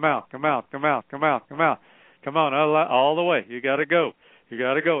 all the way. You got to go.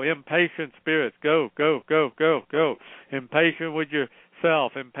 Impatient spirits, go. Impatient with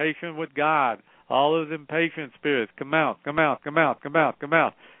yourself, impatient with God. All those impatient spirits, come out. Come out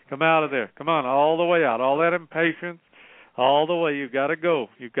of there. Come on, all the way out. All that impatience, all the way. You got to go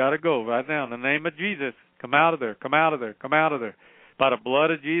right now in the name of Jesus. Come out of there. By the blood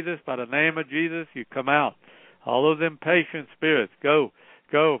of Jesus, by the name of Jesus, you come out. All those impatient spirits, go.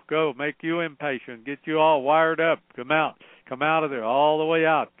 Make you impatient. Get you all wired up. Come out of there, all the way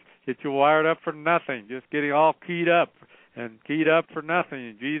out. Get you wired up for nothing. Just getting all keyed up for nothing.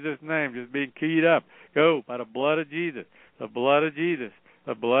 In Jesus' name, just being keyed up. Go, by the blood of Jesus. The blood of Jesus.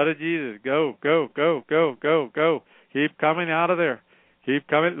 Go. Keep coming out of there. Keep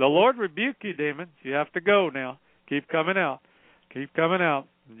coming. The Lord rebuke you, demons. You have to go now. Keep coming out. In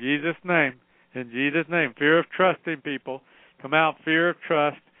Jesus' name. Fear of trusting people. Come out. Fear of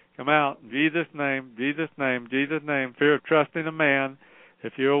trust. Come out. In Jesus' name. Fear of trusting a man.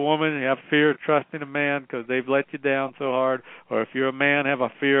 If you're a woman, you have fear of trusting a man because they've let you down so hard, or if you're a man, have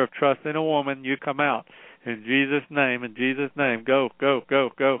a fear of trusting a woman, you come out. In Jesus' name, go, go, go,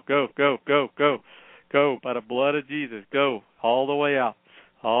 go, go, go, go, go. Go, by the blood of Jesus, go, all the way out,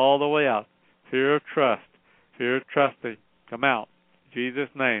 all the way out. Fear of trusting, come out. In Jesus'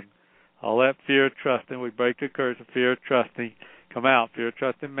 name. All that fear of trusting, we break the curse of fear of trusting, come out. Fear of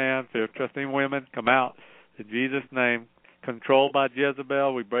trusting man, fear of trusting women, come out. In Jesus' name. Controlled by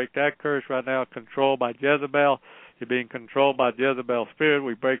Jezebel, we break that curse right now. Controlled by Jezebel, you're being controlled by Jezebel's spirit.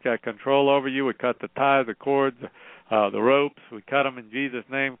 We break that control over you. We cut the ties, the cords, the ropes. We cut them in Jesus'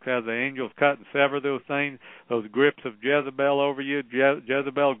 name as the angels cut and sever those things, those grips of Jezebel over you,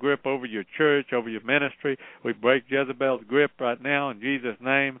 Jezebel grip over your church, over your ministry. We break Jezebel's grip right now in Jesus'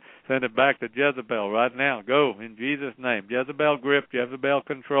 name. Send it back to Jezebel right now. Go in Jesus' name. Jezebel grip, Jezebel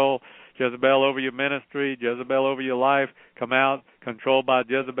control, Jezebel over your ministry, Jezebel over your life, come out. Controlled by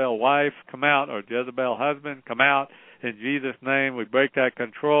Jezebel wife, come out, or Jezebel husband, come out. In Jesus' name, we break that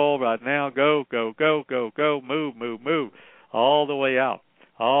control right now. Go, go, go, go, go, move, move, move, all the way out,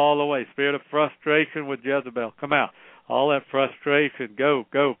 all the way. Spirit of frustration with Jezebel, come out. All that frustration, go,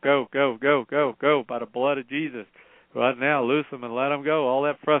 go, go, go, go, go, go, by the blood of Jesus. Right now, loose them and let them go. All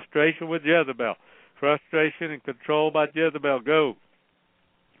that frustration with Jezebel, frustration and control by Jezebel, go.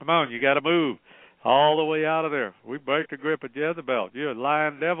 Come on, you got to move all the way out of there. We break the grip of Jezebel. You're a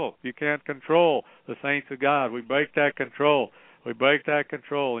lying devil. You can't control the saints of God. We break that control. We break that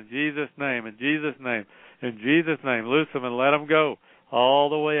control in Jesus' name, in Jesus' name, in Jesus' name. Loose them and let them go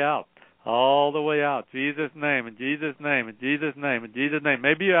all the way out, all the way out. Jesus' name, in Jesus' name, in Jesus' name, in Jesus' name.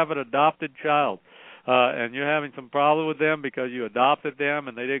 Maybe you have an adopted child. And you're having some problem with them because you adopted them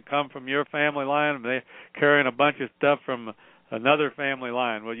and they didn't come from your family line and they're carrying a bunch of stuff from another family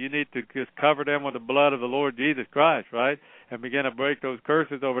line. Well, you need to just cover them with the blood of the Lord Jesus Christ, right? And begin to break those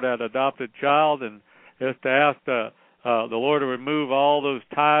curses over that adopted child and just to ask the Lord to remove all those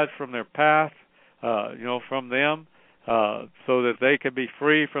ties from their past, from them, so that they can be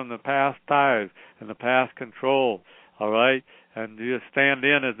free from the past ties and the past control, all right? And you just stand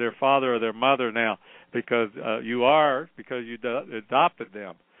in as their father or their mother now because you adopted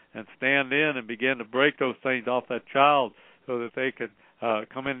them. And stand in and begin to break those things off that child so that they can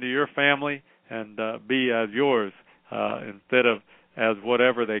come into your family and be as yours instead of as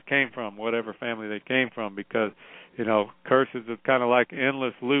whatever they came from, whatever family they came from, because, curses is kind of like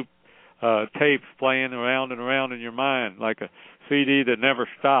endless loop tapes playing around and around in your mind, like a CD that never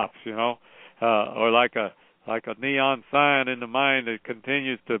stops, or like a neon sign in the mind that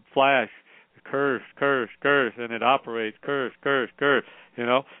continues to flash, curse, curse, curse, and it operates, curse, curse, curse.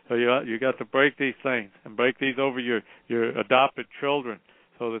 So you got to break these things and break these over your adopted children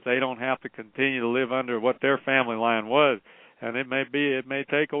so that they don't have to continue to live under what their family line was. And it may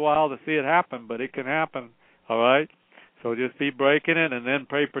take a while to see it happen, but it can happen, all right? So just be breaking it and then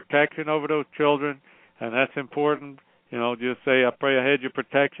pray protection over those children, and that's important. Just say, I pray a hedge of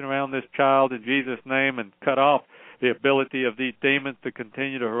protection around this child in Jesus' name and cut off the ability of these demons to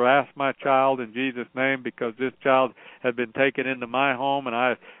continue to harass my child in Jesus' name, because this child has been taken into my home and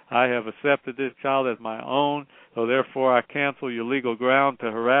I have accepted this child as my own. So therefore I cancel your legal ground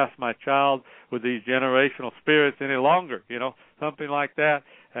to harass my child with these generational spirits any longer, something like that.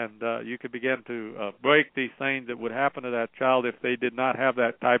 And you could begin to break these things that would happen to that child if they did not have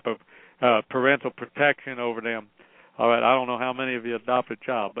that type of parental protection over them. All right, I don't know how many of you adopted a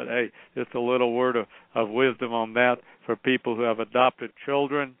child, but hey, just a little word of wisdom on that for people who have adopted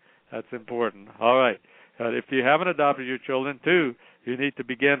children. That's important. All right, if you haven't adopted your children too, you need to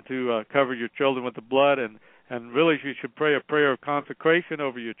begin to cover your children with the blood, and really you should pray a prayer of consecration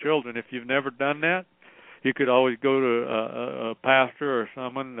over your children. If you've never done that, you could always go to a pastor or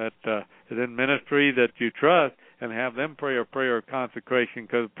someone that is in ministry that you trust and have them pray a prayer of consecration,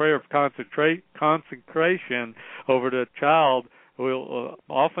 because prayer of consecration over the child will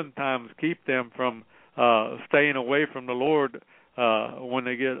oftentimes keep them from staying away from the Lord when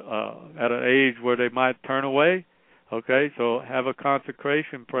they get at an age where they might turn away. Okay, so have a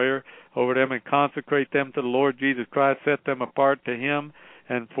consecration prayer over them and consecrate them to the Lord Jesus Christ. Set them apart to Him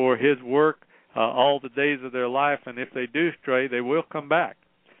and for His work all the days of their life. And if they do stray, they will come back.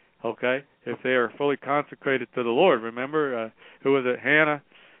 Okay, if they are fully consecrated to the Lord. Remember, who was it? Hannah.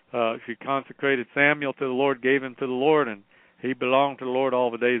 She consecrated Samuel to the Lord, gave him to the Lord, and he belonged to the Lord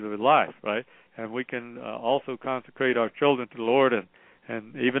all the days of his life, right? And we can also consecrate our children to the Lord,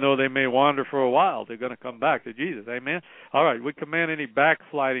 and even though they may wander for a while, they're going to come back to Jesus. Amen? All right, we command any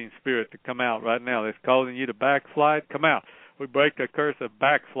backsliding spirit to come out right now that's causing you to backslide. Come out. We break the curse of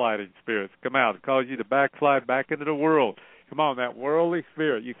backsliding spirits. Come out. It causes you to backslide back into the world. Come on, that worldly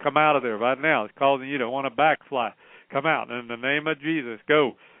spirit, you come out of there right now. It's causing you to want to backslide. Come out in the name of Jesus.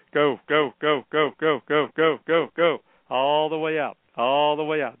 Go, go, go, go, go, go, go, go, go, go. All the way out. All the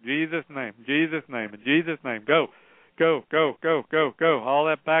way out. Jesus' name. Jesus' name. In Jesus' name. Go. Go, go, go, go, go. All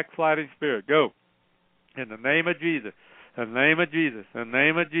that backsliding spirit. Go. In the name of Jesus. In the name of Jesus. In the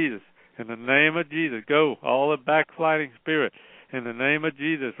name of Jesus. In the name of Jesus. Go. All the backsliding spirit. In the name of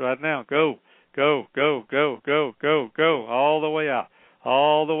Jesus. Right now. Go. Go, go, go, go, go, go. All the way out.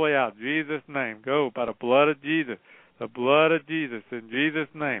 All the way out. Jesus' name. Go by the blood of Jesus. The blood of Jesus. In Jesus'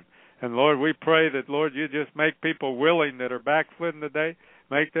 name. And Lord, we pray that, Lord, you just make people willing that are backslidden today.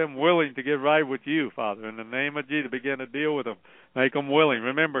 Make them willing to get right with you, Father. In the name of Jesus, begin to deal with them. Make them willing.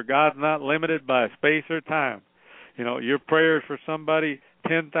 Remember, God's not limited by space or time. You know, your prayers for somebody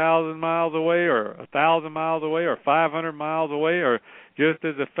 10,000 miles away or 1,000 miles away or 500 miles away are just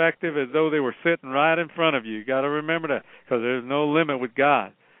as effective as though they were sitting right in front of you. You got to remember that, because there's no limit with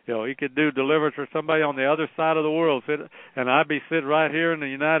God. You know, he could do deliverance for somebody on the other side of the world, and I'd be sitting right here in the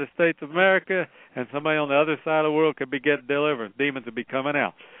United States of America, and somebody on the other side of the world could be getting deliverance. Demons would be coming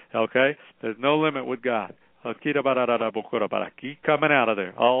out. Okay? There's no limit with God. Keep coming out of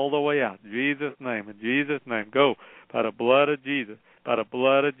there, all the way out. In Jesus' name, in Jesus' name. Go by the blood of Jesus. By the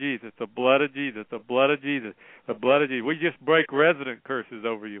blood of Jesus, the blood of Jesus, the blood of Jesus, the blood of Jesus. We just break resident curses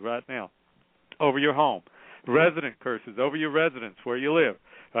over you right now, over your home. Resident curses over your residence where you live.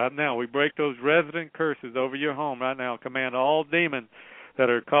 Right now, we break those resident curses over your home right now. Command all demons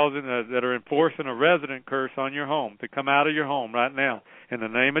that are that are enforcing a resident curse on your home to come out of your home right now. In the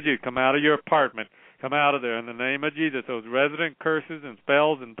name of Jesus, come out of your apartment. Come out of there in the name of Jesus. Those resident curses and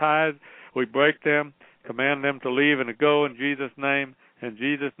spells and ties, we break them. Command them to leave and to go in Jesus' name. In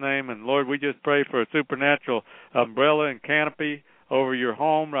Jesus' name. And Lord, we just pray for a supernatural umbrella and canopy over your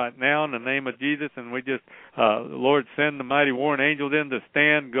home right now in the name of Jesus. And we just, Lord, send the mighty warring angels in to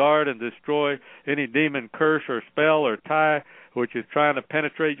stand guard and destroy any demon curse or spell or tie which is trying to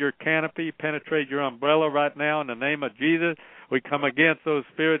penetrate your canopy, penetrate your umbrella right now in the name of Jesus. We come against those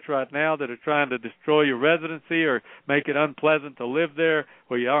spirits right now that are trying to destroy your residency or make it unpleasant to live there,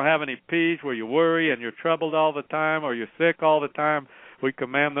 where you don't have any peace, where you worry and you're troubled all the time or you're sick all the time. We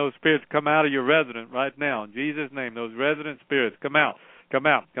command those spirits to come out of your resident right now. In Jesus' name, those resident spirits, come out. Come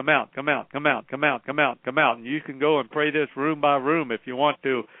out, come out, come out, come out, come out, come out, come out. And you can go and pray this room by room if you want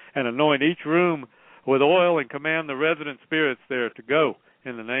to, and anoint each room with oil and command the resident spirits there to go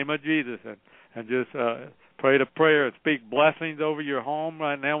in the name of Jesus. And just pray the prayer and speak blessings over your home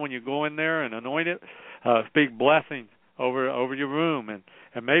right now when you go in there and anoint it. Speak blessings over your room.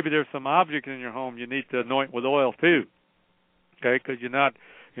 And maybe there's some objects in your home you need to anoint with oil too. Okay, because you're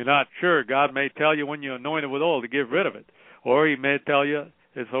not sure. God may tell you when you anoint it with oil to get rid of it, or he may tell you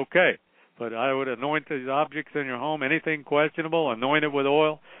it's okay. But I would anoint these objects in your home, anything questionable, anoint it with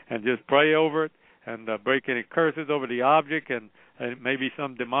oil, and just pray over it, and break any curses over the object, and maybe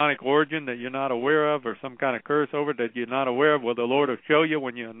some demonic origin that you're not aware of, or some kind of curse over it that you're not aware of. Well, the Lord will show you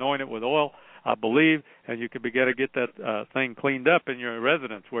when you anoint it with oil, I believe, and you can begin to get that thing cleaned up in your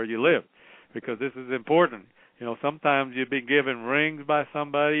residence where you live, because this is important. You know, sometimes you've been given rings by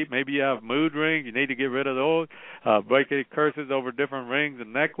somebody. Maybe you have mood rings. You need to get rid of those. Break any curses over different rings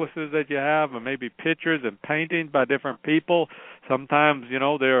and necklaces that you have, or maybe pictures and paintings by different people. Sometimes, you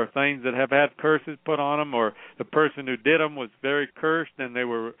know, there are things that have had curses put on them, or the person who did them was very cursed, and they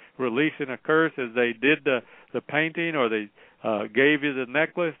were releasing a curse as they did the painting, or they gave you the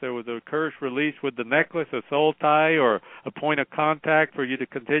necklace. There was a curse released with the necklace, a soul tie, or a point of contact for you to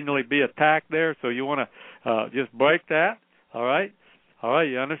continually be attacked there. So you want to just break that. All right? All right,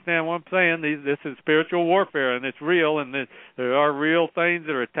 you understand what I'm saying? This is spiritual warfare, and it's real, and there are real things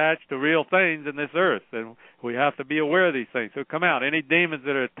that are attached to real things in this earth, and we have to be aware of these things. So come out. Any demons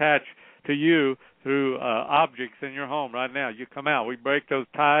that are attached to you through objects in your home right now, you come out. We break those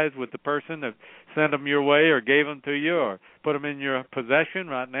ties with the person that sent them your way or gave them to you or put them in your possession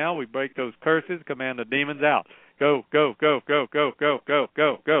right now. We break those curses, command the demons out. Go, go, go, go, go, go, go,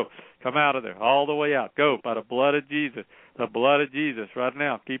 go, go. Come out of there, all the way out. Go by the blood of Jesus. The blood of Jesus right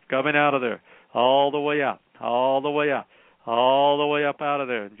now. Keep coming out of there, all the way out, all the way out, all the way up out of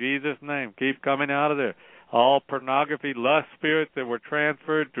there. In Jesus' name, keep coming out of there. All pornography, lust spirits that were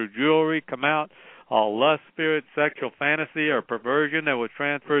transferred through jewelry, come out. All lust spirits, sexual fantasy or perversion that was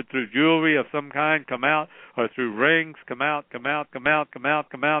transferred through jewelry of some kind, come out. Or through rings, come out, come out, come out, come out,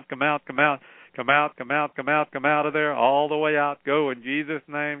 come out, come out, come out. Come out, come out, come out, come out of there, all the way out. Go in Jesus'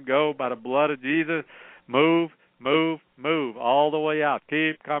 name. Go by the blood of Jesus. Move, move, move, all the way out.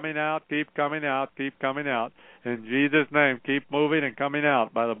 Keep coming out, keep coming out, keep coming out. In Jesus' name, keep moving and coming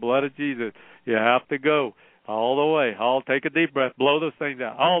out by the blood of Jesus. You have to go. All the way. Take a deep breath. Blow those things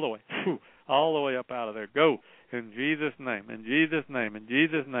out. All the way. All the way up out of there. Go. In Jesus' name. In Jesus' name. In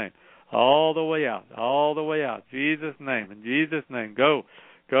Jesus' name. All the way out. All the way out. Jesus' name. In Jesus' name. Go.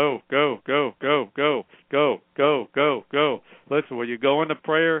 Go. Go. Go. Go. Go. Go. Go. Go. Go. Listen, when you go into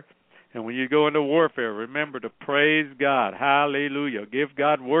prayer and when you go into warfare, remember to praise God. Hallelujah. Give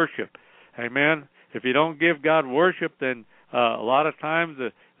God worship. Amen. If you don't give God worship, then a lot of times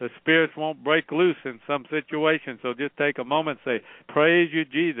the spirits won't break loose in some situations. So just take a moment and say, praise you,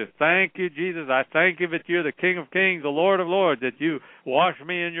 Jesus. Thank you, Jesus. I thank you that you're the King of Kings, the Lord of Lords, that you wash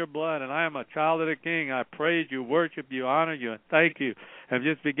me in your blood, and I am a child of the King. I praise you, worship you, honor you, and thank you. And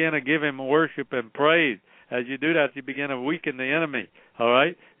just begin to give him worship and praise. As you do that, you begin to weaken the enemy, all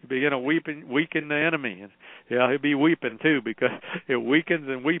right? You begin to weaken the enemy. And, yeah, he'll be weeping too, because it weakens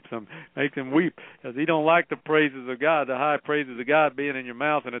and weeps him, makes him weep. Because he don't like the praises of God, the high praises of God being in your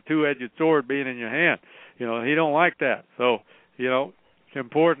mouth and a two-edged sword being in your hand. You know, he don't like that. So, you know, it's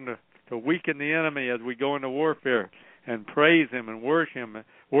important to weaken the enemy as we go into warfare and praise him and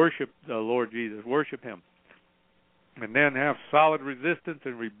worship the Lord Jesus, worship him. And then have solid resistance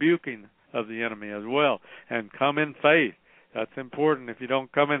and rebuking of the enemy as well, and come in faith. That's important. If you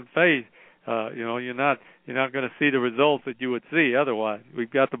don't come in faith, you're not going to see the results that you would see otherwise. We've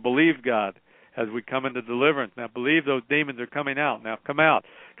got to believe God as we come into deliverance. Now believe those demons are coming out. Now come out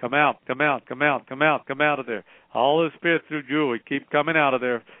of there. All those spirits through jewelry keep coming out of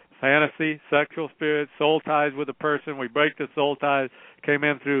there. Fantasy, sexual spirits, soul ties with a person. We break the soul ties. Came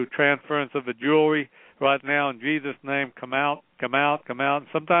in through transference of the jewelry. Right now, in Jesus' name, come out. And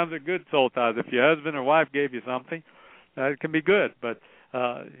sometimes they're good soul ties. If your husband or wife gave you something, it can be good. But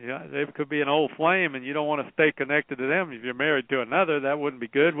it could be an old flame, and you don't want to stay connected to them. If you're married to another, that wouldn't be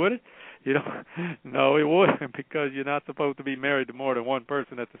good, would it? No, it wouldn't, because you're not supposed to be married to more than one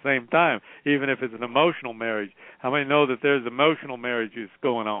person at the same time, even if it's an emotional marriage. How many know that there's emotional marriages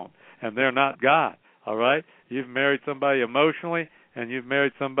going on, and they're not God, all right? You've married somebody emotionally, and you've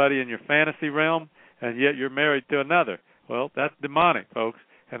married somebody in your fantasy realm, and yet you're married to another. Well, that's demonic, folks,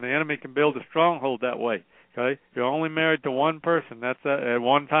 and the enemy can build a stronghold that way. Okay, you're only married to one person. That's at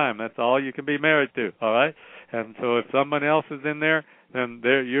one time. That's all you can be married to. All right, and so if someone else is in there, then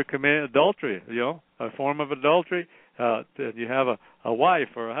you're committing adultery. A form of adultery. You have a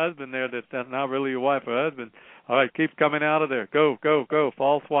wife or a husband there that's not really your wife or husband. All right, keep coming out of there. Go.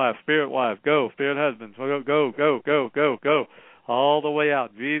 False wife, spirit wife. Go, spirit husbands. Go. All the way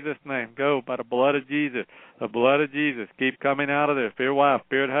out. Jesus' name. Go by the blood of Jesus. The blood of Jesus. Keep coming out of there. Spirit wife,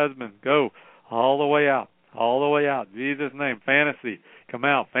 spirit husband. Go. All the way out. All the way out. Jesus' name. Fantasy. Come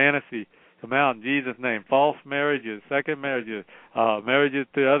out. Fantasy. Come out in Jesus' name. False marriages, second marriages, marriages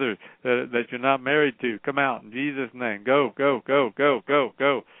to others that you're not married to. Come out in Jesus' name. Go.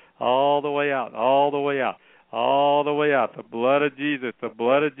 All the way out. All the way out. All the way out. The blood of Jesus. The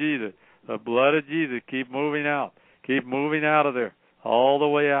blood of Jesus. The blood of Jesus. Keep moving out. Keep moving out of there. All the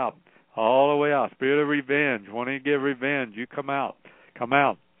way out. All the way out. Spirit of revenge. Wanting to get revenge. You come out. Come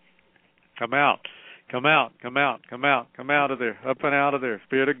out. Come out. Come out of there, up and out of there.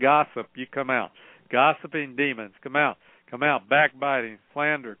 Spirit of gossip, you come out. Gossiping demons, come out. Backbiting,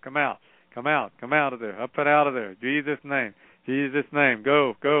 slander, come out of there, up and out of there. Jesus' name,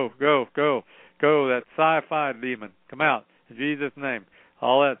 go. That sci-fi demon, come out. In Jesus' name.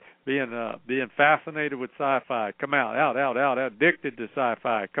 All that being fascinated with sci-fi, come out. Addicted to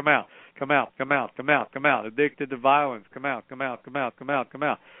sci-fi, come out. Addicted to violence, come out.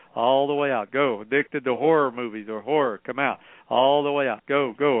 All the way out. Go. Addicted to horror movies or horror. Come out. All the way out.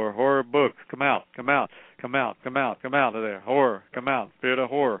 Go. Or horror books. Come out of there. Horror. Come out. Spirit of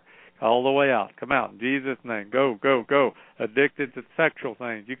horror. All the way out. Come out. In Jesus' name. Go. Addicted to sexual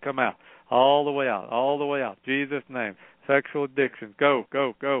things. You come out. All the way out. Jesus' name. Sexual addiction. Go.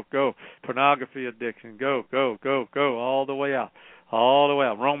 Pornography addiction. Go. All the way out.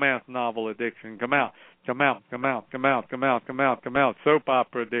 Romance novel addiction. Come out. Soap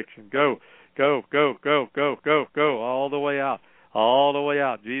opera addiction. Go. All the way out.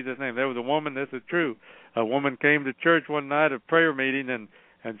 Jesus' name. There was a woman, this is true. A woman came to church one night at prayer meeting, and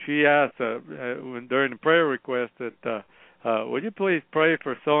she asked during the prayer request that, would you please pray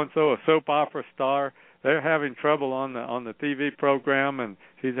for so-and-so, a soap opera star? They're having trouble on the TV program, and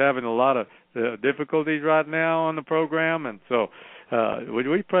she's having a lot of difficulties right now on the program, and so would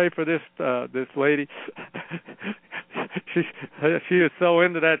we pray for this lady? She is so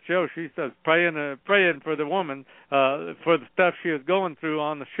into that show. She says praying for the woman for the stuff she is going through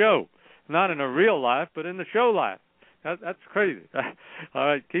on the show, not in her real life, but in the show life. That's crazy. All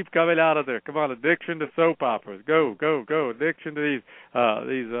right, keep coming out of there. Come on, addiction to soap operas. Go. Addiction to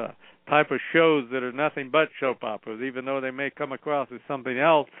these type of shows that are nothing but soap operas. Even though they may come across as something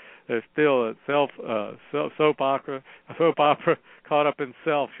else, they're still a soap opera caught up in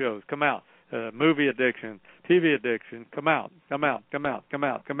self shows. Come out. Movie addiction, TV addiction, come out.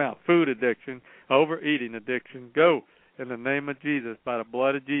 Food addiction, overeating addiction, go in the name of Jesus, by the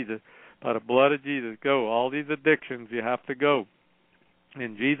blood of Jesus, go. All these addictions, you have to go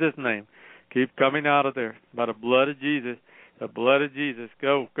in Jesus' name. Keep coming out of there by the blood of Jesus,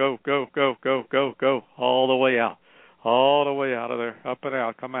 go, all the way out of there, up and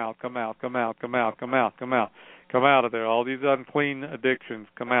out, come out of there. All these unclean addictions,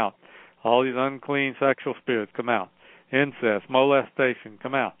 come out. All these unclean sexual spirits, come out. Incest, molestation,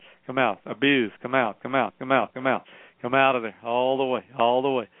 come out. Abuse, come out of there, all the way.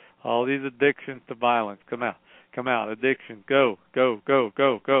 All these addictions to violence, come out. Addiction, go.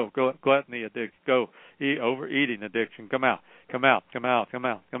 Gluttony addiction, go. Overeating addiction, come out.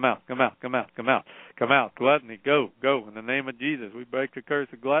 Gluttony, go. In the name of Jesus, we break the curse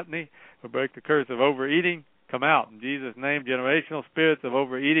of gluttony. We break the curse of overeating. Come out in Jesus' name. Generational spirits of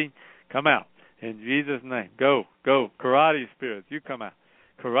overeating, come out in Jesus' name. Go. Karate spirits, you come out.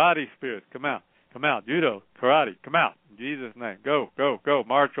 Karate spirits, come out. Judo, karate, come out in Jesus' name. Go.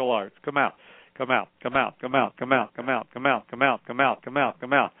 Martial arts, come out. Come out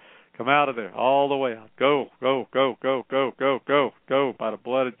of there, all the way out. Go by the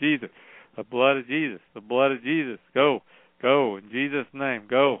blood of Jesus. The blood of Jesus. Go in Jesus' name.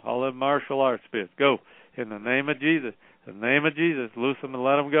 Go. All the martial arts spirits, go in the name of Jesus. The name of Jesus, loose them and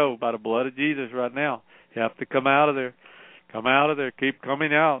let them go by the blood of Jesus right now. You have to come out of there. Keep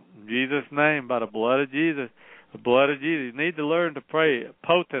coming out in Jesus' name by the blood of Jesus. The blood of Jesus. You need to learn to pray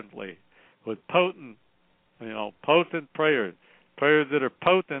potently with potent prayers. Prayers that are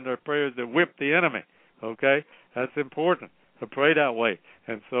potent are prayers that whip the enemy. Okay? That's important to pray that way.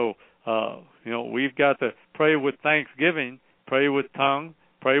 And so, we've got to pray with thanksgiving, pray with tongue,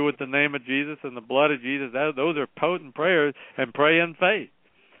 pray with the name of Jesus and the blood of Jesus. Those are potent prayers, and pray in faith.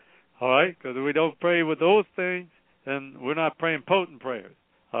 All right? Because if we don't pray with those things, then we're not praying potent prayers.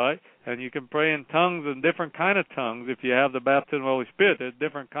 All right? And you can pray in tongues and different kind of tongues if you have the baptism of the Holy Spirit. There's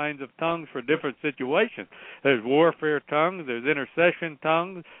different kinds of tongues for different situations. There's warfare tongues, there's intercession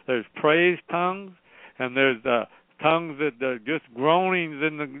tongues, there's praise tongues, and there's tongues that are just groanings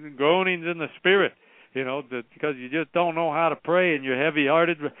in the Spirit. Because you just don't know how to pray, and you're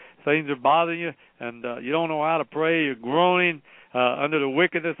heavy-hearted, things are bothering you, and you don't know how to pray. You're groaning under the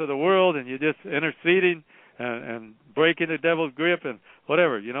wickedness of the world, and you're just interceding and breaking the devil's grip and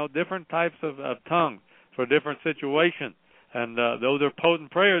whatever. Different types of tongues for different situations. And those are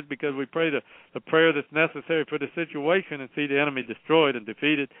potent prayers because we pray the prayer that's necessary for the situation and see the enemy destroyed and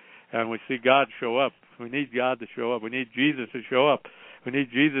defeated, and we see God show up. We need God to show up. We need Jesus to show up. We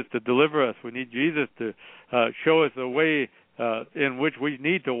need Jesus to deliver us. We need Jesus to show us the way in which we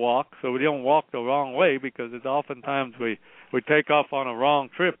need to walk so we don't walk the wrong way, because it's oftentimes we take off on a wrong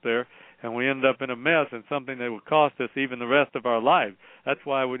trip there and we end up in a mess and something that will cost us even the rest of our lives. That's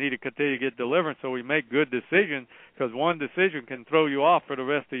why we need to continue to get deliverance so we make good decisions, because one decision can throw you off for the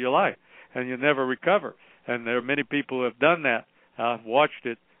rest of your life and you never recover. And there are many people who have done that. I've watched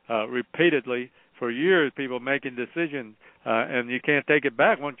it repeatedly for years, people making decisions, and you can't take it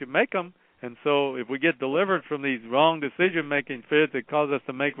back once you make them. And so if we get delivered from these wrong decision-making spirits that cause us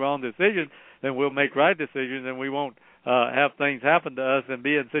to make wrong decisions, then we'll make right decisions, and we won't have things happen to us and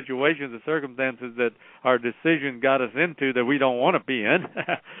be in situations and circumstances that our decision got us into that we don't want to be in.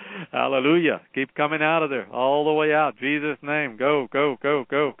 Hallelujah. Keep coming out of there, all the way out. Jesus' name, go.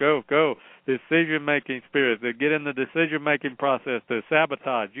 Decision-making spirits that get in the decision-making process to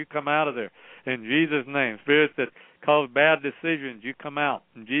sabotage, you come out of there in Jesus' name. Spirits that cause bad decisions, you come out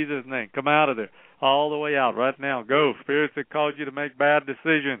in Jesus' name. Come out of there, all the way out right now. Go. Spirits that cause you to make bad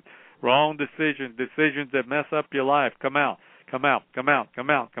decisions, wrong decisions that mess up your life, come out of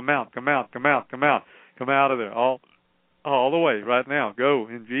there, all the way right now. Go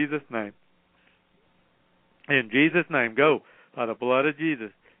in Jesus' name. In Jesus' name, go by the blood of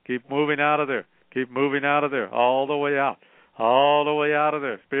Jesus. Keep moving out of there, all the way out of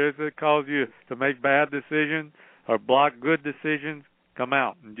there. Spirits that cause you to make bad decisions or block good decisions, come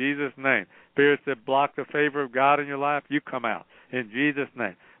out in Jesus' name. Spirits that block the favor of God in your life, you come out in Jesus'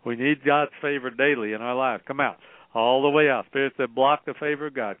 name. We need God's favor daily in our lives. Come out, all the way out. Spirits that block the favor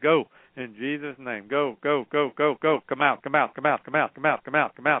of God, go in Jesus' name. Go. Come out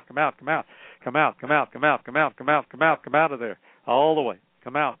of there, all the way.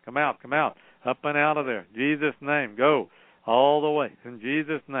 Come out, up and out of there. Jesus' name, go all the way in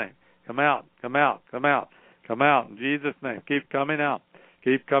Jesus' name. Come out in Jesus' name. Keep coming out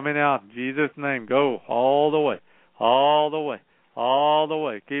Keep coming out. In Jesus' name, go all the way, all the way, all the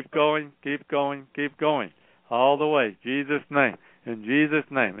way. Keep going, keep going, keep going. All the way. Jesus' name, in Jesus'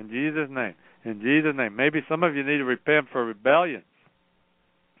 name, in Jesus' name, in Jesus' name. Maybe some of you need to repent for rebellion.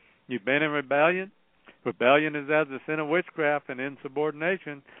 You've been in rebellion. Rebellion is as the sin of witchcraft and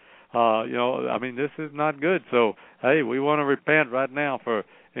insubordination. This is not good. So, hey, we want to repent right now for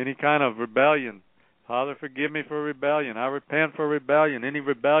any kind of rebellion. Father, forgive me for rebellion. I repent for rebellion. Any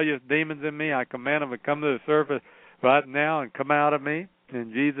rebellious demons in me, I command them to come to the surface right now and come out of me.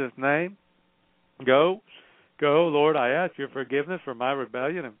 In Jesus' name, go. Go, Lord, I ask your forgiveness for my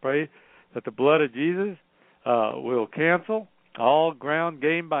rebellion and pray that the blood of Jesus will cancel all ground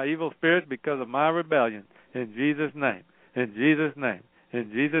gained by evil spirits because of my rebellion. In Jesus' name, in Jesus' name,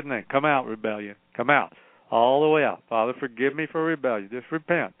 in Jesus' name. Come out, rebellion. Come out. All the way out. Father, forgive me for rebellion. Just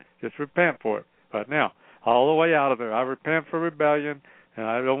repent. Just repent for it right now. All the way out of there. I repent for rebellion, and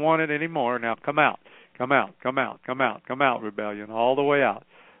I don't want it anymore. Now come out. Come out. Come out. Come out. Come out, rebellion. All the way out.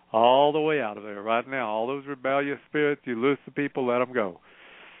 All the way out of there right now. All those rebellious spirits, you loose the people, let them go.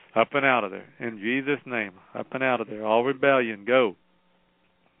 Up and out of there. In Jesus' name, up and out of there. All rebellion, go.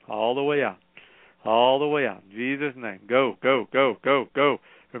 All the way out. All the way out. In Jesus' name, go, go, go, go, go.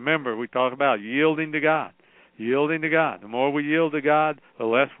 Remember, we talk about yielding to God. Yielding to God. The more we yield to God, the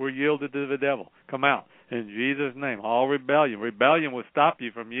less we're yielded to the devil. Come out. In Jesus' name, all rebellion. Rebellion will stop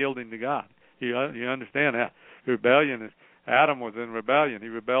you from yielding to God. You understand that? Rebellion is, Adam was in rebellion. He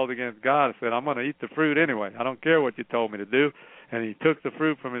rebelled against God and said, I'm going to eat the fruit anyway. I don't care what you told me to do. And he took the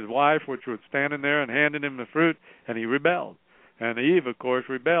fruit from his wife, which was standing there, and handed him the fruit, and he rebelled. And Eve, of course,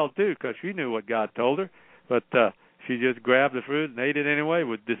 rebelled too because she knew what God told her. But she just grabbed the fruit and ate it anyway,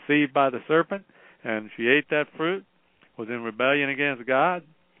 was deceived by the serpent, and she ate that fruit, was in rebellion against God.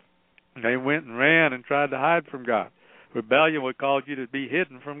 And they went and ran and tried to hide from God. Rebellion would cause you to be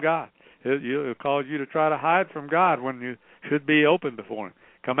hidden from God. It'll cause you to try to hide from God when you should be open before Him.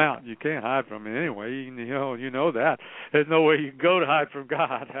 Come out. You can't hide from Him anyway. You know that. There's no way you can go to hide from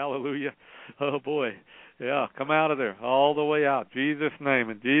God. Hallelujah. Oh, boy. Yeah, come out of there. All the way out. Jesus' name.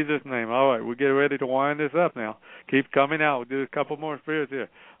 In Jesus' name. All right, we get ready to wind this up now. Keep coming out. We'll do a couple more spirits here.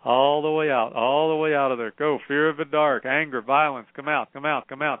 All the way out. All the way out of there. Go. Fear of the dark. Anger. Violence. Come out. Come out.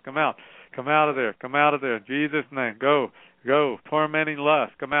 Come out. Come out. Come out of there. Come out of there. In Jesus' name. Go. Go. Tormenting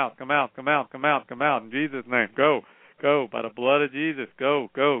lust. Come out. Come out. Come out. Come out. Come out. In Jesus' name. Go. Go. By the blood of Jesus. Go.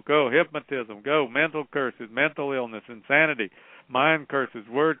 Go. Go. Hypnotism. Go. Mental curses. Mental illness. Insanity. Mind curses.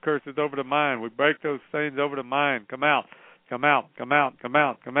 Word curses over the mind. We break those things over the mind. Come out. Come out. Come out. Come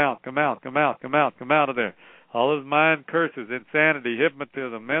out. Come out. Come out. Come out. Come out. Come out of there. All those mind curses, insanity,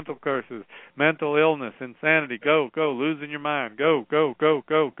 hypnotism, mental curses, mental illness, insanity. Go, go, losing your mind. Go, go, go,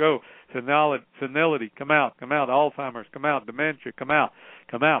 go, go. Senility, come out, come out. Alzheimer's, come out. Dementia, come out,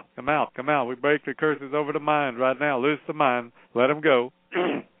 come out, come out, come out. We break the curses over the mind right now. Loose the mind. Let them go.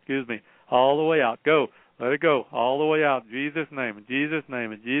 Excuse me. All the way out. Go. Let it go. All the way out. In Jesus' name. In Jesus'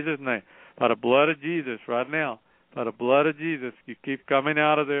 name. In Jesus' name. By the blood of Jesus right now. By the blood of Jesus. You keep coming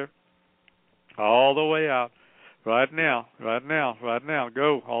out of there. All the way out. Right now, right now, right now.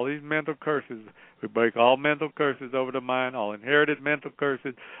 Go. All these mental curses. We break all mental curses over the mind, all inherited mental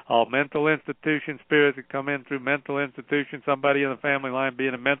curses, all mental institution spirits that come in through mental institution, somebody in the family line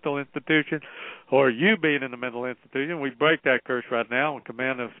being a mental institution, or you being in a mental institution. We break that curse right now and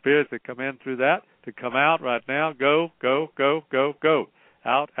command those spirits that come in through that to come out right now. Go, go, go, go, go.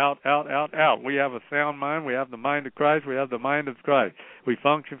 Out, out, out, out, out. We have a sound mind. We have the mind of Christ. We have the mind of Christ. We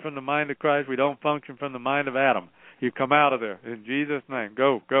function from the mind of Christ. We don't function from the mind of Adam. You come out of there. In Jesus' name.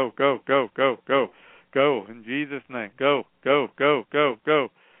 Go, go, go, go, go, go. Go. In Jesus' name. Go, go, go, go, go.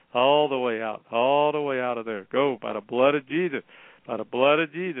 All the way out. All the way out of there. Go by the blood of Jesus. By the blood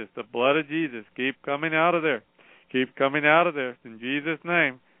of Jesus. The blood of Jesus. Keep coming out of there. Keep coming out of there. In Jesus'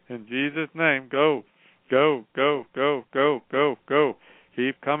 name. In Jesus' name. Go. Go, go, go, go, go, go.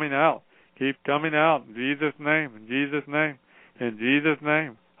 Keep coming out. Keep coming out. In Jesus' name. In Jesus' name. In Jesus'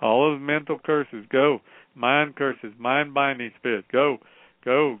 name. All those mental curses, go. Mind curses, mind binding spirits, go.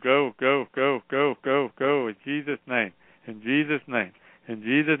 Go, go, go, go, go, go, go. In Jesus' name. In Jesus' name. In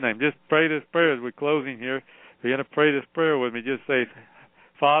Jesus' name. Just pray this prayer as we're closing here. If you're going to pray this prayer with me, just say,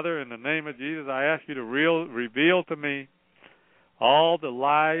 Father, in the name of Jesus, I ask you to reveal to me all the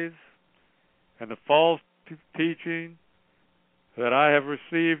lies and the false teaching that I have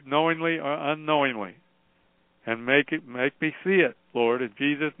received knowingly or unknowingly, and make me see it, Lord, in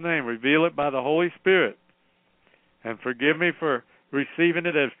Jesus' name. Reveal it by the Holy Spirit, and forgive me for receiving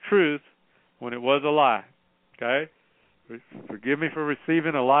it as truth when it was a lie. Okay? Forgive me for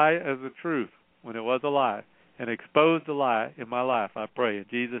receiving a lie as the truth when it was a lie. and expose the lie in my life, I pray, in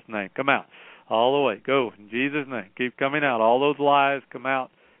Jesus' name. Come out all the way. Go in Jesus' name. Keep coming out. All those lies come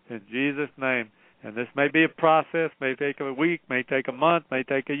out in Jesus' name. And this may be a process, may take a week, may take a month, may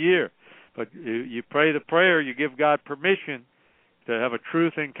take a year. But you pray the prayer, you give God permission to have a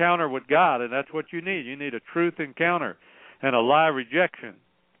truth encounter with God, and that's what you need. You need a truth encounter and a lie rejection,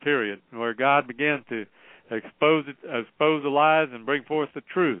 period, where God begins to expose the lies and bring forth the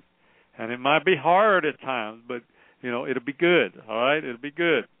truth. And it might be hard at times, but, it'll be good, all right? It'll be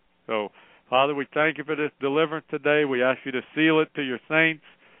good. So, Father, we thank you for this deliverance today. We ask you to seal it to your saints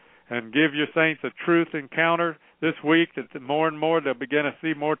and give your saints a truth encounter this week, that more and more they'll begin to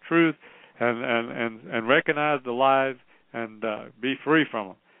see more truth and recognize the lies and be free from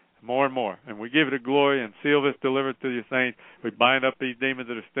them more and more. And we give it a glory and seal this deliverance to your saints. We bind up these demons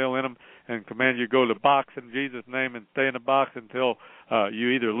that are still in them and command you to go to the box in Jesus' name and stay in the box until you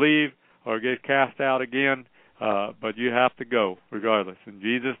either leave or get cast out again. But you have to go regardless. In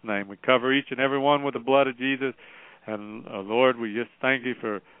Jesus' name, we cover each and every one with the blood of Jesus. And Lord, we just thank you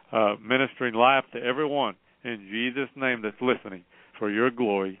for ministering life to everyone in Jesus' name that's listening for your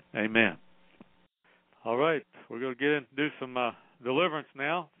glory. Amen. All right, we're going to get in and do some deliverance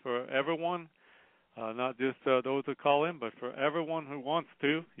now for everyone, not just those who call in, but for everyone who wants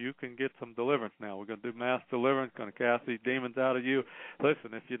to. You can get some deliverance now. We're going to do mass deliverance, going to cast these demons out of you.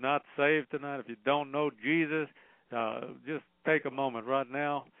 Listen, if you're not saved tonight, if you don't know Jesus, just take a moment right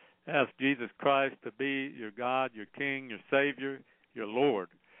now. Ask Jesus Christ to be your God, your King, your Savior, your Lord,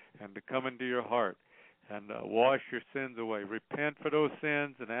 and to come into your heart and wash your sins away. Repent for those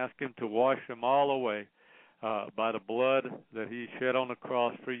sins and ask him to wash them all away by the blood that he shed on the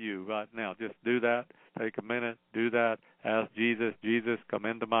cross for you right now. Just do that. Take a minute. Do that. Ask Jesus, Jesus, come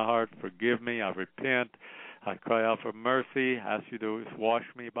into my heart. Forgive me. I repent. I cry out for mercy. I ask you to wash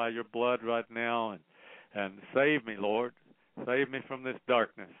me by your blood right now and save me, Lord. Save me from this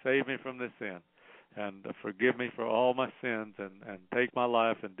darkness. Save me from this sin. And forgive me for all my sins and take my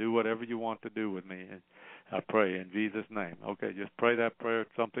life and do whatever you want to do with me. And I pray in Jesus' name. Okay, just pray that prayer,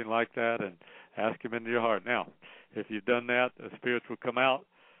 something like that, and ask him into your heart. Now, if you've done that, the spirits will come out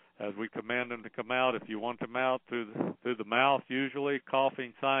as we command them to come out. If you want them out through the mouth, usually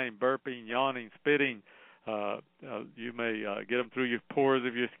coughing, sighing, burping, yawning, spitting, you may get them through your pores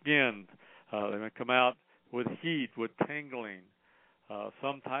of your skin. They may come out with heat, with tingling.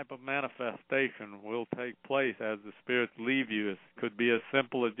 Some type of manifestation will take place as the spirits leave you. It could be as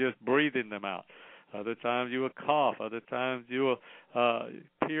simple as just breathing them out. Other times you will cough. Other times you will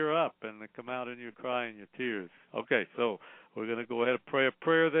tear up and they come out and you're crying your tears. Okay, so we're going to go ahead and pray a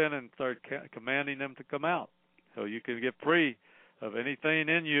prayer then and start commanding them to come out so you can get free of anything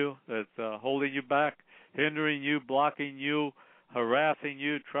in you that's holding you back, hindering you, blocking you, harassing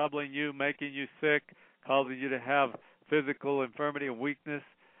you, troubling you, making you sick, causing you to have physical infirmity and weakness.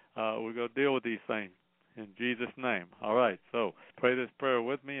 We're going to deal with these things in Jesus' name. All right, so pray this prayer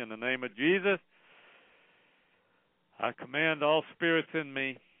with me. In the name of Jesus, I command all spirits in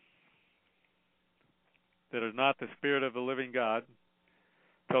me that are not the Spirit of the living God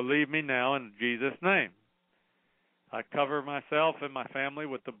to leave me now in Jesus' name. I cover myself and my family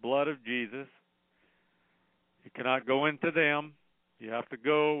with the blood of Jesus. You cannot go into them. You have to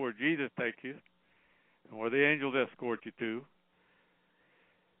go where Jesus takes you and where the angels escort you to,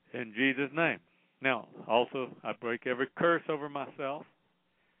 in Jesus' name. Now, also, I break every curse over myself,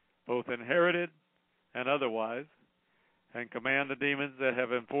 both inherited and otherwise, and command the demons that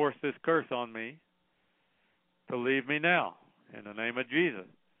have enforced this curse on me to leave me now, in the name of Jesus.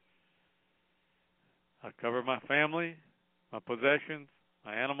 I cover my family, my possessions,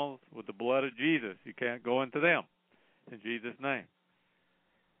 my animals with the blood of Jesus. You can't go into them, in Jesus' name.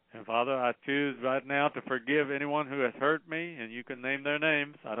 And, Father, I choose right now to forgive anyone who has hurt me, and you can name their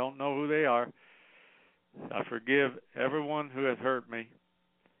names. I don't know who they are. I forgive everyone who has hurt me,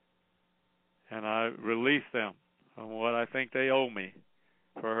 and I release them from what I think they owe me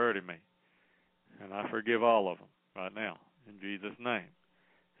for hurting me. And I forgive all of them right now, in Jesus' name.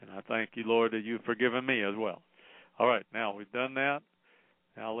 And I thank you, Lord, that you've forgiven me as well. All right, now we've done that.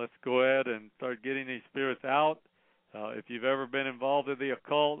 Now let's go ahead and start getting these spirits out. If you've ever been involved in the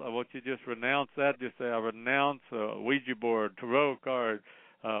occult, I want you to just renounce that. Just say, I renounce Ouija board, tarot card,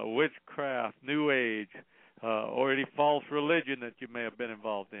 witchcraft, New Age, or any false religion that you may have been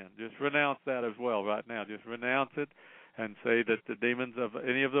involved in. Just renounce that as well right now. Just renounce it and say that the demons of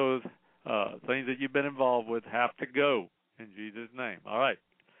any of those things that you've been involved with have to go in Jesus' name. All right.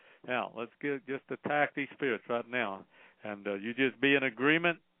 Now, let's just attack these spirits right now. And you just be in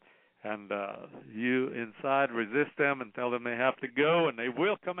agreement. And you inside resist them and tell them they have to go, and they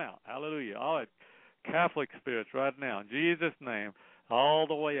will come out. Hallelujah. All right. Catholic spirits right now, in Jesus' name, all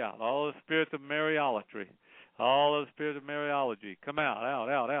the way out. All the spirits of Mariolatry, all the spirits of Mariology, come out,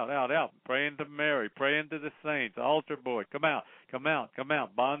 out. Praying to Mary, praying to the saints, altar boy, come out.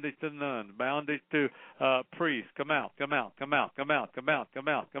 Bondage to nuns, bondage to priests, come out.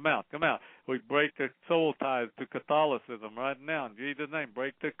 We break the soul ties to Catholicism right now, in Jesus' name.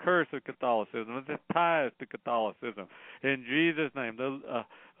 Break the curse of Catholicism, the ties to Catholicism, in Jesus' name.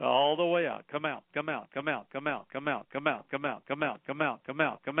 All the way out, come out.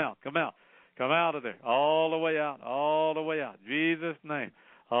 Come out of there, all the way out, Jesus' name.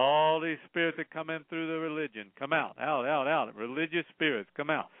 All these spirits that come in through the religion, come out. Religious spirits, come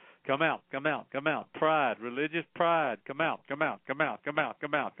out. Pride, religious pride, come out.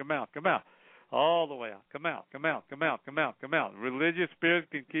 All the way out, come out. Religious spirits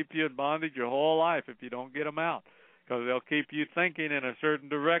can keep you in bondage your whole life if you don't get them out, because they'll keep you thinking in a certain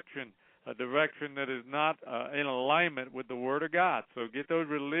direction, a direction that is not in alignment with the Word of God. So get those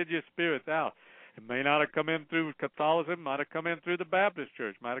religious spirits out. It may not have come in through Catholicism, might have come in through the Baptist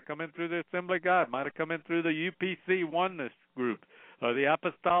Church, might have come in through the Assembly of God, might have come in through the UPC Oneness group, or the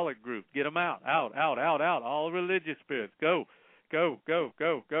Apostolic group. Get them out. All religious spirits, go. In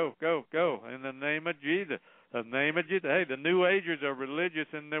the name of Jesus. Hey, the New Agers are religious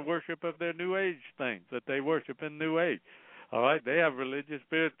in their worship of their New Age things that they worship in New Age. All right, they have religious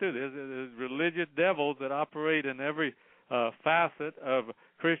spirits too. There's religious devils that operate in every facet of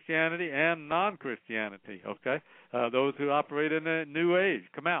Christianity and non-Christianity. Okay, those who operate in the New Age,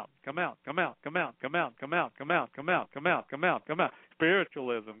 come out.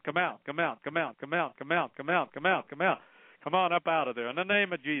 Spiritualism, come out. Come on up out of there in the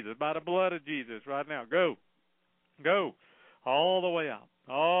name of Jesus, by the blood of Jesus, right now. Go, all the way out.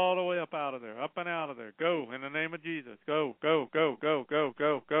 All the way up out of there, up and out of there. Go in the name of Jesus. Go.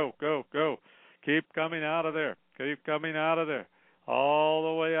 Keep coming out of there. All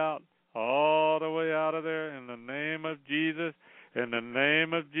the way out. All the way out of there in the name of Jesus. In the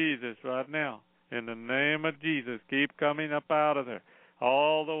name of Jesus right now. In the name of Jesus. Keep coming up out of there.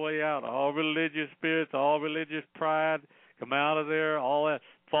 All the way out. All religious spirits, all religious pride, come out of there. All that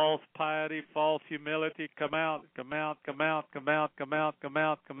false piety, false humility, come out. In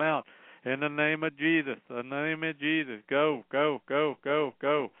the name of Jesus. Go.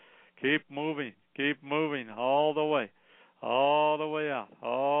 Keep moving all the way out,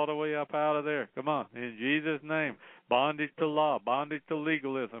 all the way up out of there. Come on, in Jesus' name. Bondage to law, bondage to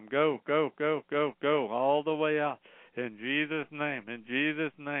legalism. Go all the way out. In Jesus' name.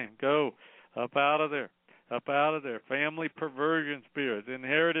 Go up out of there. Family perversion spirits,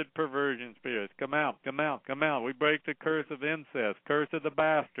 inherited perversion spirits, come out. We break the curse of incest, curse of the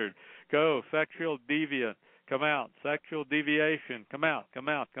bastard. Go, sexual deviant, come out. Sexual deviation, come out.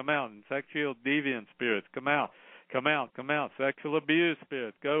 And sexual deviant spirits, come out. Sexual abuse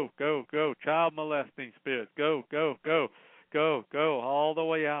spirits, go. Child molesting spirits, go. All the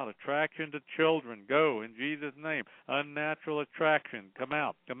way out. Attraction to children, go in Jesus' name. Unnatural attraction, come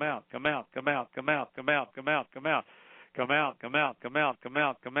out.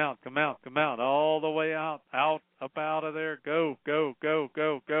 All the way out, up out of there, go.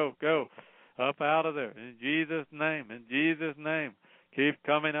 Up out of there, in Jesus' name. Keep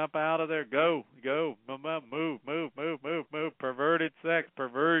coming up out of there, go. Move. Perverted sex,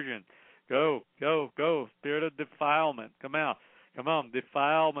 perversion. Go. Spirit of defilement, come out. Come on,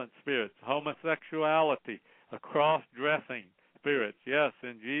 defilement spirits, homosexuality, cross-dressing spirits. Yes,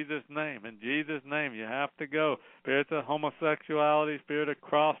 in Jesus' name. You have to go. Spirits of homosexuality, spirit of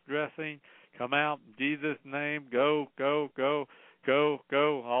cross-dressing, come out in Jesus' name. Go.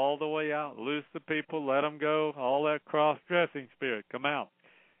 All the way out. Loose the people, let them go. All that cross-dressing spirit, come out.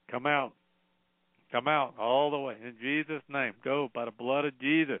 All the way. In Jesus' name. Go by the blood of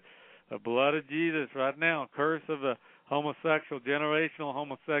Jesus. The blood of Jesus right now. Curse of the homosexual, generational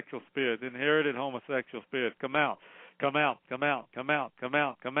homosexual spirits, inherited homosexual spirits. Come out.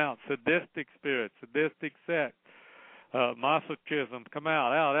 Sadistic spirits, sadistic sex, masochism. Come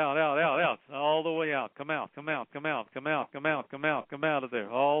out. All the way out. Come out of there.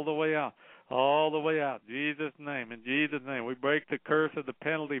 All the way out. In Jesus' name. We break the curse of the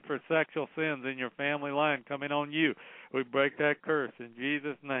penalty for sexual sins in your family line coming on you. We break that curse in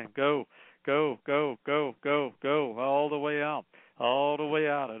Jesus' name. Go. All the way out.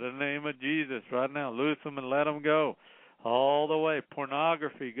 In the name of Jesus right now. Loose them and let them go. All the way.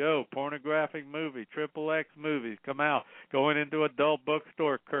 Pornography, go. Pornographic movie, XXX movies, come out. Going into adult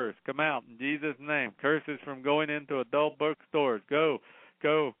bookstore, curse, come out in Jesus' name. Curses from going into adult bookstores, go.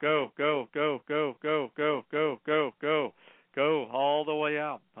 All the way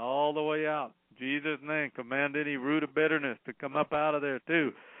out. In Jesus' name, command any root of bitterness to come up out of there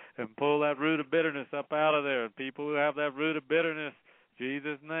too, and pull that root of bitterness up out of there. And people who have that root of bitterness,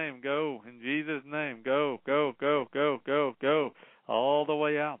 Jesus' name, go. In Jesus' name, go, go, go, go, go, go. All the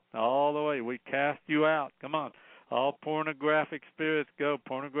way out, all the way. We cast you out. Come on. All pornographic spirits go.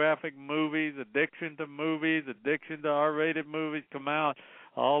 Pornographic movies, addiction to movies, addiction to R-rated movies, come out.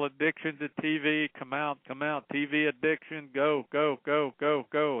 All addiction to TV, come out, come out. TV addiction, go, go, go, go,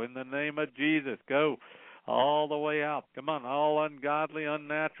 go. In the name of Jesus, go. All the way out. Come on. All ungodly,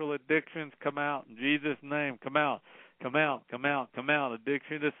 unnatural addictions, come out. In Jesus' name, come out. Come out, come out, come out.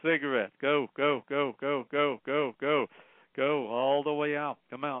 Addiction to cigarettes, go, go, go, go, go, go, go. Go all the way out.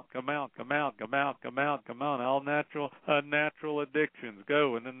 Come out, come out, come out, come out, come out, come on. All natural, unnatural addictions,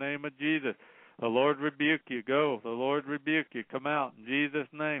 go in the name of Jesus. The Lord rebuke you. Go. The Lord rebuke you. Come out in Jesus'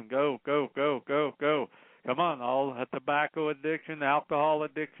 name. Go, go, go, go, go. Come on. All tobacco addiction, alcohol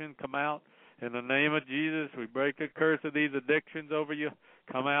addiction, come out. In the name of Jesus, we break a curse of these addictions over you.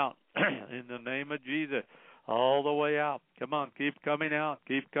 Come out in the name of Jesus. All the way out. Come on. Keep coming out.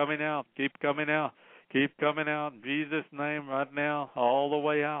 Keep coming out. Keep coming out. Keep coming out in Jesus' name right now, all the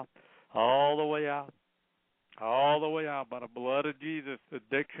way out, all the way out, all the way out by the blood of Jesus.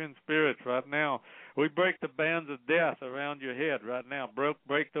 Addiction spirits right now. We break the bands of death around your head right now.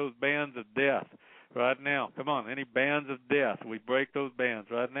 Break those bands of death right now. Come on, any bands of death, we break those bands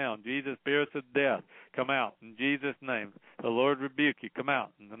right now. In Jesus, spirits of death, come out in Jesus' name. The Lord rebuke you. Come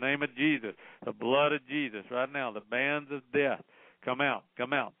out in the name of Jesus. The blood of Jesus right now. The bands of death. Come out,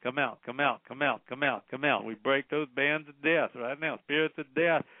 come out, come out, come out, come out, come out, come out. We break those bands of death right now. Spirits of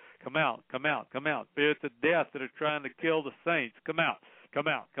death, come out, come out, come out. Spirits of death that are trying to kill the saints, come out, come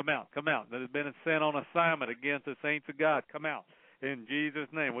out, come out, come out. That has been sent on assignment against the saints of God, come out. In Jesus'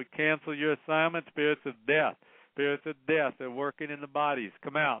 name, we cancel your assignment. Spirits of death that are working in the bodies,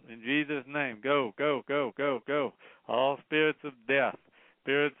 come out. In Jesus' name, go, go, go, go, go. All spirits of death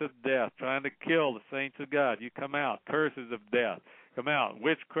trying to kill the saints of God, you come out. Curses of death, come out.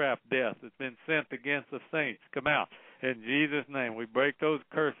 Witchcraft death that's been sent against the saints, come out. In Jesus' name, we break those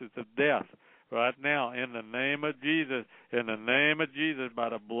curses of death right now in the name of Jesus. In the name of Jesus, by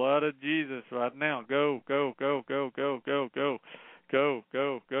the blood of Jesus right now. Go, go, go, go, go, go, go. Go,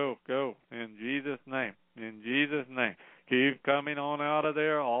 go, go, go. In Jesus' name. In Jesus' name. Keep coming on out of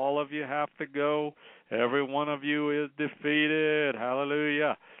there. All of you have to go. Every one of you is defeated.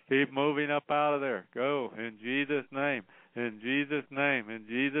 Hallelujah. Keep moving up out of there. Go. In Jesus' name. In Jesus' name. In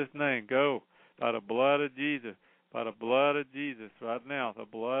Jesus' name. Go. By the blood of Jesus. By the blood of Jesus. Right now. The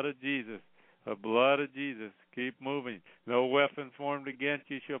blood of Jesus. The blood of Jesus. Keep moving. No weapons formed against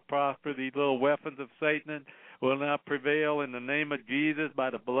you shall prosper. These little weapons of Satan will not prevail in the name of Jesus,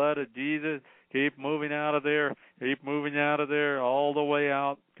 by the blood of Jesus. Keep moving out of there. Keep moving out of there all the way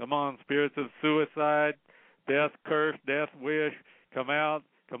out. Come on, spirits of suicide, death curse, death wish, come out.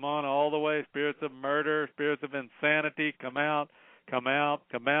 Come on all the way. Spirits of murder, spirits of insanity, come out. Come out,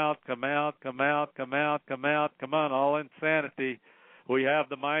 come out, come out, come out, come out, come out. Come on, all insanity. We have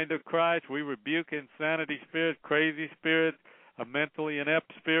the mind of Christ. We rebuke insanity spirits, crazy spirits, mentally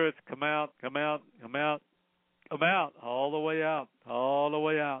inept spirits. Come out, come out, come out. Come out, all the way out, all the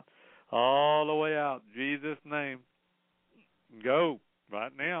way out, all the way out. In Jesus' name. Go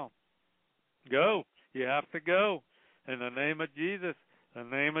right now. Go. You have to go. In the name of Jesus. In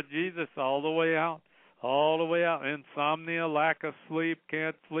the name of Jesus, all the way out. All the way out. Insomnia, lack of sleep,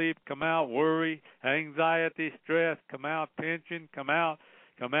 can't sleep, come out. Worry, anxiety, stress, come out. Tension, come out.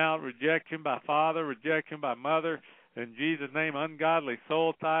 Come out. Rejection by father, rejection by mother. In Jesus' name, ungodly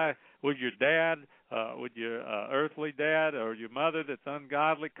soul tie with your dad, with your earthly dad or your mother that's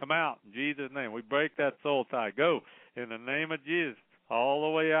ungodly, come out. In Jesus' name, we break that soul tie. Go. In the name of Jesus, all the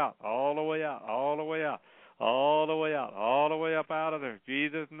way out, all the way out, all the way out. All the way out, all the way up out of there.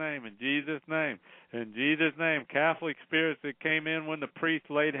 In Jesus' name, in Jesus' name, in Jesus' name. Catholic spirits that came in when the priest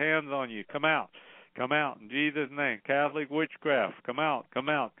laid hands on you, come out. Come out in Jesus' name. Catholic witchcraft, come out, come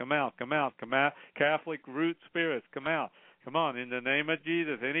out, come out, come out, come out. Catholic root spirits, come out. Come on, in the name of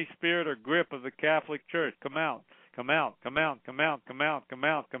Jesus. Any spirit or grip of the Catholic Church, come out. Come out, come out, come out, come out, come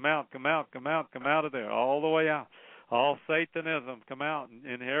out, come out, come out, come out, come out of there, all the way out. All Satanism, come out.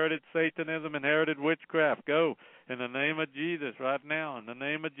 Inherited Satanism, inherited witchcraft, go. In the name of Jesus right now. In the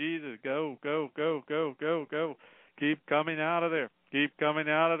name of Jesus, go, go, go, go, go, go. Keep coming out of there. Keep coming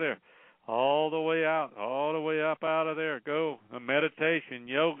out of there. All the way out, all the way up out of there. Go. Meditation,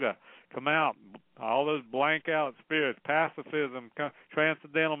 yoga, come out. All those blank out spirits, pacifism,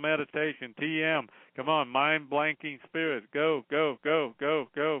 transcendental meditation, TM, come on, mind blanking spirits, go, go, go, go,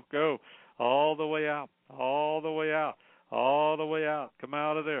 go, go. All the way out, all the way out, all the way out. Come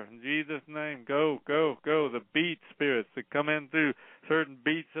out of there. In Jesus' name, go.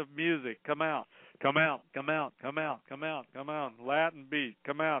 out, come on. Latin beat,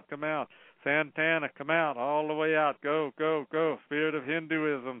 come out, come out. Santana, come out, all the way out. Go, go, go. Spirit of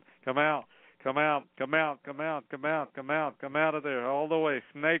Hinduism, come out. Come out, come out, come out, come out, come out, come out of there all the way.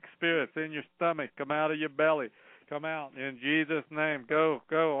 Snake spirits in your stomach, come out of your belly. Come out in Jesus' name. Go,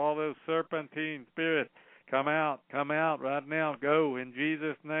 go. All those serpentine spirits, come out right now. Go in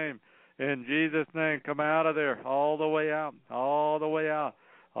Jesus' name. In Jesus' name, come out of there all the way out, all the way out,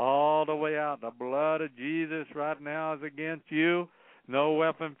 all the way out. The blood of Jesus right now is against you. No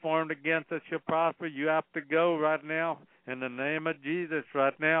weapon formed against us shall prosper. You have to go right now. In the name of Jesus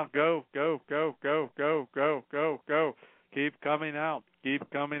right now. Go, go, go, go, go, go, go, go. Keep coming out. Keep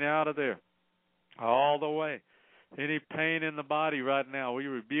coming out of there. All the way. Any pain in the body right now, we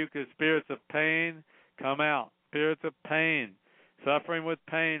rebuke the spirits of pain. Come out. Spirits of pain. Suffering with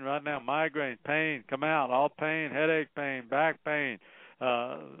pain right now. Migraine, pain. Come out. All pain. Headache pain. Back pain.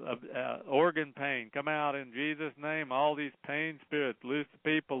 Organ pain, come out in Jesus' name. All these pain spirits, loose the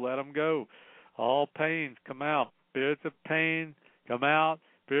people, let them go. All pains, come out. Spirits of pain, come out.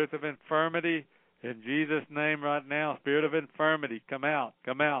 Spirits of infirmity, in Jesus' name right now. Spirit of infirmity, come out,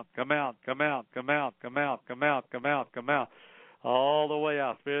 come out, come out, come out, come out, come out, come out, come out, come out. All the way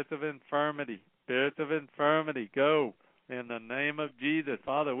out. Spirits of infirmity, go in the name of Jesus.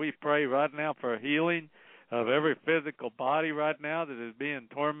 Father, we pray right now for healing of every physical body right now that is being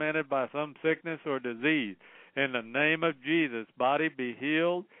tormented by some sickness or disease. In the name of Jesus, body be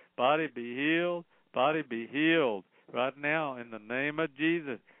healed, body be healed, body be healed. Right now, in the name of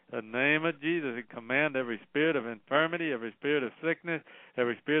Jesus, the name of Jesus, we command every spirit of infirmity, every spirit of sickness,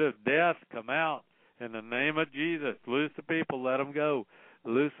 every spirit of death, come out. In the name of Jesus, loose the people, let them go.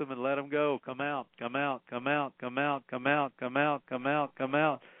 Loose them and let them go. Come out, come out, come out, come out, come out, come out, come out, come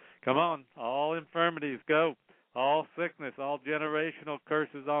out. Come on, all infirmities, go. All sickness, all generational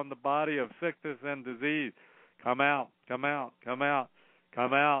curses on the body of sickness and disease. Come out, come out, come out,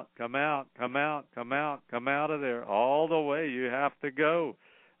 come out, come out, come out, come out, come out of there. All the way you have to go.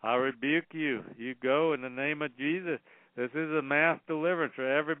 I rebuke you. You go in the name of Jesus. This is a mass deliverance for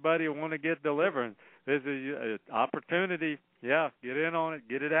everybody who want to get deliverance. This is an opportunity. Yeah, get in on it.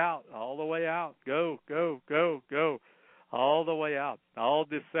 Get it out. All the way out. Go, go, go, go. All the way out. All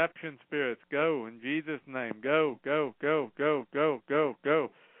deception spirits, go in Jesus' name. Go, go, go, go, go, go, go.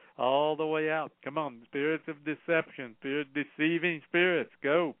 All the way out. Come on, spirits of deception, deceiving spirits,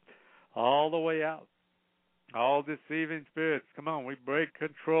 go. All the way out. All deceiving spirits, come on. We break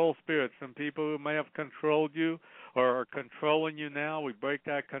control spirits from people who may have controlled you or are controlling you now. We break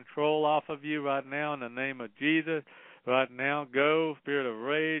that control off of you right now in the name of Jesus. Right now, go. Spirit of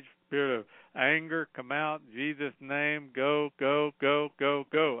rage, spirit of anger, come out in Jesus' name. Go, go, go, go,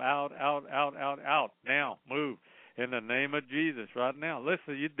 go. Out, out, out, out, out. Now, move in the name of Jesus right now.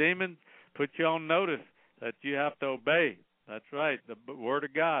 Listen, you demons, put you on notice that you have to obey. That's right. The Word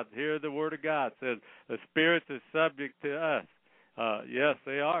of God. Here the Word of God says the spirits is subject to us. Yes,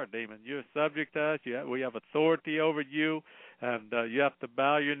 they are, demon. You're subject to us. We have authority over you, and you have to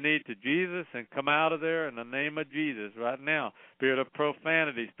bow your knee to Jesus and come out of there in the name of Jesus right now. Spirit of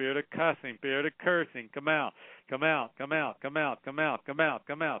profanity, spirit of cussing, spirit of cursing, come out, come out, come out, come out, come out, come out,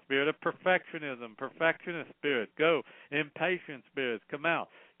 come out. Spirit of perfectionism, perfectionist spirit, go. Impatient spirits, come out,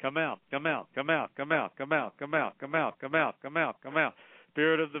 come out, come out, come out, come out, come out, come out, come out, come out, come out, come out.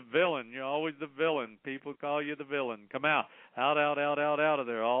 Spirit of the villain, you're always the villain. People call you the villain. Come out, out, out, out, out, out of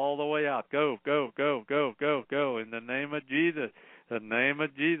there, all the way out. Go, go, go, go, go, go. In the name of Jesus, the name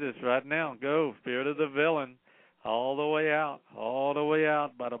of Jesus, right now, go. Spirit of the villain, all the way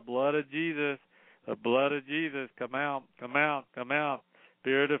out, by the blood of Jesus, the blood of Jesus. Come out, come out, come out.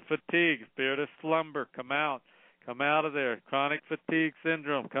 Spirit of fatigue, spirit of slumber, come out. Come out of there. Chronic fatigue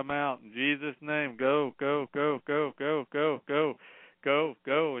syndrome, come out. In Jesus' name, go, go, go, go, go, go, go. Go,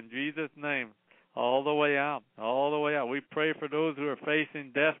 go, in Jesus' name, all the way out, all the way out. We pray for those who are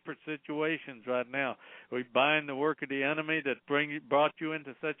facing desperate situations right now. We bind the work of the enemy that brought you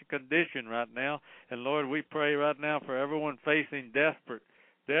into such a condition right now. And, Lord, we pray right now for everyone facing desperate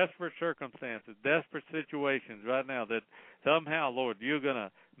circumstances, desperate situations right now, that somehow, Lord, you're going to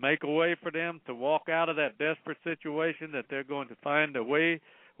make a way for them to walk out of that desperate situation, that they're going to find a way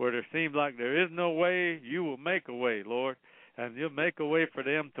where there seems like there is no way. You will make a way, Lord. And you'll make a way for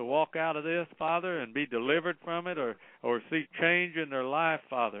them to walk out of this, Father, and be delivered from it or see change in their life,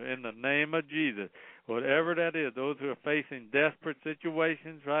 Father, in the name of Jesus. Whatever that is, those who are facing desperate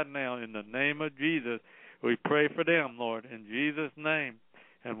situations right now, in the name of Jesus, we pray for them, Lord, in Jesus' name.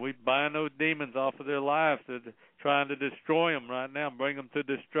 And we bind those demons off of their lives that are trying to destroy them right now, bring them to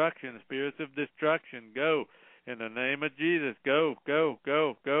destruction, spirits of destruction. Go, in the name of Jesus. Go, go,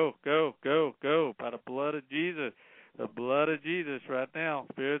 go, go, go, go, go, by the blood of Jesus. The blood of Jesus right now.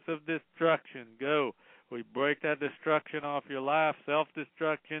 Spirits of destruction, go. We break that destruction off your life,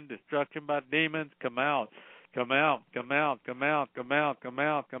 self-destruction, destruction by demons, come out. Come out, come out, come out, come out, come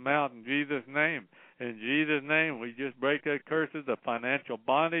out, come out in Jesus' name. In Jesus' name, we just break that curses of financial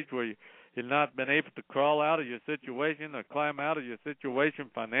bondage where you've not been able to crawl out of your situation or climb out of your situation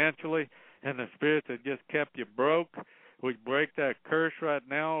financially, and the spirits that just kept you broke. We break that curse right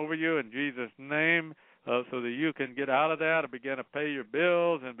now over you in Jesus' name so that you can get out of that and begin to pay your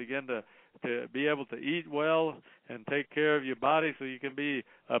bills and begin to be able to eat well and take care of your body so you can be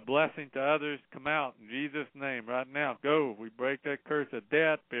a blessing to others. Come out in Jesus' name right now. Go. We break that curse of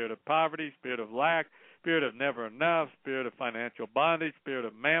debt, spirit of poverty, spirit of lack, spirit of never enough, spirit of financial bondage, spirit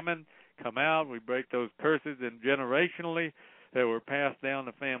of mammon. Come out. We break those curses and generationally that were passed down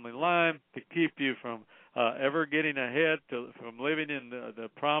the family line to keep you from ever getting ahead, from living in the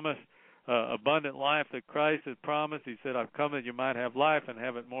promise abundant life that Christ has promised. He said, I've come that you might have life and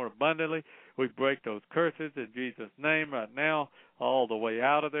have it more abundantly. We break those curses in Jesus' name right now, all the way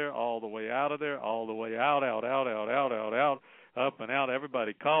out of there, all the way out of there, all the way out, out, out, out, out, out, out, up and out.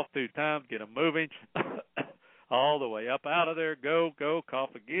 Everybody cough 2 times, get them moving. All the way up out of there, go,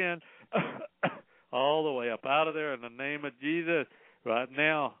 cough again. All the way up out of there in the name of Jesus. Right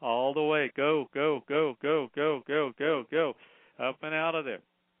now, all the way, go, go, go, go, go, go, go, go, up and out of there.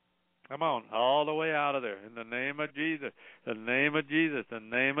 Come on, all the way out of there in the name of Jesus, the name of Jesus, the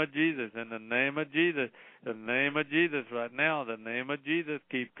name of Jesus, in the name of Jesus, the name of Jesus right now, the name of Jesus.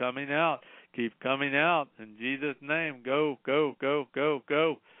 Keep coming out in Jesus' name. Go, go, go, go,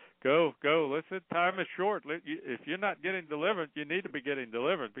 go. Go, go. Listen, time is short. If you're not getting deliverance, you need to be getting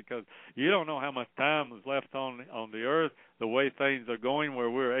deliverance because you don't know how much time is left on the earth, the way things are going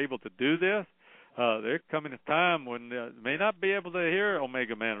where we're able to do this. There's coming a time when you may not be able to hear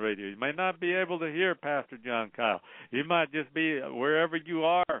Omega Man Radio. You may not be able to hear Pastor John Kyle. You might just be wherever you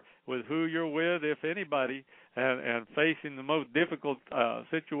are with who you're with, if anybody, and facing the most difficult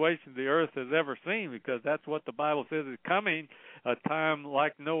situation the earth has ever seen, because that's what the Bible says is coming, a time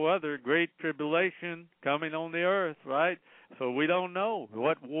like no other, great tribulation coming on the earth, right? So we don't know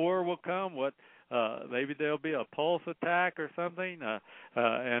what war will come, maybe there'll be a pulse attack or something,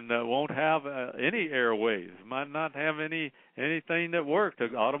 and won't have any airways. Might not have anything that works.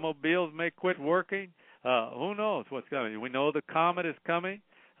 The automobiles may quit working. Who knows what's coming? We know the comet is coming.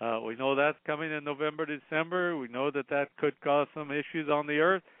 We know that's coming in November, December. We know that could cause some issues on the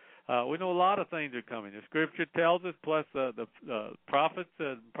earth. We know a lot of things are coming. The Scripture tells us, plus the prophets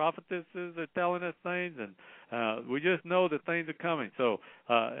and prophetesses are telling us things, and we just know that things are coming. So,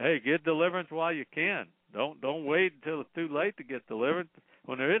 hey, get deliverance while you can. Don't wait until it's too late to get deliverance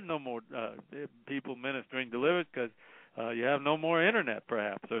when there is no more people ministering deliverance, because you have no more internet,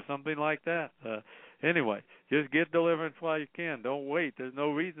 perhaps, or something like that. Anyway, just get deliverance while you can. Don't wait. There's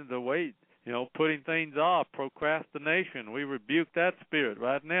no reason to wait. Putting things off, procrastination. We rebuke that spirit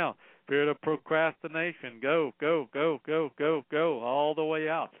right now. Spirit of procrastination. Go, go, go, go, go, go. All the way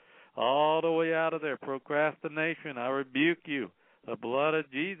out. All the way out of there. Procrastination. I rebuke you. The blood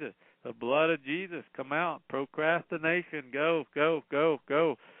of Jesus. The blood of Jesus. Come out. Procrastination. Go, go, go,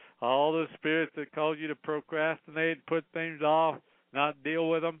 go. All the spirits that cause you to procrastinate, put things off, not deal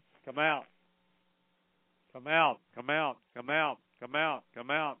with them, come out. Come out. Come out. Come out. Come out. Come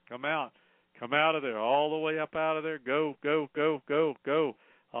out. Come out. Come out of there, all the way up out of there. Go, go, go, go, go.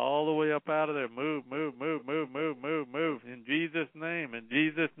 All the way up out of there. Move, move, move, move, move, move, move. In Jesus' name, in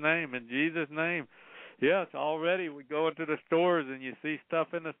Jesus' name, in Jesus' name. Yes, already we go into the stores and you see stuff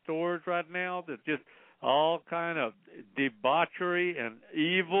in the stores right now that's just all kind of debauchery and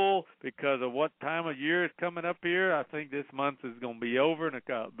evil because of what time of year is coming up here. I think this month is going to be over in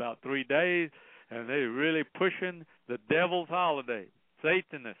about 3 days, and they're really pushing the devil's holiday,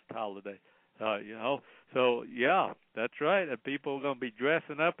 Satanist holiday. So yeah, that's right. And people are going to be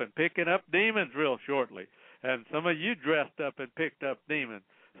dressing up and picking up demons real shortly. And some of you dressed up and picked up demons.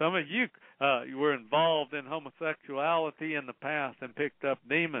 Some of you were involved in homosexuality in the past and picked up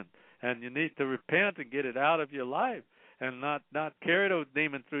demons. And you need to repent and get it out of your life and not carry those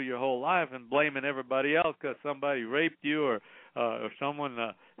demons through your whole life and blaming everybody else because somebody raped you or someone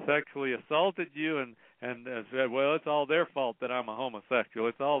sexually assaulted you and said, well, it's all their fault that I'm a homosexual.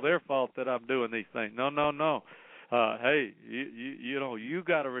 It's all their fault that I'm doing these things. No. Hey, you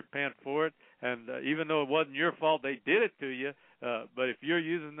got to repent for it. And even though it wasn't your fault, they did it to you. But if you're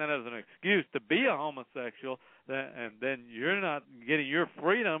using that as an excuse to be a homosexual, then you're not getting your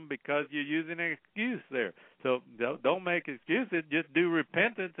freedom because you're using an excuse there. So don't make excuses. Just do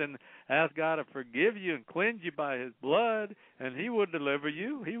repentance and ask God to forgive you and cleanse you by His blood, and He will deliver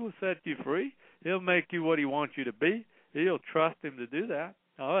you. He will set you free. He'll make you what He wants you to be. He'll trust him to do that.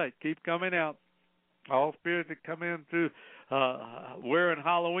 All right, keep coming out. All spirits that come in through wearing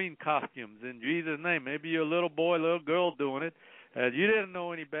Halloween costumes, in Jesus' name. Maybe you're a little boy, little girl doing it. You didn't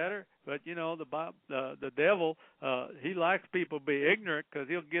know any better, but you know the devil. He likes people to be ignorant because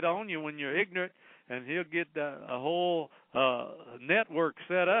he'll get on you when you're ignorant, and he'll get a whole network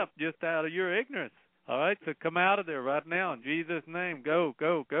set up just out of your ignorance. All right, so come out of there right now in Jesus' name. Go,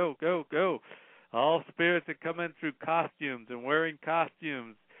 go, go, go, go. All spirits that come in through costumes and wearing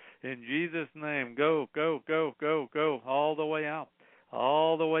costumes, in Jesus' name, go, go, go, go, go, all the way out.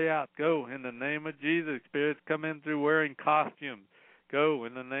 All the way out. Go in the name of Jesus. Spirits come in through wearing costumes. Go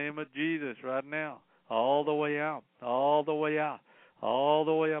in the name of Jesus right now. All the way out. All the way out. All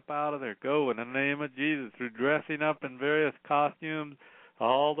the way up out of there. Go in the name of Jesus. Through dressing up in various costumes.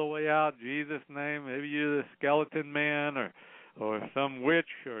 All the way out. Jesus' name. Maybe you're the skeleton man or some witch,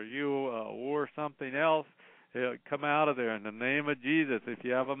 or you wore something else. Come out of there in the name of Jesus. If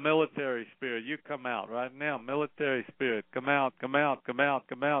you have a military spirit, you come out right now. Military spirit, come out, come out, come out,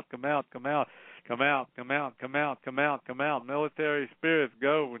 come out, come out, come out, come out, come out, come out, come out, come out. Military spirits,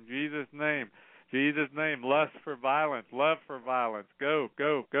 go in Jesus' name. Jesus' name. Lust for violence, love for violence. Go,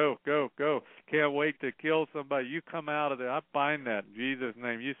 go, go, go, go. Can't wait to kill somebody. You come out of there. I bind that in Jesus'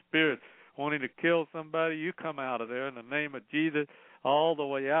 name. You spirits wanting to kill somebody, you come out of there in the name of Jesus. All the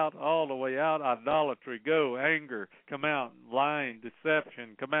way out, all the way out. Idolatry, go. Anger, come out. Lying,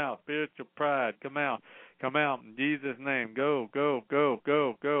 deception, come out. Spiritual pride, come out. Come out in Jesus' name. Go, go, go,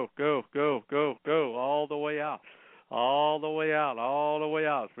 go, go, go, go, go, go. All the way out. All the way out, all the way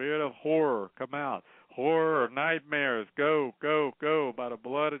out. Spirit of horror, come out. Horror, nightmares, go, go, go. By the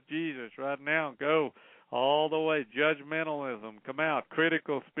blood of Jesus right now, go. All the way, judgmentalism, come out.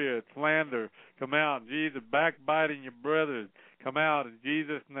 Critical spirit, slander, come out. Jesus, backbiting your brothers, come out in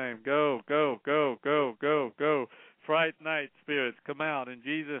Jesus' name. Go, go, go, go, go, go. Fright night spirits, come out in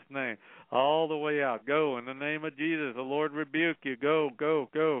Jesus' name. All the way out. Go in the name of Jesus. The Lord rebuke you. Go, go,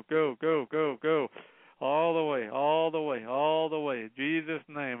 go, go, go, go, go. All the way, all the way, all the way. In Jesus'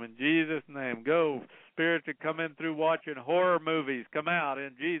 name, in Jesus' name. Go. Spirits that come in through watching horror movies, come out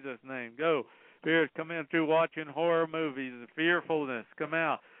in Jesus' name. Go. Spirits come in through watching horror movies. The fearfulness, come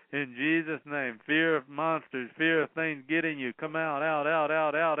out in Jesus' name. Fear of monsters, fear of things getting you. Come out, out, out,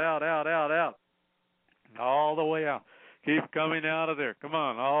 out, out, out, out, out, out. All the way out. Keep coming out of there. Come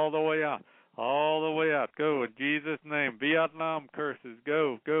on, all the way out. All the way out. Go in Jesus' name. Vietnam curses.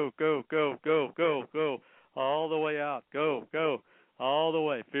 Go, go, go, go, go, go, go. All the way out. Go, go. All the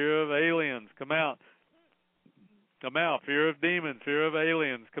way. Fear of aliens. Come out. Come out. Fear of demons. Fear of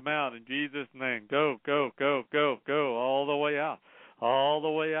aliens. Come out in Jesus' name. Go, go, go, go, go. All the way out. All the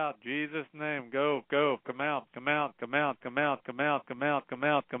way out. Jesus' name. Go, go. Come out. Come out. Come out. Come out. Come out. Come out. Come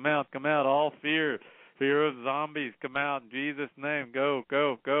out. Come out. Come out. All fear. Fear of zombies, come out in Jesus' name. Go,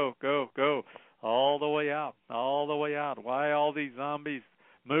 go, go, go, go. All the way out. All the way out. Why all these zombies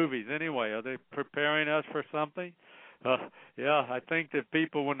movies anyway? Are they preparing us for something? Yeah, I think that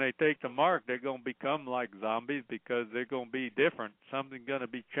people, when they take the mark, they're going to become like zombies because they're going to be different. Something's going to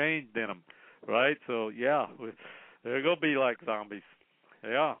be changed in them, right? So, yeah, they're going to be like zombies.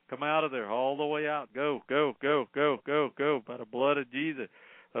 Yeah, come out of there. All the way out. Go, go, go, go, go, go. By the blood of Jesus.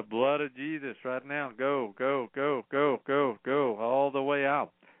 The blood of Jesus right now. Go, go, go, go, go, go. All the way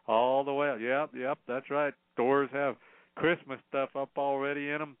out. All the way out. Yep, yep, that's right. Stores have Christmas stuff up already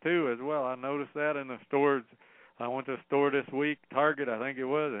in them, too, as well. I noticed that in the stores. I went to a store this week, Target, I think it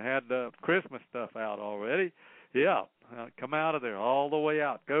was, and had the Christmas stuff out already. Yeah, come out of there. All the way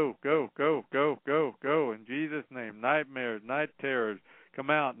out. Go, go, go, go, go, go. In Jesus' name. Nightmares, night terrors, come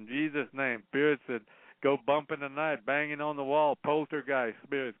out in Jesus' name. Spirits that go bump in the night, banging on the wall, poltergeist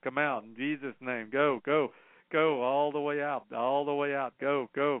spirits, come out in Jesus' name. Go, go, go, all the way out, all the way out. Go,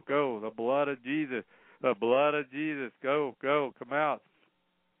 go, go. The blood of Jesus, the blood of Jesus. Go, go, come out.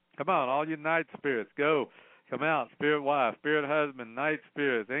 Come on, all you night spirits, go. Come out, spirit wife, spirit husband, night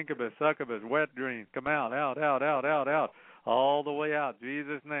spirits, incubus, succubus, wet dreams. Come out, out, out, out, out, out. All the way out.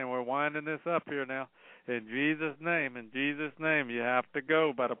 Jesus' name. We're winding this up here now. In Jesus' name, you have to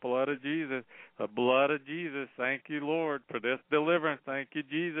go by the blood of Jesus. The blood of Jesus. Thank you, Lord, for this deliverance. Thank you,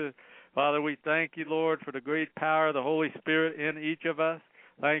 Jesus. Father, we thank you, Lord, for the great power of the Holy Spirit in each of us.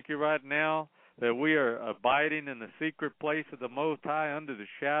 Thank you right now that we are abiding in the secret place of the Most High under the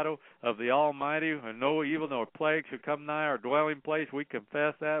shadow of the Almighty, and no evil nor plague should come nigh our dwelling place. We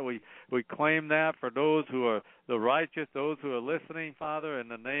confess that. We claim that for those who are the righteous, those who are listening, Father, in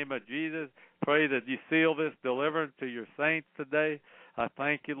the name of Jesus. Pray that you seal this deliverance to your saints today. I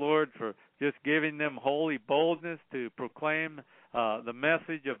thank you, Lord, for just giving them holy boldness to proclaim the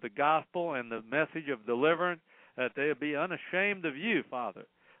message of the gospel and the message of deliverance. that they'll be unashamed of you, Father.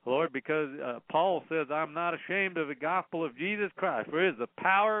 Lord, because Paul says, I'm not ashamed of the gospel of Jesus Christ, for it is the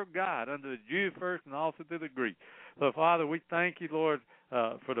power of God unto the Jew first and also to the Greek. So, Father, we thank you, Lord,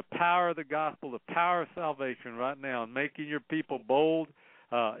 for the power of the gospel, the power of salvation right now, and making your people bold,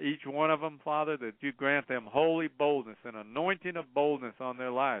 each one of them, Father, that you grant them holy boldness and anointing of boldness on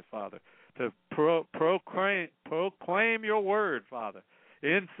their lives, Father, to proclaim your word, Father,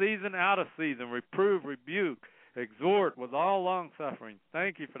 in season, out of season, reprove, rebuke, exhort with all long-suffering.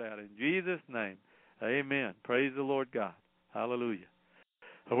 Thank you for that. In Jesus' name, amen. Praise the Lord God. Hallelujah.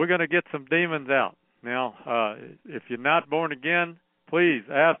 So we're going to get some demons out. Now, if you're not born again, please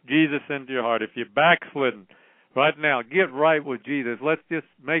ask Jesus into your heart. If you're backslidden right now, get right with Jesus. Let's just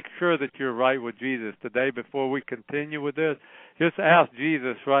make sure that you're right with Jesus today before we continue with this. Just ask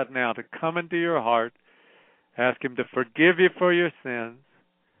Jesus right now to come into your heart. Ask him to forgive you for your sins.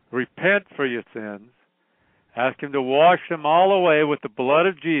 Repent for your sins. Ask him to wash them all away with the blood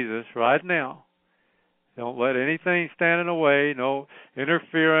of Jesus right now. Don't let anything stand in the way, no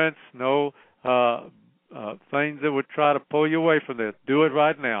interference, no things that would try to pull you away from this. Do it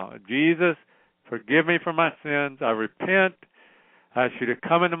right now. Jesus, forgive me for my sins. I repent. I ask you to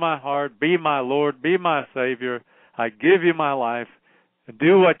come into my heart, be my Lord, be my Savior. I give you my life.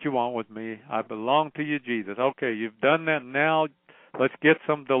 Do what you want with me. I belong to you, Jesus. Okay, you've done that now. Let's get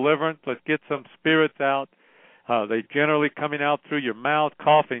some deliverance. Let's get some spirits out. They generally coming out through your mouth,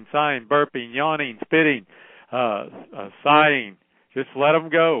 coughing, sighing, burping, yawning, spitting, sighing. Just let them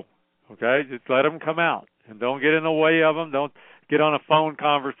go, okay? Just let them come out. And don't get in the way of them. Don't get on a phone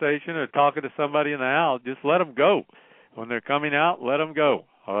conversation or talking to somebody in the house. Just let them go. When they're coming out, let them go,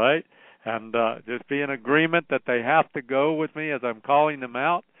 all right? And just be in agreement that they have to go with me as I'm calling them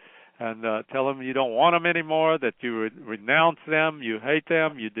out. And tell them you don't want them anymore, that you renounce them, you hate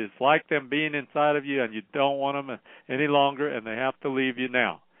them, you dislike them being inside of you, and you don't want them any longer, and they have to leave you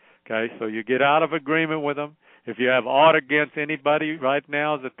now. Okay, so you get out of agreement with them. If you have aught against anybody, right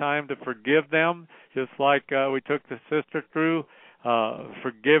now is the time to forgive them, just like we took the sister through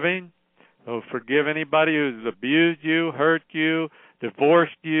forgiving. So forgive anybody who's abused you, hurt you,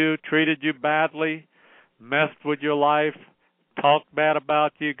 divorced you, treated you badly, messed with your life, talked bad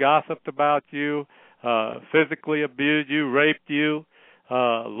about you, gossiped about you, physically abused you, raped you,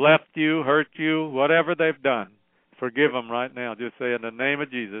 left you, hurt you, whatever they've done. Forgive them right now. Just say, in the name of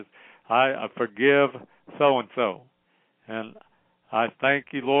Jesus, I forgive so-and-so. And I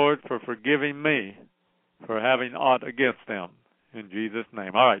thank you, Lord, for forgiving me for having aught against them. In Jesus'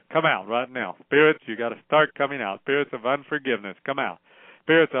 name. All right, come out right now. Spirits, you got to start coming out. Spirits of unforgiveness, come out.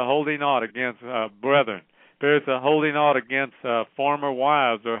 Spirits of holding aught against brethren. Spirits of holding out against former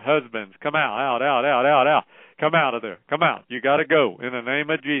wives or husbands. Come out, out. Come out of there. Come out. You got to go in the name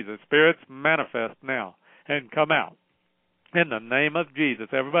of Jesus. Spirits, manifest now and come out in the name of Jesus.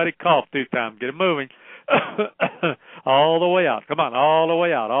 Everybody cough 2 times. Get it moving. All the way out. Come on, all the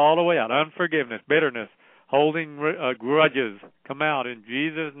way out, all the way out. Unforgiveness, bitterness, holding grudges. Come out in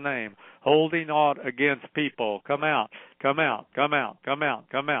Jesus' name. Holding aught against people. Come out, come out, come out, come out,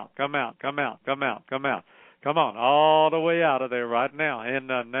 come out, come out, come out, come out, come out. Come on, all the way out of there right now. In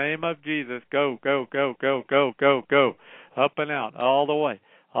the name of Jesus, go, go, go, go, go, go, go. Up and out, all the way,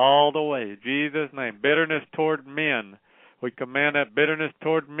 all the way. In Jesus' name. Bitterness toward men. We command that bitterness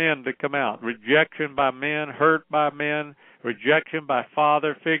toward men to come out. Rejection by men, hurt by men, rejection by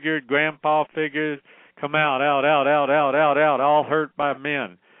father figures, grandpa figures. Come out, out, out, out, out, out, out. All hurt by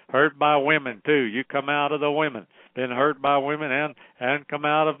men. Hurt by women, too. You come out of the women. Been hurt by women and come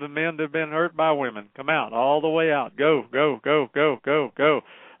out of the men that have been hurt by women. Come out, all the way out. Go, go, go, go, go, go.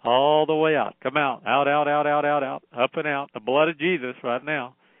 All the way out. Come out, out, out, out, out, out, out. Up and out. The blood of Jesus right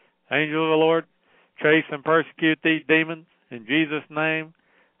now. Angel of the Lord, chase and persecute these demons in Jesus' name.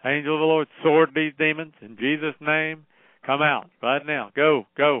 Angel of the Lord, sword these demons in Jesus' name. Come out right now. Go,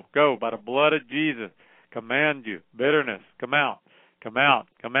 go, go. By the blood of Jesus, command you. Bitterness, come out. Come out,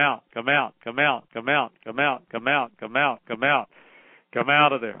 come out, come out, come out, come out, come out, come out, come out, come out. Come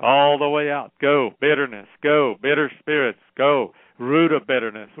out of there, all the way out. Go, bitterness, go, bitter spirits, go. Root of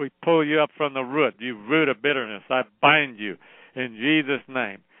bitterness, we pull you up from the root. You root of bitterness, I bind you in Jesus'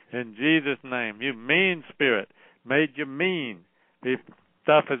 name. In Jesus' name, you mean spirit, made you mean. This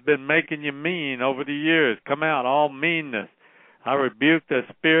stuff has been making you mean over the years. Come out, all meanness. I rebuke the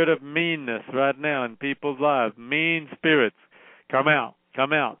spirit of meanness right now in people's lives. Mean spirits. Come out,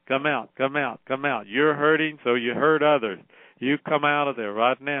 come out, come out, come out, come out. You're hurting, so you hurt others. You come out of there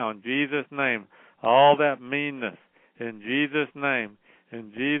right now in Jesus' name. All that meanness in Jesus' name,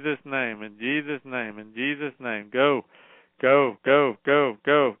 in Jesus' name, in Jesus' name, in Jesus' name. Go, Go, go, go,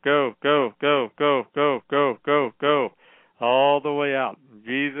 go, go, go, go, go, go, go, go, go. All the way out. In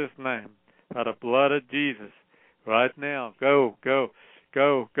Jesus' name. By the blood of Jesus. Right now. Go, go,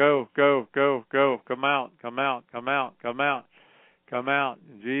 go, go, go, go, go. Come out, come out, come out, come out. Come out.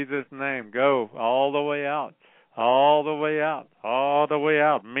 In Jesus' name. Go. All the way out. All the way out. All the way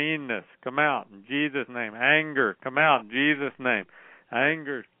out. Meanness. Come out. In Jesus' name. Anger. Come out. In Jesus' name.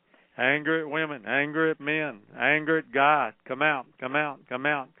 Anger. Anger at women, anger at men, anger at God. Come out, come out, come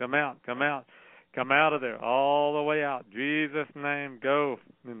out, come out, come out. Come out of there, all the way out. Jesus' name, go.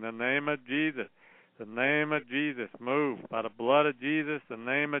 In the name of Jesus, the name of Jesus, move. By the blood of Jesus, the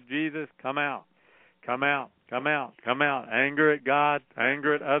name of Jesus, come out. Come out, come out, come out. Anger at God,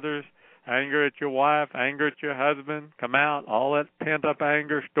 anger at others, anger at your wife, anger at your husband. Come out, all that pent-up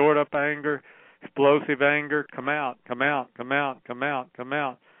anger, stored-up anger, explosive anger. Come out, come out, come out, come out, come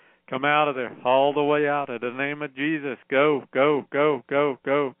out. Come out of there, all the way out. In the name of Jesus, go, go, go, go,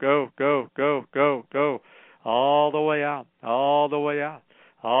 go, go, go, go, go, go. All the way out, all the way out,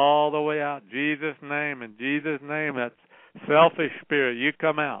 all the way out. Jesus' name, in Jesus' name, that selfish spirit, you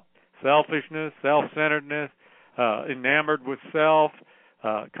come out. Selfishness, self-centeredness, enamored with self,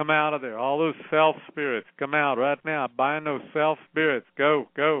 come out of there. All those self spirits, come out right now. Bind those self spirits. Go,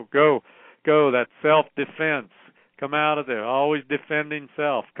 go, go, go. That self-defense. Come out of there. Always defending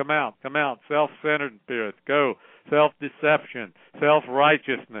self. Come out. Come out. Self-centered spirits. Go. Self-deception.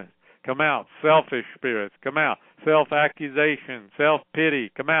 Self-righteousness. Come out. Selfish spirits. Come out. Self-accusation.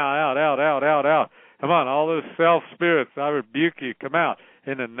 Self-pity. Come out. Out, out, out, out. Come on. All those self-spirits, I rebuke you. Come out.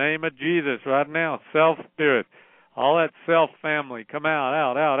 In the name of Jesus right now. Self-spirits. All that self-family. Come out,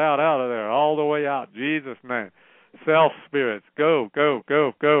 out, out, out, out of there. All the way out. Jesus' name. Self-spirits. Go, go,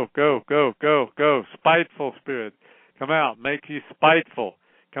 go, go, go, go, go, go. Spiteful spirits. Come out, make you spiteful.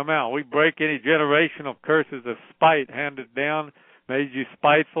 Come out. We break any generational curses of spite handed down, made you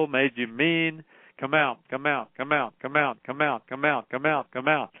spiteful, made you mean. Come out, come out, come out, come out, come out, come out, come out, come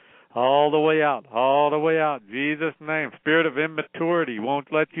out. All the way out, all the way out. Jesus' name. Spirit of immaturity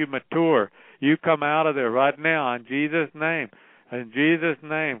won't let you mature. You come out of there right now in Jesus' name. In Jesus'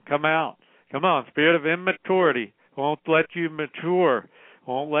 name, come out. Come on, spirit of immaturity won't let you mature.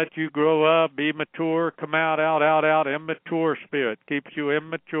 Won't let you grow up, be mature, come out, out, out, out. Immature spirit keeps you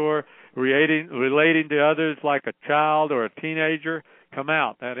immature, relating to others like a child or a teenager. Come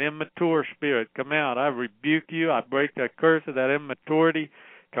out, that immature spirit, come out. I rebuke you. I break that curse of that immaturity.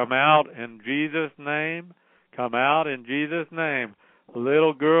 Come out in Jesus' name. Come out in Jesus' name.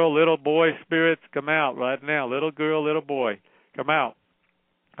 Little girl, little boy spirits, come out right now. Little girl, little boy, come out.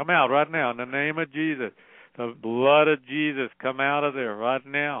 Come out right now in the name of Jesus. The blood of Jesus, come out of there right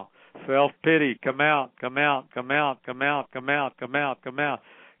now. Self-pity, come out, come out, come out, come out, come out, come out, come out,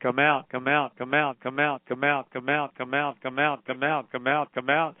 come out, come out, come out, come out, come out, come out, come out, come out, come out, come out, come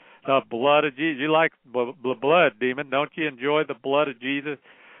out. The blood of Jesus. You like the blood, demon? Don't you enjoy the blood of Jesus?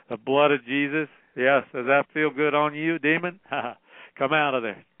 The blood of Jesus. Yes. Does that feel good on you, demon? Come out of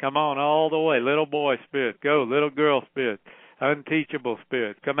there. Come on all the way. Little boy spirit, go. Little girl spirit. Unteachable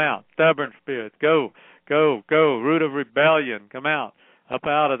spirits, come out. Stubborn spirits, go, go, go. Root of rebellion, come out. Up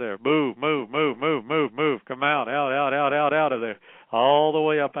out of there. Move, move, move, move, move, move. Come out, out, out, out, out, out of there. All the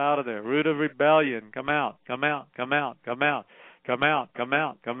way up out of there. Root of rebellion, come out, come out, come out, come out. Come out, come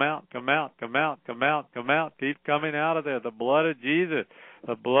out, come out, come out, come out, come out, come out. Keep coming out of there. The blood of Jesus.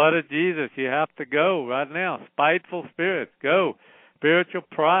 The blood of Jesus. You have to go right now. Spiteful spirits, go. Spiritual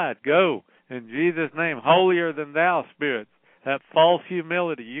pride, go. In Jesus' name. Holier than thou spirits. That false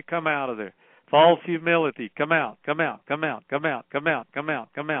humility, you come out of there. False humility, come out, come out, come out, come out, come out, come out,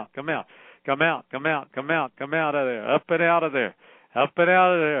 come out, come out, come out, come out, come out, come out of there. Up and out of there. Up and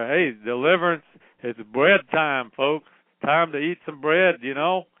out of there. Hey, deliverance, it's bread time, folks. Time to eat some bread, you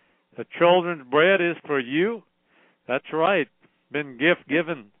know. The children's bread is for you. That's right. Been gift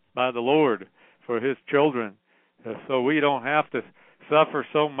given by the Lord for his children. So we don't have to suffer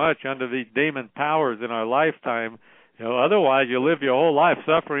so much under these demon powers in our lifetime. You know, otherwise you live your whole life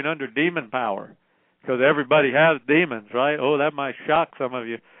suffering under demon power, because everybody has demons, right? Oh, that might shock some of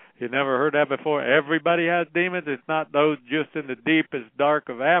you. You never heard that before. Everybody has demons. It's not those just in the deepest dark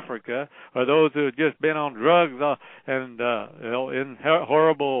of Africa, or those who have just been on drugs and in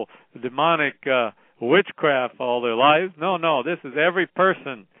horrible demonic witchcraft all their lives. No, this is every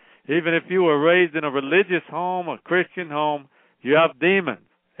person. Even if you were raised in a religious home, a Christian home, you have demons.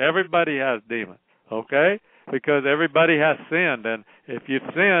 Everybody has demons, okay? Because everybody has sinned, and if you've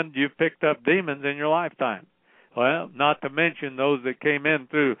sinned, you've picked up demons in your lifetime. Well, not to mention those that came in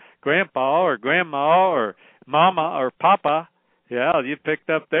through grandpa or grandma or mama or papa. Yeah, you picked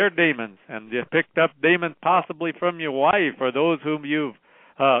up their demons, and you picked up demons possibly from your wife or those whom you've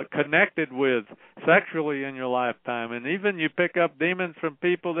connected with sexually in your lifetime. And even you pick up demons from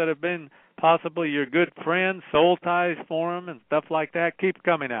people that have been possibly your good friends, soul ties for them and stuff like that. Keep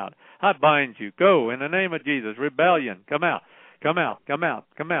coming out. I bind you. Go in the name of Jesus. Rebellion, come out. Come out, come out,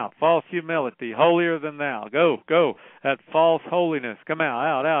 come out. False humility, holier than thou. Go, go. That false holiness, come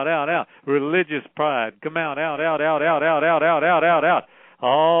out, out. Religious pride, come out, out.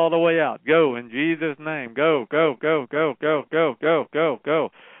 All the way out. Go in Jesus' name. Go.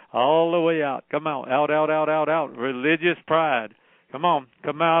 All the way out. Come out. Religious pride. Come on,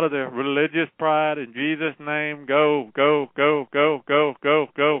 come out of there. Religious pride in Jesus' name. Go.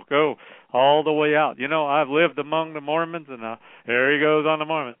 All the way out. You know, I've lived among the Mormons, and there he goes on the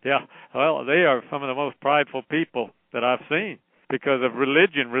Mormons. Yeah, well, they are some of the most prideful people that I've seen because of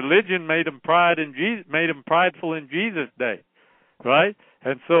religion. Religion made them prideful in Jesus' day, right?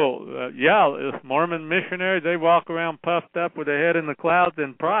 And so, Mormon missionaries, they walk around puffed up with their head in the clouds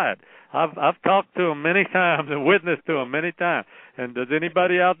in pride. I've talked to them many times and witnessed to them many times. And does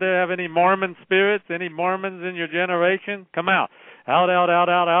anybody out there have any Mormon spirits, any Mormons in your generation? Come out.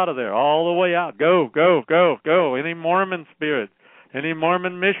 Out of there. All the way out. Go. Any Mormon spirits, any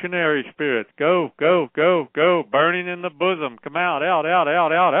Mormon missionary spirits, go. Burning in the bosom. Come out.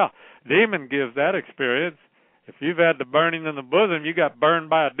 Demon gives that experience. If you've had the burning in the bosom, you got burned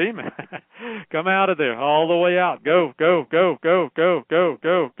by a demon. Come out of there, all the way out. Go.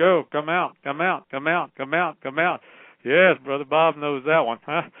 Come out. Yes, Brother Bob knows that one.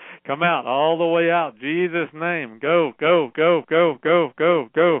 Huh? Come out, all the way out. Jesus' name. Go.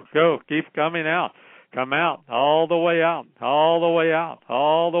 Keep coming out. Come out, all the way out.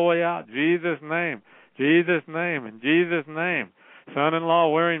 Jesus' name. In Jesus' name. Son-in-law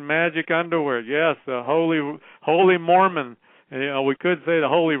wearing magic underwear. Yes, the holy Mormon. You know, we could say the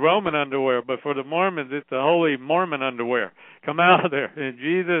holy Roman underwear, but for the Mormons, it's the holy Mormon underwear. Come out of there in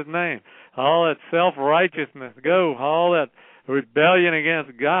Jesus' name. All that self-righteousness, go. All that rebellion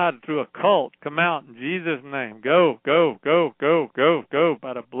against God through a cult, come out in Jesus' name. Go. By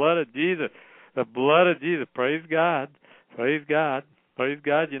the blood of Jesus. The blood of Jesus. Praise God.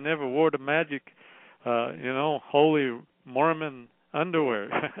 You never wore the magic, holy Mormon underwear.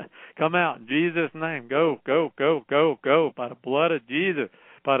 Come out in Jesus' name. Go. By the blood of Jesus.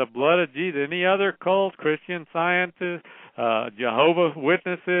 Any other cults, Christian Scientists, Jehovah's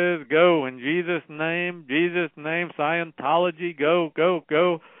Witnesses, go in Jesus' name. Scientology, go.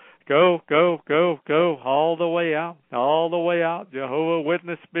 All the way out. Jehovah's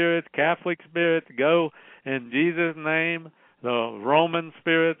Witness spirits, Catholic spirits, go in Jesus' name. The Roman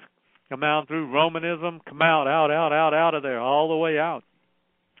spirits, come out through Romanism. Come out of there. All the way out.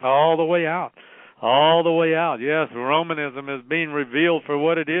 Yes, Romanism is being revealed for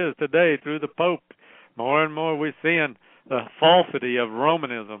what it is today through the Pope. More and more we're seeing the falsity of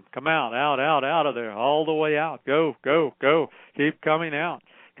Romanism. Come out of there. All the way out. Go. Keep coming out.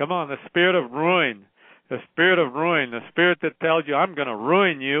 Come on, the spirit of ruin. The spirit that tells you, I'm going to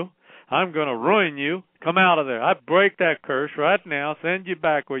ruin you. Come out of there. I break that curse right now. Send you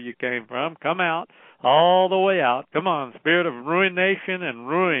back where you came from. Come out. All the way out. Come on, spirit of ruination and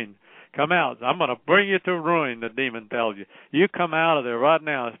ruin. Come out. I'm going to bring you to ruin, the demon tells you. You come out of there right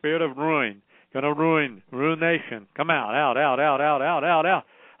now, spirit of ruin. Going to ruination. Come out.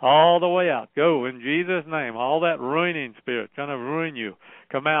 All the way out. Go in Jesus' name. All that ruining spirit trying to ruin you.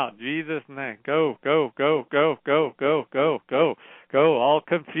 Come out. Jesus' name. Go. All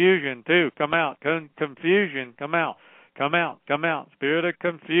confusion too. Come out. Confusion. Come out. Spirit of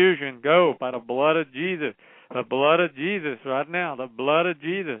confusion. Go by the blood of Jesus. The blood of Jesus right now. The blood of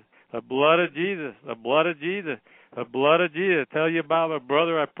Jesus. Tell you about a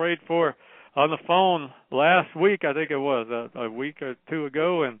brother I prayed for on the phone last week, I think it was, a week or two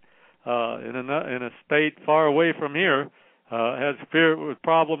ago, and in a state far away from here, had a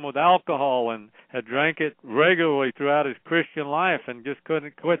problem with alcohol and had drank it regularly throughout his Christian life and just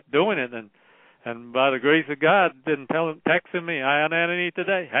couldn't quit doing it. And by the grace of God, didn't texting me, I hadn't had any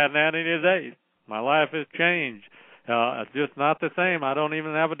today. My life has changed. It's just not the same. I don't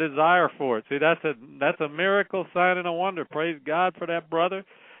even have a desire for it. See, that's a miracle, sign, and a wonder. Praise God for that brother.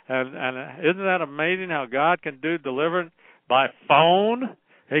 And isn't that amazing how God can do deliverance by phone?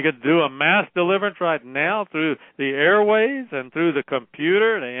 He could do a mass deliverance right now through the airways and through the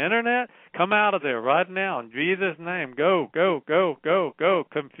computer, the internet. Come out of there right now in Jesus' name. Go.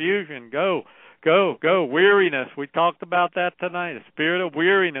 Confusion, go. Weariness, we talked about that tonight. The spirit of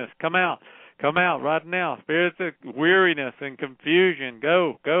weariness, come out right now. Spirits of weariness and confusion,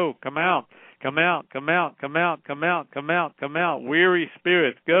 go. Come out. weary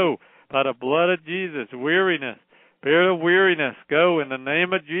spirits, go by the blood of Jesus. Weariness, spirit of weariness, go in the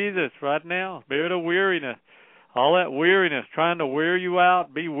name of Jesus right now. Spirit of weariness, all that weariness trying to wear you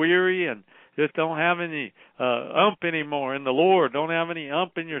out, be weary and just don't have any anymore in the Lord. Don't have any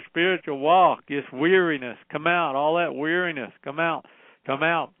in your spiritual walk. Just weariness, come out. All that weariness, come out. Come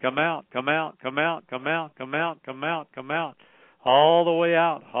out, come out, come out, come out, come out, come out, come out, come out. All the way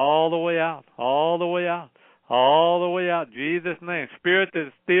out, all the way out, all the way out, all the way out. Jesus' name. Spirit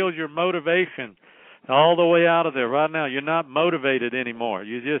that steals your motivation, all the way out of there right now. You're not motivated anymore.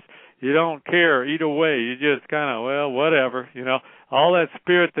 You don't care either way. You just kind of, well, whatever, All that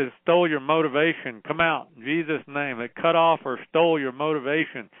spirit that stole your motivation, come out in Jesus' name. That cut off or stole your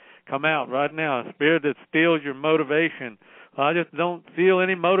motivation, come out right now. A spirit that steals your motivation. I just don't feel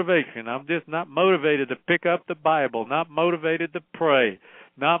any motivation. I'm just not motivated to pick up the Bible, not motivated to pray,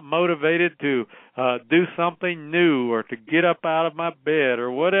 not motivated to do something new or to get up out of my bed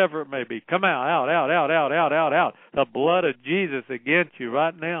or whatever it may be. Come out, out. The blood of Jesus against you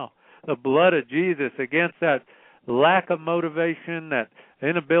right now. The blood of Jesus against that lack of motivation, that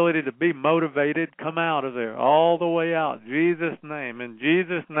inability to be motivated. Come out of there all the way out. Jesus' name, in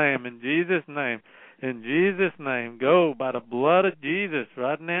Jesus' name, in Jesus' name. In Jesus' name, go by the blood of Jesus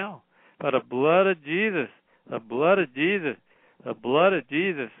right now. By the blood of Jesus. The blood of Jesus. The blood of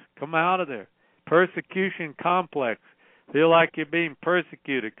Jesus. Come out of there. Persecution complex. Feel like you're being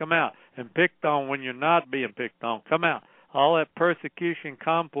persecuted. Come out. And picked on when you're not being picked on. Come out. All that persecution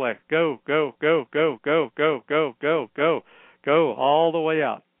complex. Go, go, go, go, go, go, go, go, go. Go all the way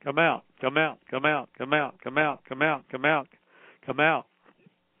out. Come out. Come out. Come out. Come out. Come out. Come out. Come out. Come out.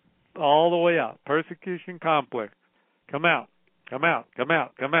 All the way out. Persecution complex. Come out. Come out. Come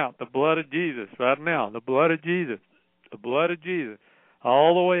out. Come out. The blood of Jesus right now. The blood of Jesus. The blood of Jesus.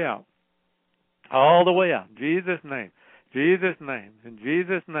 All the way out. All the way out. Jesus' name. Jesus' name. In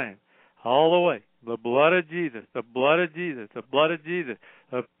Jesus' name. All the way. The blood of Jesus. The blood of Jesus. The blood of Jesus.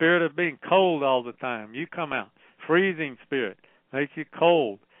 The spirit of being cold all the time. You come out. Freezing spirit. Makes you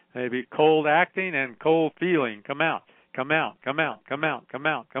cold. Maybe cold acting and cold feeling. Come out. Come out, come out, come out, come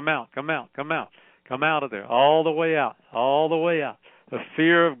out, come out, come out, come out, come out of there, all the way out, all the way out. The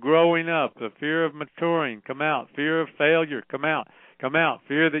fear of growing up, the fear of maturing, come out. Fear of failure, come out, come out.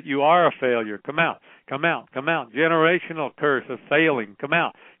 Fear that you are a failure, come out, come out, come out. Generational curse of failing, come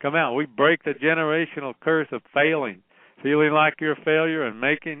out, come out. We break the generational curse of failing, feeling like you're a failure and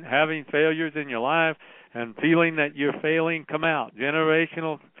having failures in your life and feeling that you're failing, come out.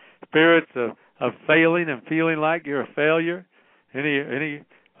 Generational spirits of failing and feeling like you're a failure. Any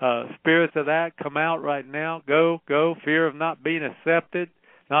spirits of that, come out right now. Go, go. Fear of not being accepted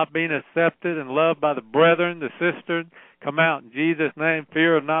and loved by the brethren, the sisters, come out in Jesus' name.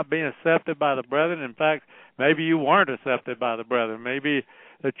 Fear of not being accepted by the brethren. In fact, maybe you weren't accepted by the brethren. Maybe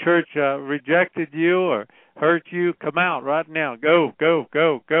the church rejected you or hurt you. Come out right now. Go, go,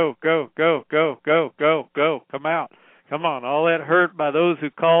 go, go, go, go, go, go, go, go. Come out. Come on, all that hurt by those who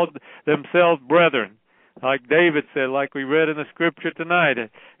called themselves brethren. Like David said, like we read in the scripture tonight,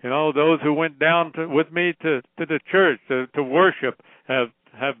 those who went down with me to the church to worship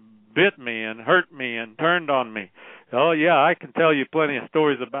have bit me and hurt me and turned on me. Oh, yeah, I can tell you plenty of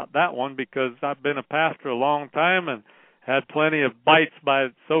stories about that one because I've been a pastor a long time and had plenty of bites by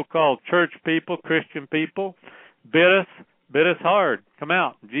so-called church people, Christian people. Bit us hard. Come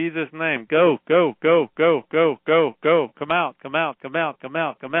out. In Jesus' name. Go, go, go, go, go, go, go. Come out, come out, come out, come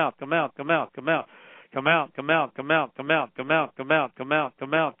out, come out, come out, come out, come out. Come out, come out, come out, come out, come out, come out, come out,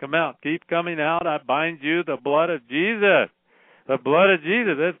 come out, come out. Keep coming out. I bind you, the blood of Jesus. The blood of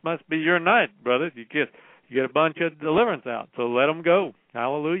Jesus. This must be your night, brothers. You get a bunch of deliverance out. So let them go.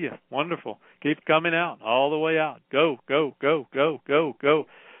 Hallelujah. Wonderful. Keep coming out. All the way out. Go, go, go, go, go, go.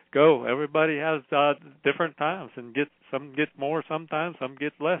 Go. Everybody has different times, and some get more sometimes, some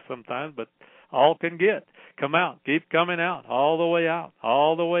get less sometimes, but all can get. Come out. Keep coming out. All the way out.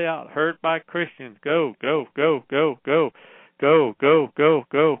 All the way out. Hurt by Christians. Go, go, go, go, go. Go, go, go,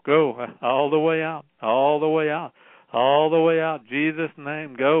 go, go. All the way out. All the way out. All the way out. Jesus'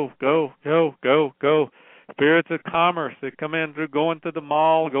 name. Go, go, go, go, go. Spirits of commerce that come in through going to the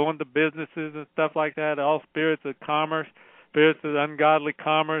mall, going to businesses and stuff like that. All spirits of commerce. Spirits of ungodly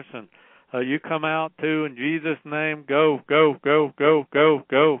commerce, and you come out too in Jesus' name. Go, go, go, go, go,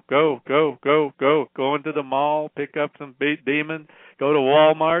 go, go, go, go, go. Go into the mall, pick up some demons. Go to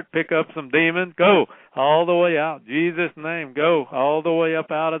Walmart, pick up some demons. Go all the way out. Jesus' name. Go all the way up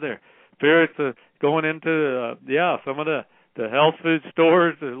out of there. Spirits of going into some of the health food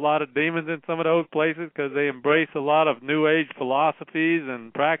stores. There's a lot of demons in some of those places because they embrace a lot of New Age philosophies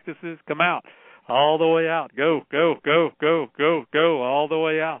and practices. Come out. all the way out. Go, go, go, go, go, go, all the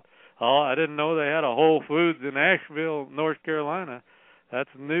way out. Oh, I didn't know they had a Whole Foods in Asheville, North Carolina. That's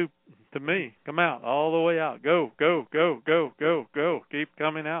new to me. Come out, all the way out. Go, go, go, go, go, go. Keep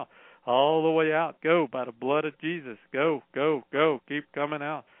coming out, all the way out. Go, by the blood of Jesus. Go, go, go. Keep coming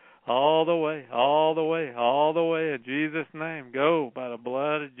out, all the way, all the way, all the way. In Jesus' name, go, by the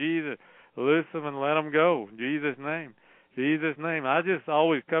blood of Jesus. Loose them and let them go. In Jesus' name. Jesus' name. I just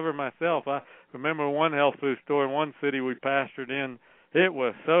always cover myself. I remember one health food store in one city we pastored in. It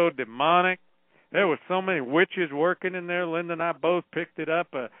was so demonic. There were so many witches working in there. Linda and I both picked it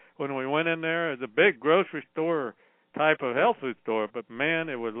up when we went in there. It was a big grocery store type of health food store, but man,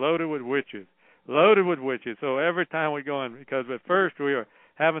 it was loaded with witches. Loaded with witches. So every time we go in, because at first we were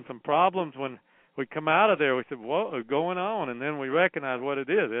having some problems when we come out of there, we said, what is going on? And then we recognized what it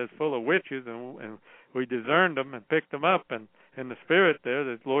is. It's full of witches, and we discerned them and picked them up, and in the spirit there,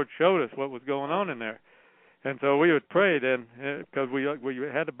 the Lord showed us what was going on in there. And so we would pray then, because we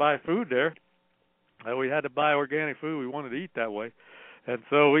had to buy food there. We had to buy organic food. We wanted to eat that way. And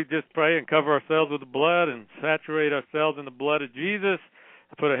so we just pray and cover ourselves with the blood and saturate ourselves in the blood of Jesus.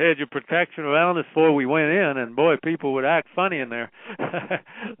 Put a hedge of protection around us before we went in, and boy, people would act funny in there.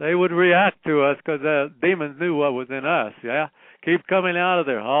 They would react to us because demons knew what was in us, yeah? Keep coming out of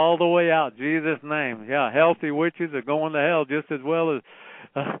there, all the way out, Jesus' name. Yeah, healthy witches are going to hell just as well as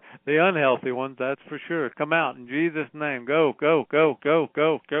the unhealthy ones, that's for sure. Come out in Jesus' name. Go, go, go, go,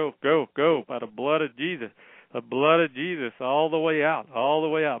 go, go, go, go, by the blood of Jesus. The blood of Jesus, all the way out, all the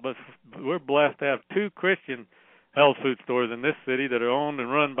way out. But we're blessed to have two Christian health food stores in this city that are owned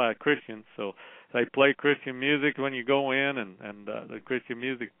and run by Christians. So they play Christian music when you go in, and the Christian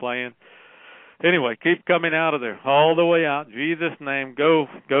music playing. Anyway, keep coming out of there, all the way out. Jesus' name, go,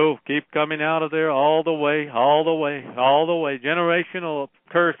 go. Keep coming out of there, all the way, all the way, all the way. Generational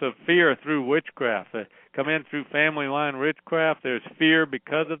curse of fear through witchcraft. Come in through family line witchcraft. There's fear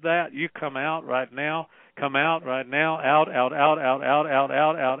because of that. You come out right now. Come out right now. Out, out, out, out, out, out,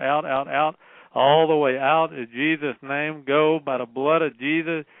 out, out, out, out, out. All the way out in Jesus' name. Go by the blood of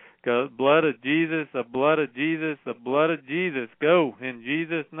Jesus. Go, blood of Jesus, the blood of Jesus, the blood of Jesus. Go in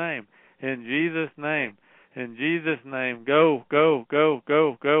Jesus' name. In Jesus' name. In Jesus' name. Go, go, go,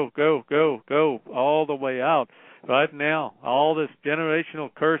 go, go, go, go, go. All the way out. Right now, all this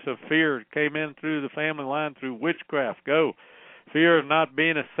generational curse of fear came in through the family line through witchcraft. Go. Fear of not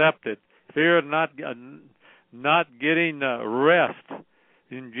being accepted. Fear of not getting rest.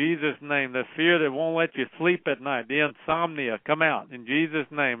 In Jesus' name. The fear that won't let you sleep at night. The insomnia. Come out. In Jesus'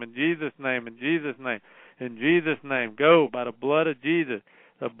 name. In Jesus' name. In Jesus' name. In Jesus' name. Go by the blood of Jesus.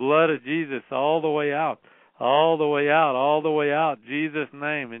 The blood of Jesus. All the way out. All the way out. All the way out. Jesus'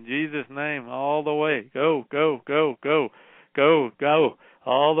 name. In Jesus' name. All the way. Go, go, go, go. Go, go.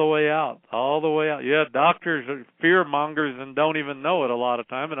 All the way out. All the way out. Yeah, doctors are fear mongers and don't even know it a lot of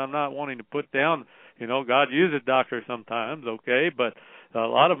time. And I'm not wanting to put down, God uses doctors sometimes, okay, but a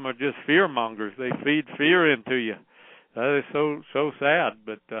lot of them are just fear mongers. They feed fear into you. That is so sad.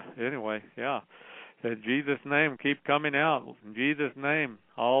 But anyway, yeah. In Jesus' name, keep coming out. In Jesus' name,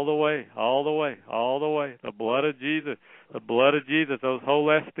 all the way, all the way, all the way. The blood of Jesus, the blood of Jesus. Those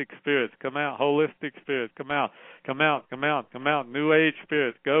holistic spirits, come out. Holistic spirits, come out. Come out, come out, come out. New age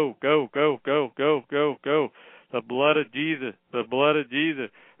spirits, go, go, go, go, go, go, go. The blood of Jesus, the blood of Jesus,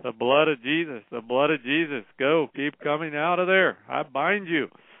 the blood of Jesus, the blood of Jesus. Go, keep coming out of there. I bind you.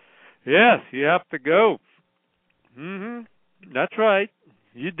 Yes, you have to go. That's right.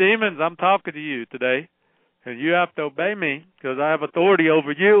 You demons, I'm talking to you today, and you have to obey me because I have authority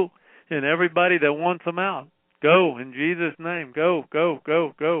over you and everybody that wants them out. Go in Jesus' name. Go, go,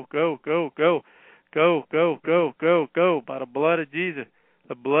 go, go, go, go, go, go, go, go, go, go, by the blood of Jesus.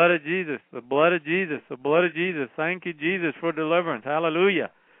 The blood of Jesus, the blood of Jesus, the blood of Jesus. Thank you, Jesus, for deliverance.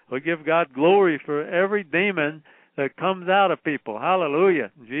 Hallelujah. We give God glory for every demon that comes out of people. Hallelujah.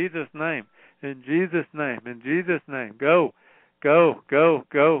 In Jesus' name. In Jesus' name. In Jesus' name. Go. Go, go,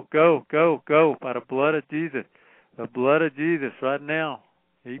 go, go, go, go, by the blood of Jesus. The blood of Jesus right now.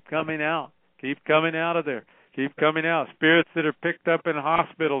 Keep coming out. Keep coming out of there. Keep coming out. Spirits that are picked up in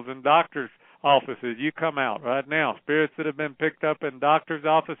hospitals and doctors' offices, you come out right now. Spirits that have been picked up in doctors'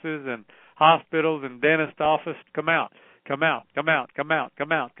 offices and hospitals and dentist offices, come out. Come out, come out, come out,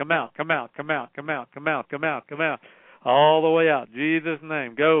 come out, come out, come out, come out, come out, come out, come out, come out. All the way out. Jesus'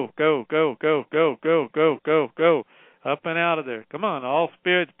 name. Go, go, go, go, go, go, go, go, go. Up and out of there. Come on. All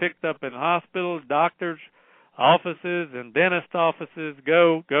spirits picked up in hospitals, doctors' offices, and dentist offices.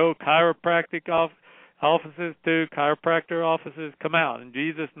 Go, go. Chiropractic offices too. Chiropractor offices. Come out in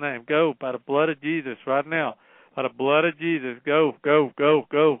Jesus' name. Go by the blood of Jesus right now. By the blood of Jesus, go, go, go,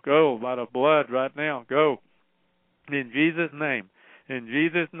 go, go. By the blood right now, go. In Jesus' name. In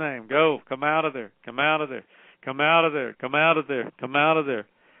Jesus' name, go. Come out of there. Come out of there. Come out of there. Come out of there. Come out of there.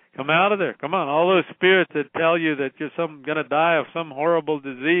 Come out of there. Come on. All those spirits that tell you that you're going to die of some horrible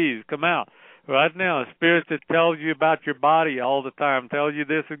disease, come out. Right now, spirits that tells you about your body all the time, tells you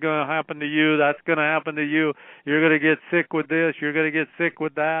this is going to happen to you, that's going to happen to you, you're going to get sick with this, you're going to get sick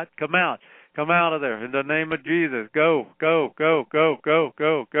with that. Come out. Come out of there in the name of Jesus. Go, go, go, go, go,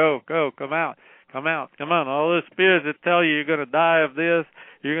 go, go, go. Come out. Come out. Come on. All those spirits that tell you you're going to die of this,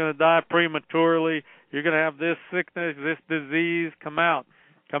 you're going to die prematurely, you're going to have this sickness, this disease, come out.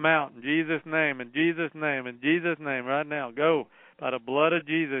 Come out in Jesus' name, in Jesus' name, in Jesus' name right now. Go. By the blood of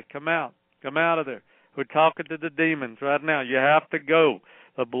Jesus, come out. Come out of there. We're talking to the demons right now. You have to go.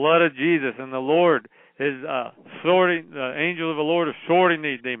 The blood of Jesus and the Lord is sorting, the angel of the Lord is sorting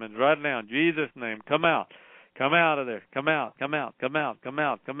these demons right now. In Jesus' name, come out. Come out of there. Come out. Come out. Come out. Come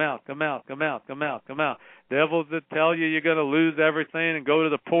out. Come out. Come out. Come out. Come out. Come out. Devils that tell you you're going to lose everything and go to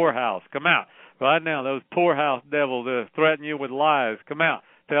the poorhouse. Come out. Right now, those poorhouse devils that threaten you with lies. Come out.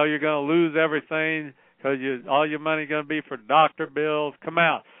 Tell you you're going to lose everything because all your money's going to be for doctor bills. Come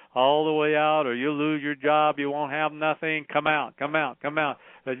out. All the way out, or you'll lose your job, you won't have nothing. Come out, come out, come out.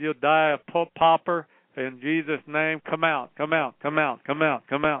 That you'll die a pauper in Jesus' name. Come out, come out, come out, come out,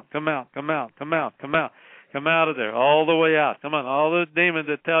 come out, come out, come out, come out, come out. Come out of there, all the way out. Come on, all those demons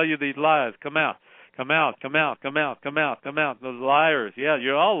that tell you these lies, come out. Come out, come out, come out, come out, come out. Those liars. Yeah,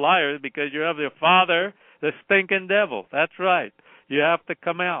 you're all liars because you're of your father, the stinking devil. That's right. You have to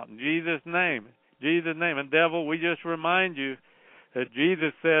come out in Jesus' name. Jesus' name. And devil, we just remind you that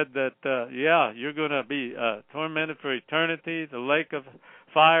Jesus said that, you're going to be tormented for eternity, the lake of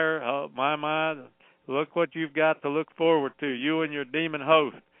fire. Oh, my, look what you've got to look forward to, you and your demon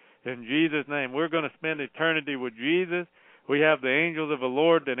host. In Jesus' name, we're going to spend eternity with Jesus. We have the angels of the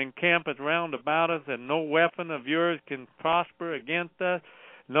Lord that encampeth round about us, and no weapon of yours can prosper against us.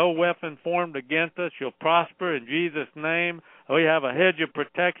 No weapon formed against us shall prosper in Jesus' name. We have a hedge of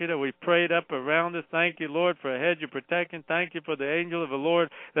protection that we prayed up around us. Thank you, Lord, for a hedge of protection. Thank you for the angel of the Lord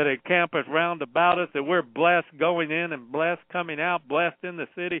that encampeth round about us, that we're blessed going in and blessed coming out, blessed in the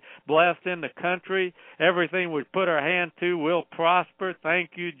city, blessed in the country. Everything we put our hand to will prosper.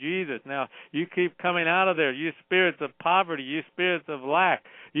 Thank you, Jesus. Now, you keep coming out of there, you spirits of poverty, you spirits of lack,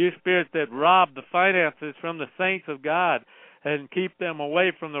 you spirits that rob the finances from the saints of God and keep them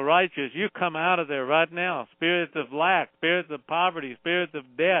away from the righteous. You come out of there right now. Spirits of lack, spirits of poverty, spirits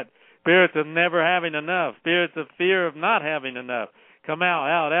of debt, spirits of never having enough, spirits of fear of not having enough. Come out,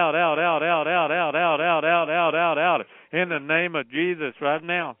 out, out, out, out, out, out, out, out, out, out, out, out, out. In the name of Jesus right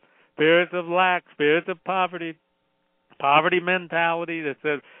now. Spirits of lack, spirits of poverty mentality that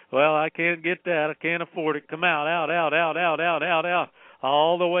says, well, I can't get that, I can't afford it. Come out, out, out, out, out, out, out, out.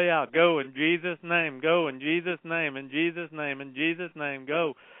 All the way out. Go in Jesus' name. Go in Jesus' name. In Jesus' name. In Jesus' name.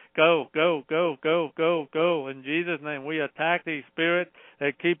 Go. Go, go, go, go, go, go. In Jesus' name. We attack these spirits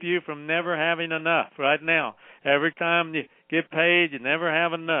that keep you from never having enough right now. Every time you get paid, you never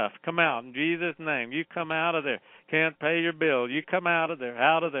have enough. Come out in Jesus' name. You come out of there. Can't pay your bills. You come out of there,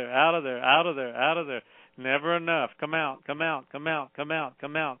 out of there, out of there, out of there, out of there. Never enough. Come out, come out, come out, come out,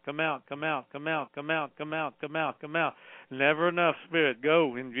 come out, come out, come out, come out, come out, come out, come out, come out. Never enough, spirit.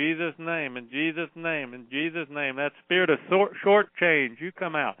 Go in Jesus' name, in Jesus' name, in Jesus' name. That spirit of short change, you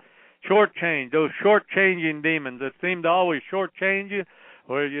come out. Short change, those short-changing demons that seem to always short-change you,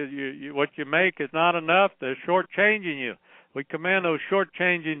 or you what you make is not enough, they're short-changing you. We command those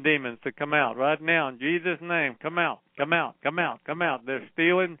short-changing demons to come out right now in Jesus' name. Come out, come out, come out, come out. They're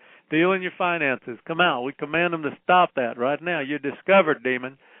stealing your finances. Come out. We command them to stop that right now. You're discovered,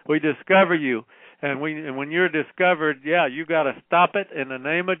 demon. We discover you. And when you're discovered, you got to stop it in the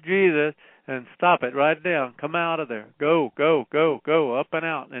name of Jesus and stop it right down. Come out of there. Go, go, go, go. Up and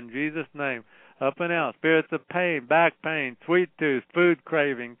out in Jesus' name. Up and out. Spirits of pain, back pain, sweet tooth, food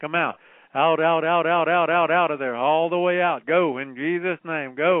craving. Come out. Out, out, out, out, out, out, out of there. All the way out. Go in Jesus'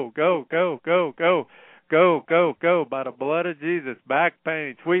 name. Go, go, go, go, go. Go, go, go, by the blood of Jesus. Back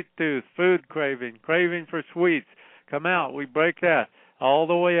pain, sweet tooth, food craving, craving for sweets. Come out. We break that. All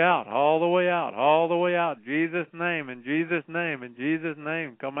the way out, all the way out, all the way out. Jesus' name, in Jesus' name, in Jesus'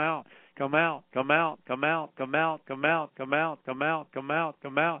 name. Come out, come out, come out, come out, come out, come out, come out, come out, come out,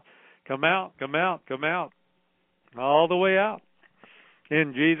 come out, come out, come out, come out. All the way out.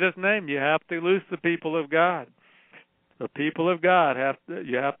 In Jesus' name, you have to loose the people of God. The people of God,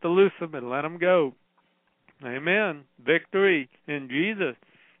 you have to loose them and let them go. Amen. Victory in Jesus.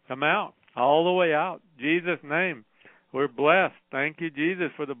 Come out. All the way out. Jesus' name. We're blessed. Thank you,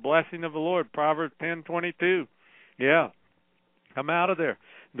 Jesus, for the blessing of the Lord. Proverbs 10:22. Yeah. Come out of there.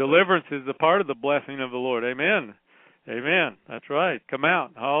 Deliverance is a part of the blessing of the Lord. Amen. Amen. That's right. Come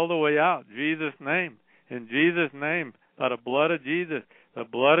out. All the way out. Jesus' name. In Jesus' name. By the blood of Jesus. The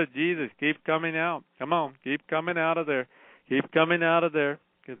blood of Jesus. Keep coming out. Come on. Keep coming out of there. Keep coming out of there.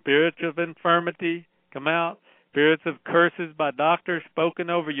 Spirits of infirmity. Come out. Spirits of curses by doctors spoken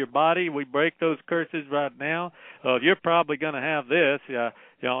over your body. We break those curses right now. You're probably going to have this.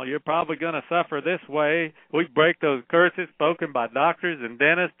 You're probably going to suffer this way. We break those curses spoken by doctors and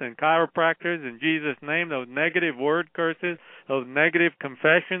dentists and chiropractors in Jesus' name. Those negative word curses, those negative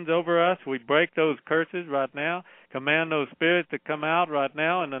confessions over us. We break those curses right now. Command those spirits to come out right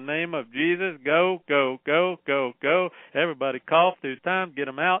now in the name of Jesus. Go, go, go, go, go. Everybody cough through time. Get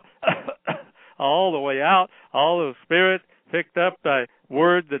them out. All the way out, all those spirits picked up by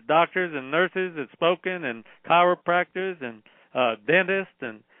words that doctors and nurses have spoken, and chiropractors and dentists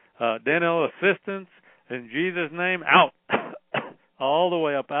and dental assistants, in Jesus' name, out. All the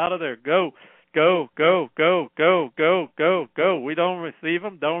way up out of there. Go, go, go, go, go, go, go, go. We don't receive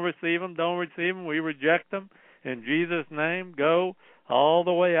them, don't receive them, don't receive them. We reject them in Jesus' name. Go all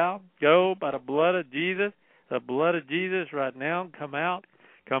the way out. Go by the blood of Jesus. The blood of Jesus right now. Come out,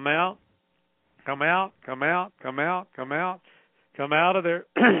 come out. Come out, come out, come out, come out, come out of there,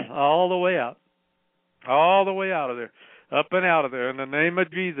 all the way out, all the way out of there, up and out of there, in the name of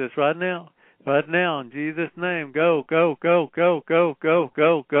Jesus, right now, in Jesus' name, go, go, go, go, go, go,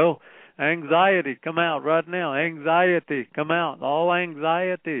 go, go. Anxiety, come out right now, anxiety, come out, all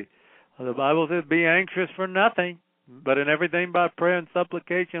anxiety. The Bible says, be anxious for nothing, but in everything by prayer and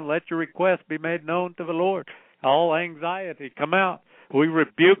supplication, let your requests be made known to the Lord. All anxiety, come out. We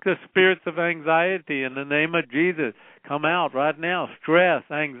rebuke the spirits of anxiety in the name of Jesus. Come out right now. Stress,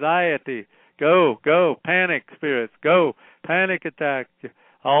 anxiety. Go, go. Panic spirits. Go. Panic attacks.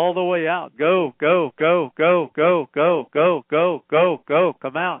 All the way out. Go, go, go, go, go, go, go, go, go, go.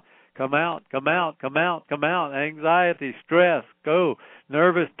 Come out. Come out, come out, come out, come out. Anxiety, stress. Go.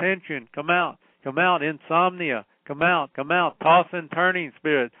 Nervous tension. Come out. Come out. Insomnia. Come out, come out. Toss and turning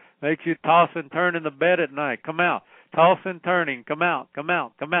spirit. Makes you toss and turn in the bed at night. Come out. Toss and turning, come out, come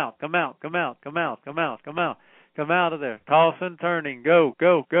out, come out, come out, come out, come out, come out, come out, come out of there. Toss and turning, go,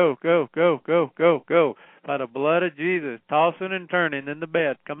 go, go, go, go, go, go, go. By the blood of Jesus, tossing and turning in the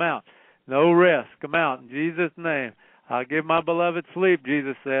bed, come out. No rest, come out in Jesus' name. I'll give my beloved sleep,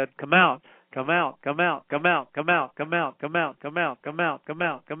 Jesus said. Come out, come out, come out, come out, come out, come out, come out, come out, come out, come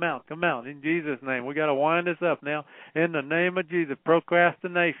out, come out, come out. In Jesus' name. We got to wind this up now. In the name of Jesus.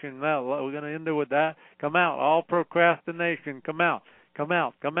 Procrastination. Now we're going to end it with that. Come out. All procrastination. Come out. Come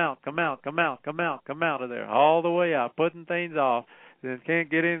out. Come out. Come out. Come out. Come out. Come out of there. All the way out. Putting things off.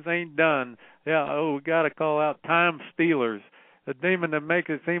 Can't get anything done. Yeah. We got to call out time stealers. The demon that makes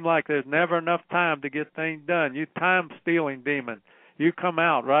it seem like there's never enough time to get things done. You time stealing demon. You come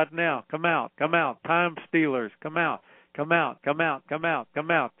out right now. Come out. Come out. Time stealers. Come out. Come out. Come out. Come out. Come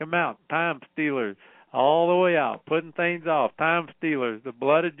out. Come out. Time stealers. All the way out. Putting things off. Time stealers. The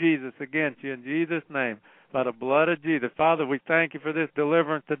blood of Jesus against you in Jesus' name. By the blood of Jesus. Father, we thank you for this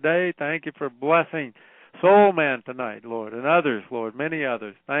deliverance today. Thank you for blessing Soul Man tonight, Lord, and others, Lord, many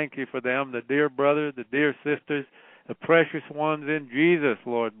others. Thank you for them, the dear brothers, the dear sisters, the precious ones in Jesus,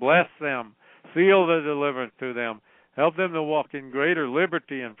 Lord. Bless them. Seal the deliverance to them. Help them to walk in greater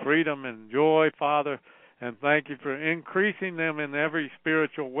liberty and freedom and joy, Father. And thank you for increasing them in every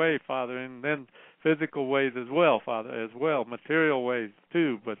spiritual way, Father, and then physical ways as well, Father, as well, material ways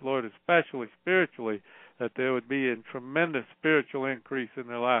too. But, Lord, especially spiritually, that there would be a tremendous spiritual increase in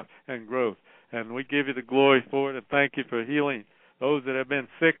their life and growth. And we give you the glory for it, and thank you for healing those that have been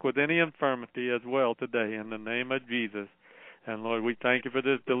sick with any infirmity as well today in the name of Jesus. And, Lord, we thank you for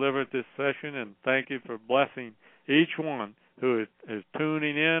this deliverance, this session, and thank you for blessing each one who is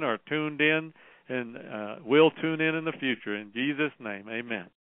tuning in or tuned in and will tune in the future. In Jesus' name, amen.